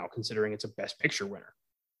influential now, considering it's a Best Picture winner.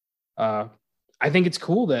 I think it's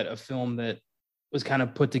cool that a film that was kind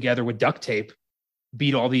of put together with duct tape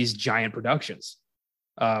beat all these giant productions.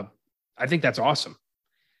 I think that's awesome.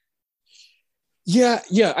 Yeah,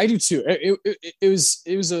 I do too. It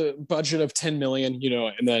was a budget of 10 million,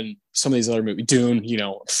 and then some of these other movies, Dune,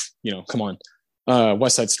 come on.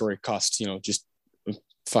 West Side Story cost, just a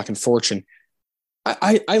fucking fortune.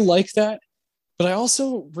 I like that, but I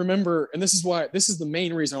also remember, and this is the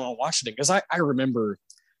main reason I want to watch it, because I remember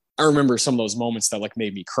some of those moments that, like,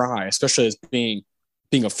 made me cry, especially as being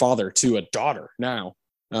a father to a daughter now.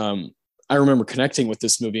 I remember connecting with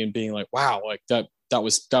this movie and being like, wow, like that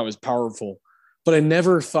was powerful. But I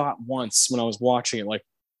never thought once when I was watching it, like,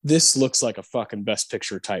 this looks like a fucking Best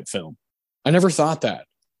Picture type film. I never thought that.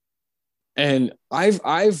 And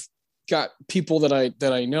I've got people that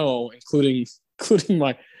I know, including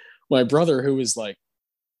my brother, who is like,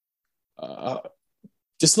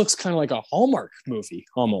 this looks kind of like a Hallmark movie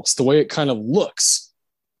almost, the way it kind of looks.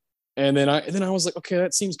 And then I was like, okay,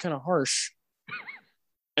 that seems kind of harsh.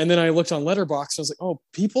 And then I looked on Letterboxd. I was like, oh,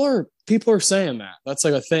 people are saying that. That's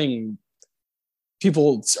like a thing.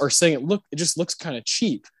 People are saying it just looks kind of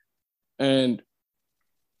cheap. And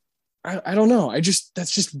I don't know.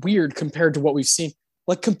 That's just weird compared to what we've seen.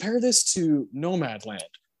 Like, compare this to Nomadland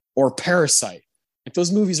or Parasite. Like,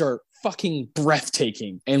 those movies are fucking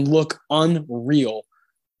breathtaking and look unreal,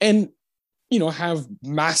 and have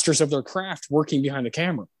masters of their craft working behind the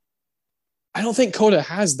camera. I don't think Coda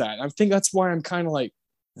has that. I think that's why I'm kind of like,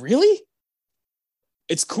 really?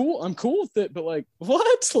 It's cool. I'm cool with it, but like,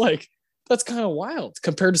 what? Like, that's kind of wild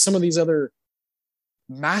compared to some of these other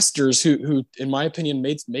masters who in my opinion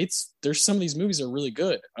made there's some of these movies are really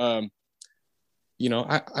good. I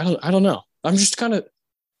don't know. I'm just kind of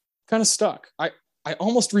stuck. I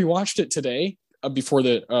almost rewatched it today before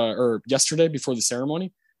or yesterday before the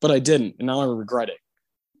ceremony, but I didn't, and now I regret it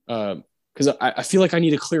because I feel like I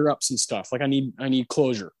need to clear up some stuff. Like I need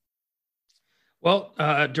closure. Well,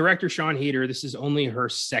 director Sean Heder, this is only her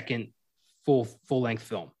second full length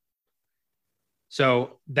film.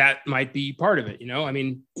 So that might be part of it, I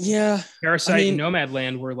mean, yeah. Parasite and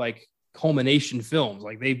Nomadland were like culmination films.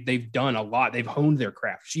 Like they've done a lot. They've honed their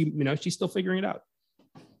craft. She's still figuring it out.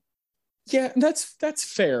 Yeah, that's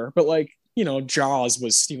fair. But like, Jaws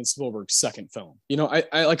was Steven Spielberg's second film.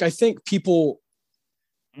 I think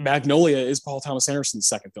Magnolia is Paul Thomas Anderson's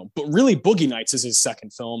second film, but really Boogie Nights is his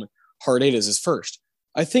second film and Hard Eight is his first.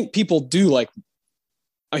 I think people do like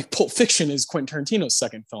Pulp Fiction is Quentin Tarantino's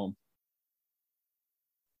second film.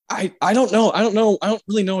 I don't know. I don't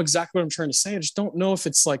really know exactly what I'm trying to say. I just don't know if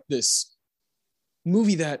it's like this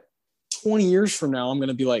movie that 20 years from now, I'm going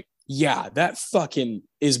to be like, yeah, that fucking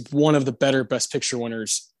is one of the better Best Picture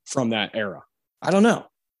winners from that era. I don't know.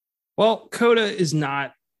 Well, Coda is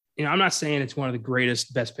not, I'm not saying it's one of the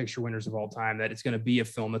greatest Best Picture winners of all time, that it's going to be a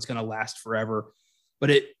film that's going to last forever, but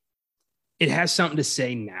it has something to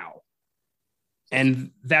say now.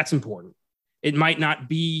 And that's important. It might not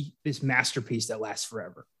be this masterpiece that lasts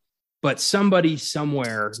forever, but somebody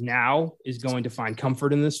somewhere now is going to find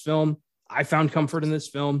comfort in this film. I found comfort in this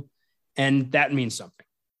film, and that means something.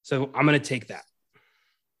 So I'm going to take that.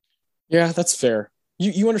 Yeah, that's fair.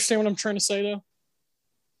 You understand what I'm trying to say, though?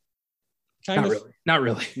 Not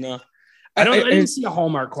really. No. I didn't see a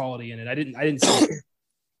Hallmark quality in it. I didn't see it.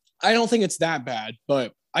 I don't think it's that bad,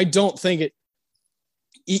 but I don't think it,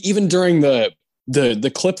 even during the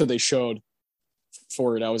clip that they showed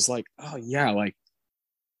for it, I was like, oh yeah, like,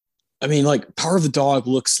 I mean, like Power of the Dog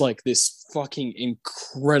looks like this fucking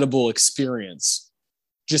incredible experience.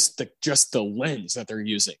 Just the lens that they're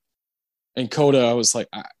using. And Coda, I was like,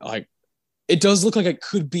 it does look like it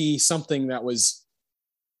could be something that was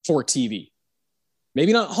for TV.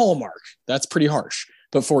 Maybe not Hallmark. That's pretty harsh,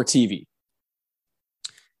 but for TV.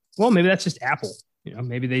 Well, maybe that's just Apple.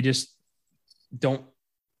 Maybe they just don't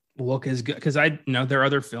look as good, because their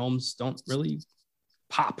other films don't really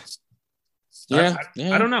pop. Yeah,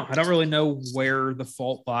 I don't know. I don't really know where the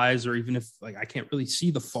fault lies, or even if I can't really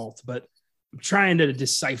see the fault, but I'm trying to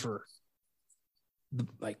decipher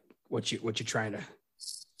what you're trying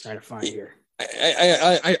to find here.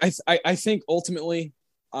 I think ultimately,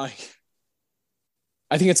 I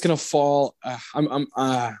think it's gonna fall.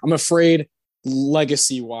 I'm afraid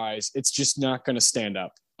legacy wise, it's just not gonna stand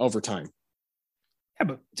up over time. Yeah,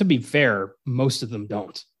 but to be fair, most of them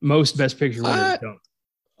don't. Most Best Picture winners don't.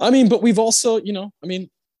 I mean, but we've also,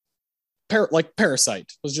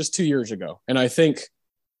 Parasite was just 2 years ago, and I think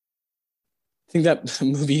that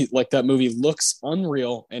movie looks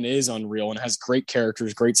unreal and is unreal and has great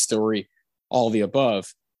characters, great story, all the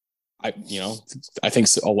above. I think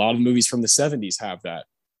a lot of movies from the 70s have that.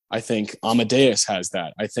 I think Amadeus has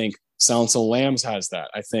that. I think Silence of the Lambs has that.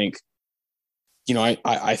 I think,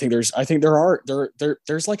 I think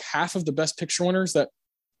there's like half of the Best Picture winners that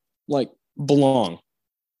like belong.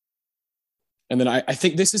 And then I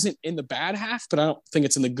think this isn't in the bad half, but I don't think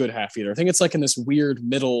it's in the good half either. I think it's like in this weird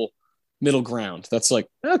middle ground. That's like,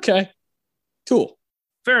 okay, cool.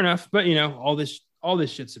 Fair enough. But all this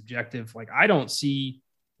shit's subjective. Like, I don't see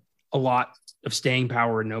a lot of staying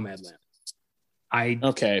power in Nomadland.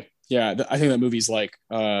 Okay. Yeah. I think that movie's like,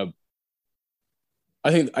 I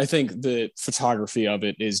think the photography of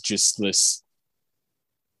it is just this,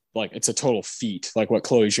 like, it's a total feat. Like what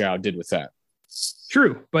Chloe Zhao did with that.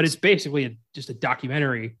 True. But it's basically just a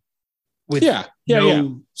documentary with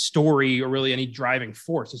story or really any driving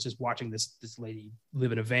force. It's just watching this lady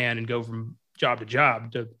live in a van and go from job to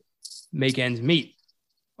job to make ends meet.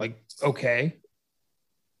 Like, okay,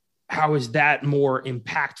 how is that more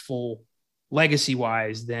impactful legacy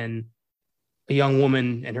wise than a young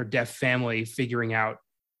woman and her deaf family figuring out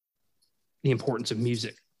the importance of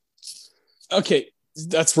music? Okay,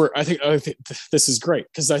 that's where I think this is great,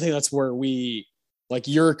 because I think that's where we, like,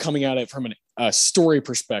 you're coming at it from a story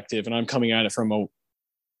perspective, and I'm coming at it from a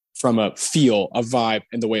feel, a vibe,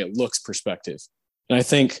 and the way it looks perspective. And I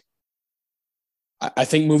think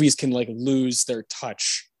movies can like lose their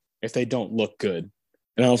touch if they don't look good,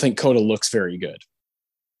 and I don't think Coda looks very good.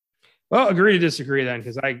 Well, agree to disagree then,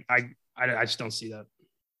 because I just don't see that.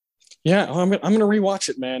 Yeah, I'm gonna rewatch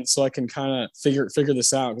it, man, so I can kind of figure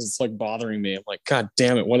this out, because it's like bothering me. I'm like, God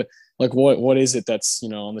damn it, what is it that's,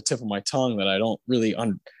 on the tip of my tongue that I don't really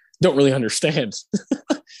understand.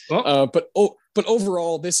 Well, but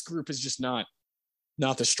overall, this group is just not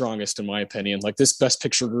the strongest in my opinion. Like, this Best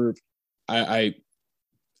Picture group, I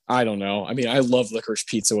don't know. I mean, I love Licorice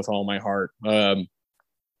Pizza with all my heart.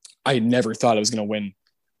 I never thought it was gonna win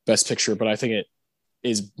Best Picture, but I think it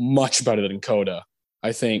is much better than Coda.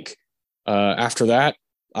 I think after that,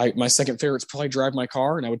 my second favorite is probably Drive My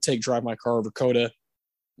Car, and I would take Drive My Car over Coda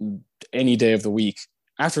any day of the week.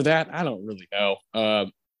 After that, I don't really know.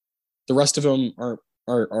 The rest of them are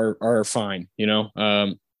fine.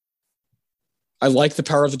 I like The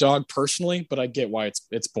Power of the Dog personally, but I get why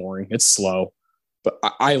it's boring. It's slow, but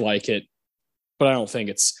I like it. But I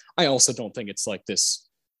also don't think it's like this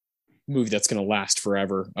movie that's going to last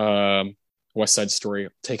forever. West Side Story,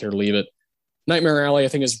 take it or leave it. Nightmare Alley, I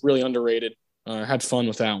think, is really underrated. Had fun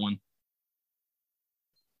with that one.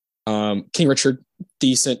 King Richard,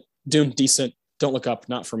 decent. Dune, decent. Don't Look Up,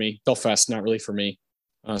 not for me. Belfast, not really for me.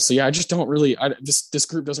 So yeah, I just don't really. This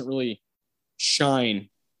group doesn't really shine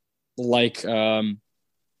like,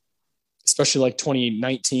 especially like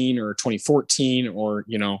 2019 or 2014, or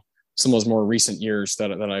some of those more recent years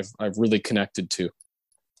that I've really connected to.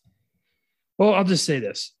 Well, I'll just say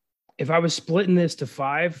this: if I was splitting this to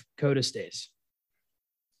 5, Coda stays.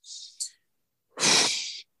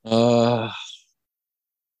 I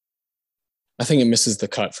think it misses the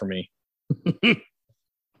cut for me.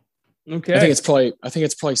 Okay. I think it's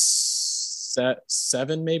probably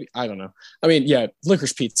 7, maybe. I don't know. I mean, yeah,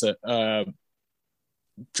 Licorice Pizza,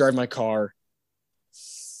 Drive My Car,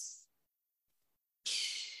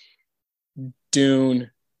 Dune,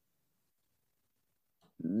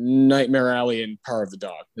 Nightmare Alley, and Power of the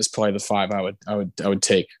Dog is probably the 5 I would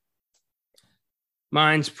take.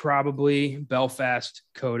 Mine's probably Belfast,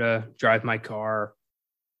 Coda, Drive My Car,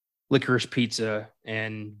 Licorice Pizza,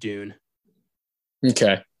 and Dune.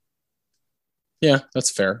 Okay. Yeah, that's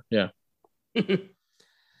fair. Yeah.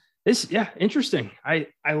 Interesting. I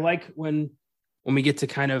like when we get to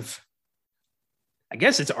kind of, I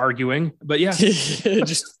guess it's arguing, but yeah.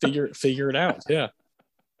 Just figure it out. Yeah.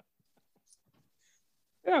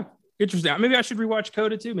 Yeah. Interesting. Maybe I should rewatch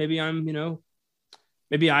Coda too. Maybe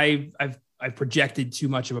maybe I've projected too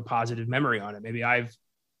much of a positive memory on it. Maybe I've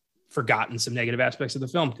forgotten some negative aspects of the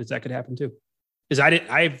film, because that could happen too. Because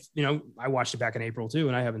I watched it back in April too,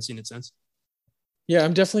 and I haven't seen it since. Yeah,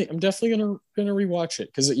 I'm definitely gonna rewatch it,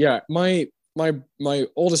 because my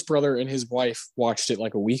oldest brother and his wife watched it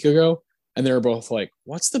like a week ago, and they were both like,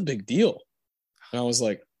 "What's the big deal?" And I was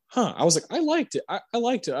like, "Huh?" I was like, "I liked it. I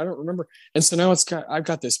liked it. I don't remember." And so now I've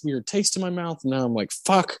got this weird taste in my mouth, and now I'm like,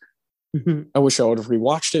 "Fuck." I wish I would have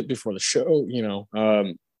rewatched it before the show,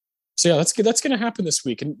 So yeah, that's gonna happen this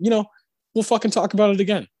week, and we'll fucking talk about it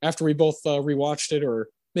again after we both rewatched it, or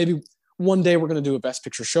maybe one day we're gonna do a Best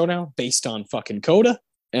Picture showdown based on fucking Coda,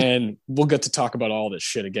 and we'll get to talk about all this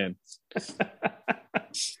shit again.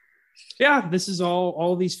 Yeah, this is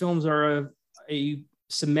all these films are a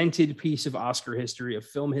cemented piece of Oscar history, of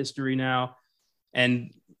film history now,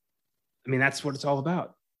 and I mean that's what it's all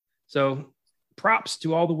about. So props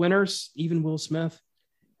to all the winners, even Will Smith,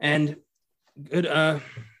 and good,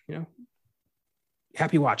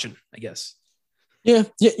 happy watching, I guess. Yeah.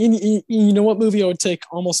 You know what movie I would take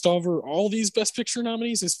almost over all these Best Picture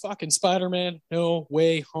nominees is fucking Spider-Man: No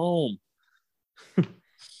Way Home.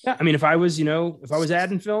 Yeah, I mean, if I was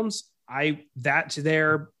adding films,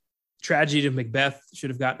 their Tragedy of Macbeth should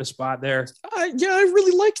have gotten a spot there. I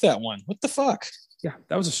really liked that one. What the fuck? Yeah,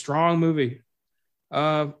 that was a strong movie.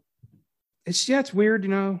 It's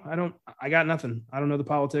weird, I got nothing. I don't know the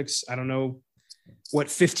politics. I don't know what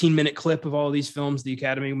 15-minute clip of all of these films the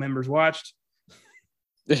Academy members watched.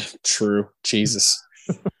 True. Jesus.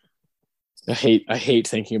 I hate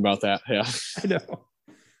thinking about that. Yeah. I know.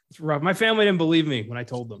 It's rough. My family didn't believe me when I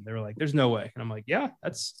told them. They were like, "There's no way." And I'm like, "Yeah,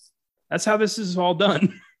 that's how this is all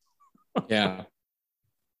done." Yeah.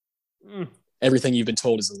 everything you've been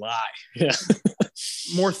told is a lie. Yeah.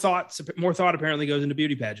 More thought apparently goes into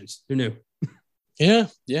beauty pageants. Who knew?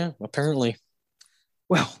 Yeah, apparently.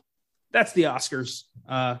 Well, that's the Oscars.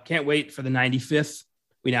 Can't wait for the 95th.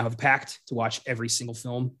 We now have a pact to watch every single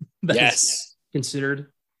film that is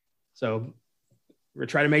considered. So we're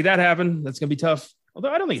trying to make that happen. That's going to be tough.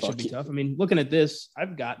 Although I don't think it should be tough. I mean, looking at this,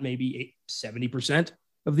 I've got maybe 70%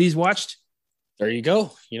 of these watched. There you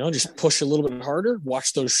go. Just push a little bit harder,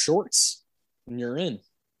 watch those shorts, and you're in.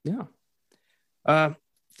 Yeah.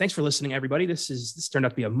 Thanks for listening, everybody. This turned out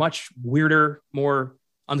to be a much weirder, more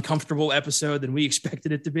uncomfortable episode than we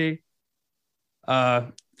expected it to be.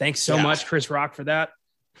 Thanks so much, Chris Rock, for that.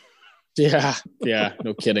 Yeah,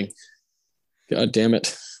 no kidding. God damn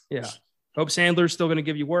it. Yeah. Hope Sandler's still going to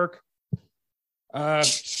give you work. Hey,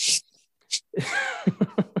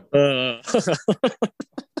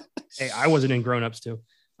 I wasn't in Grown Ups too.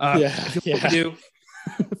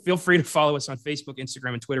 Feel free to follow us on Facebook,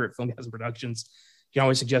 Instagram, and Twitter at Filmgasm Productions. You can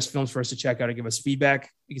always suggest films for us to check out and give us feedback.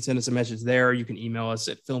 You can send us a message there. You can email us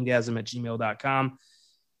at filmgasm@gmail.com.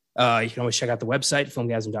 You can always check out the website,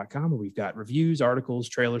 filmgasm.com, where we've got reviews, articles,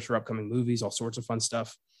 trailers for upcoming movies, all sorts of fun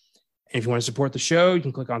stuff. And if you want to support the show, you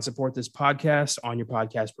can click on support this podcast on your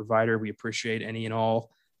podcast provider. We appreciate any and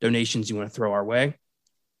all donations you want to throw our way.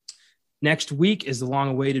 Next week is the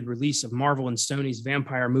long-awaited release of Marvel and Sony's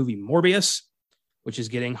vampire movie Morbius, which is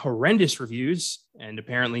getting horrendous reviews. And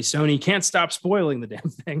apparently Sony can't stop spoiling the damn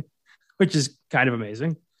thing, which is kind of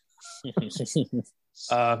amazing. But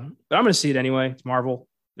I'm going to see it anyway. It's Marvel.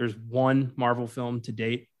 There's one Marvel film to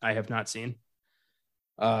date I have not seen.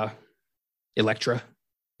 Elektra.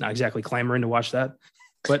 Not exactly clamoring to watch that.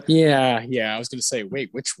 But yeah. I was going to say, wait,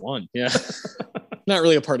 which one? Yeah. Not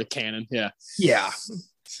really a part of canon. Yeah.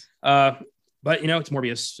 But it's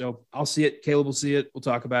Morbius, so I'll see it. Caleb will see it. We'll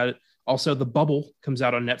talk about it. Also, The Bubble comes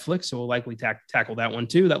out on Netflix, so we'll likely tackle that one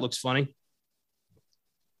too. That looks funny.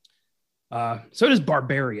 So does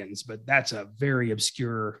Barbarians, but that's a very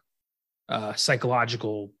obscure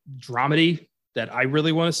psychological dramedy that I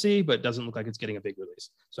really want to see, but doesn't look like it's getting a big release.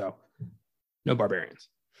 So no Barbarians.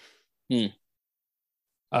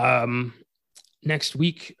 Next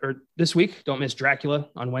week or this week, don't miss Dracula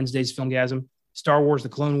on Wednesday's Filmgasm, Star Wars: The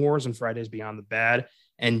Clone Wars on Fridays Beyond the Bad,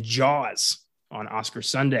 and Jaws on Oscar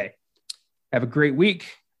Sunday. Have a great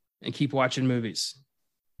week and keep watching movies.